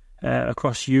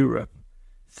across Europe,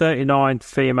 39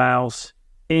 females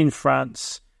in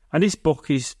France. And this book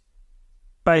is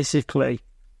basically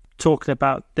talking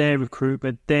about their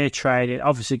recruitment, their training,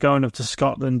 obviously going up to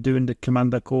Scotland, doing the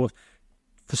commando course.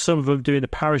 For some of them doing the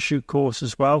parachute course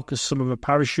as well, because some of them are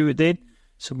parachuted in.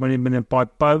 Some went in by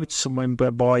boat, some went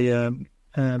by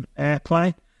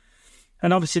airplane.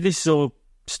 And obviously this is all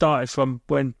started from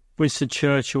when Winston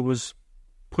Churchill was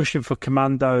pushing for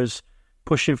commandos,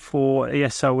 pushing for the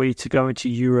SOE to go into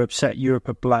Europe, set Europe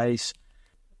ablaze.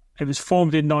 It was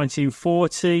formed in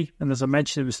 1940, and as I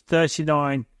mentioned, it was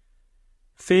 39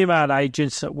 female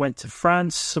agents that went to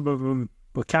France. Some of them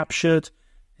were captured,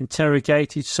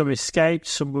 interrogated, some escaped,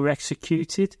 some were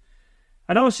executed.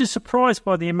 And I was just surprised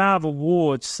by the amount of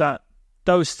awards that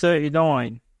those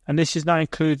 39, and this is not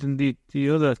including the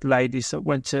other ladies that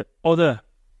went to other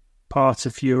parts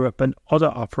of Europe and other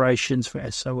operations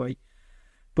for SOE,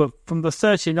 But from the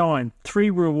 39,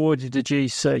 3 were awarded the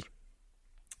GC,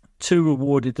 2 were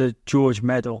awarded the George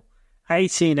Medal,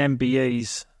 18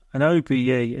 MBEs, an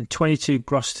OBE, and 22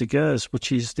 Gros de Guerre,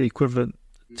 which is the equivalent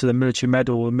to the military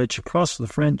medal or military cross for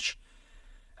the French.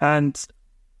 And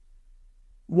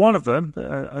one of them,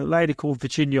 a lady called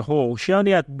Virginia Hall, she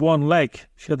only had one leg.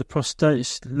 She had the prosthetic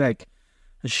leg.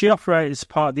 And she operated as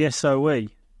part of the SOE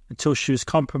until she was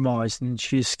compromised and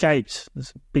she escaped.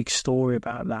 There's a big story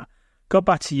about that. Got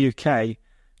back to the UK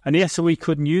and the SOE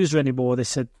couldn't use her anymore. They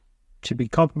said she'd been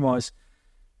compromised.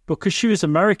 But because she was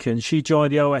American, she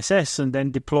joined the OSS and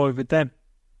then deployed with them.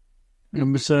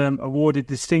 And was awarded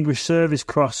Distinguished Service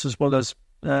Cross as well as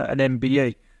an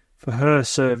MBE for her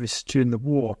service during the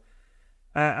war.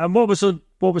 And what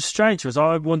was strange was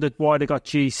I wondered why they got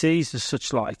GCs and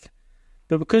such like.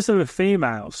 But because they were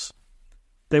females,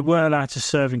 they weren't allowed to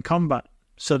serve in combat.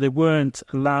 So they weren't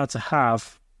allowed to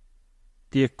have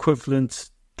the equivalent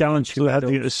gallantry. So they had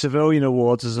the civilian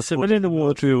awards as opposed to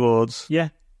military awards. Yeah.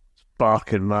 It's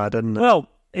barking mad, isn't it? Well,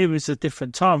 it was a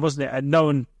different time, wasn't it? And no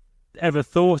one ever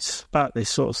thought about this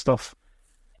sort of stuff.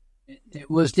 It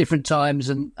was different times,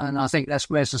 and I think that's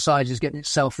where society is getting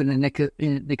itself in the knickers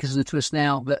and a twist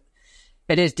now. But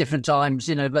it is different times,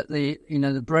 But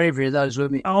the bravery of those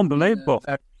women, unbelievable.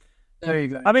 Very,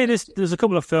 very. I mean, there's a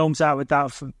couple of films out with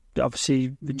that.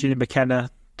 Obviously, Virginia McKenna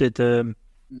did one,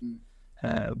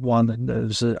 and there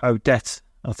was Odette,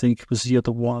 I think, was the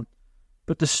other one.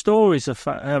 But the stories are,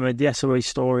 the SOE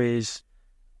story is,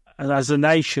 as a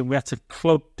nation, we had to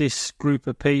club this group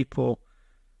of people,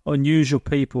 unusual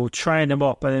people, train them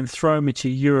up, and then throw them into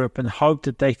Europe and hope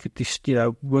that they could,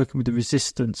 working with the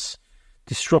resistance,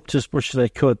 disrupt as much as they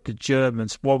could, the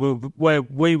Germans, where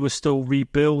we were still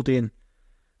rebuilding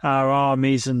our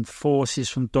armies and forces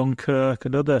from Dunkirk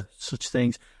and other such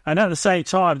things. And at the same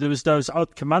time, there was those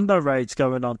odd commando raids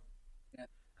going on,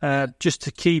 just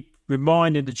to keep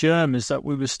reminding the Germans that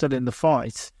we were still in the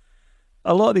fight.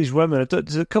 A lot of these women,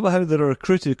 does it cover how they're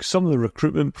recruited? Because some of the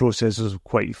recruitment processes are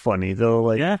quite funny.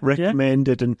 They're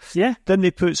recommended, and then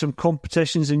they put some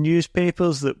competitions in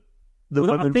newspapers that the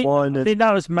women won. I think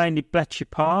that was mainly Bletchley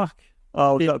Park.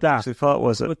 Oh, that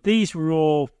was it? But these were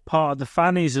all part of the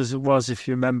Fannies, as it was, if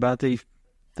you remember, the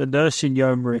nursing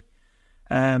yeomanry,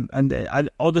 and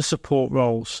other support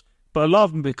roles. But a lot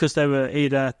of them, because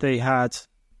they had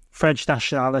French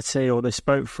nationality, or they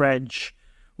spoke French,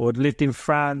 or had lived in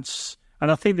France. And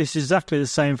I think this is exactly the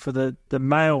same for the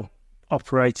male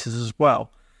operators as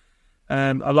well.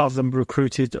 A lot of them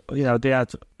recruited, they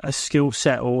had a skill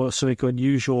set or something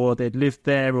unusual, or they'd lived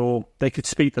there, or they could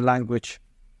speak the language.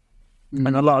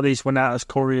 And a lot of these went out as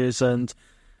couriers and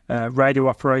radio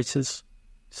operators.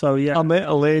 So, yeah. I met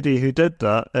a lady who did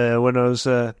that when I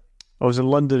was in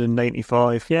London in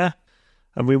 95. Yeah.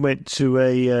 And we went to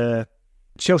a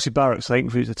Chelsea Barracks, I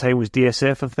think, at the time was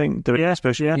DSF, I think. The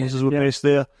special forces were based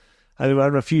there. And we were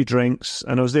having a few drinks,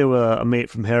 and I was there with a mate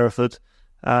from Hereford,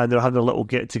 and they were having a little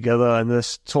get-together, and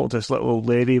talked to this little old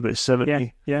lady, about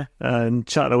 70, and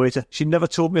chatting away to. She never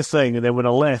told me a thing, and then when I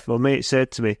left, my mate said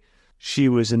to me, she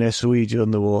was an SOE during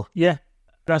the war. Yeah,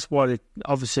 that's why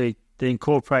they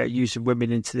incorporated using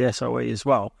women into the SOE as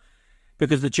well,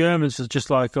 because the Germans are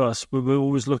just like us. We were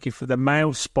always looking for the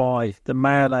male spy, the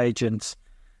male agent,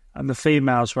 and the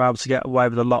females were able to get away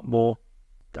with a lot more,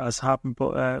 as happened.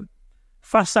 But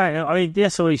fascinating. I mean, the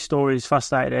SOE story is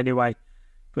fascinating anyway,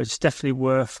 but it's definitely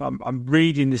worth. I'm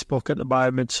reading this book at the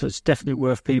moment, so it's definitely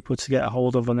worth people to get a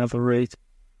hold of and have a read.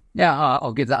 Yeah,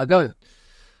 I'll give that a go.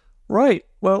 Right.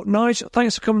 Well, Nigel,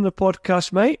 thanks for coming to the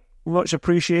podcast, mate. Much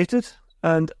appreciated.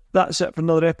 And that's it for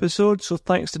another episode. So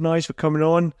thanks to Nigel for coming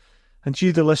on, and to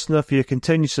you, the listener, for your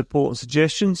continued support and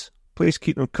suggestions. Please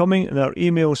keep them coming, and our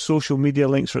email and social media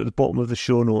links are at the bottom of the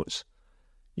show notes.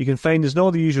 You can find us in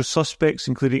all the usual suspects,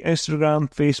 including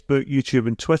Instagram, Facebook, YouTube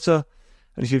and Twitter.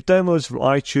 And if you've downloaded from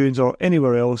iTunes or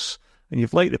anywhere else and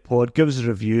you've liked the pod, give us a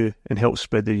review and help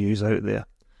spread the news out there.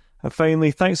 And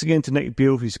finally, thanks again to Nick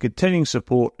Beale for his continuing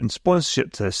support and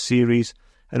sponsorship to this series,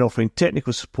 and offering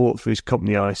technical support for his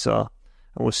company ISAR.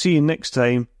 And we'll see you next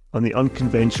time on The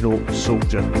Unconventional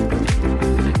Soldier.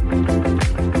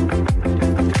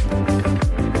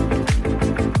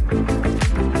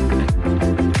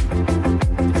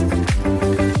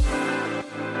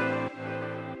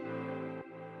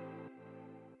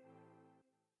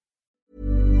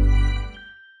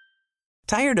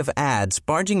 Tired of ads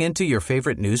barging into your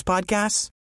favorite news podcasts?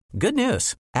 Good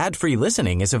news. Ad-free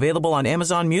listening is available on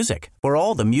Amazon Music for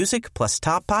all the music plus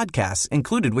top podcasts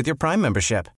included with your Prime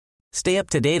membership. Stay up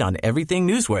to date on everything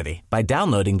newsworthy by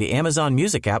downloading the Amazon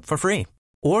Music app for free,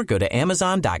 or go to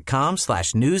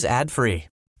amazon.com/news ad free.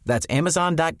 That's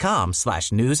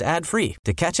amazon.com/news ad free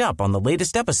to catch up on the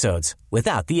latest episodes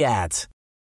without the ads.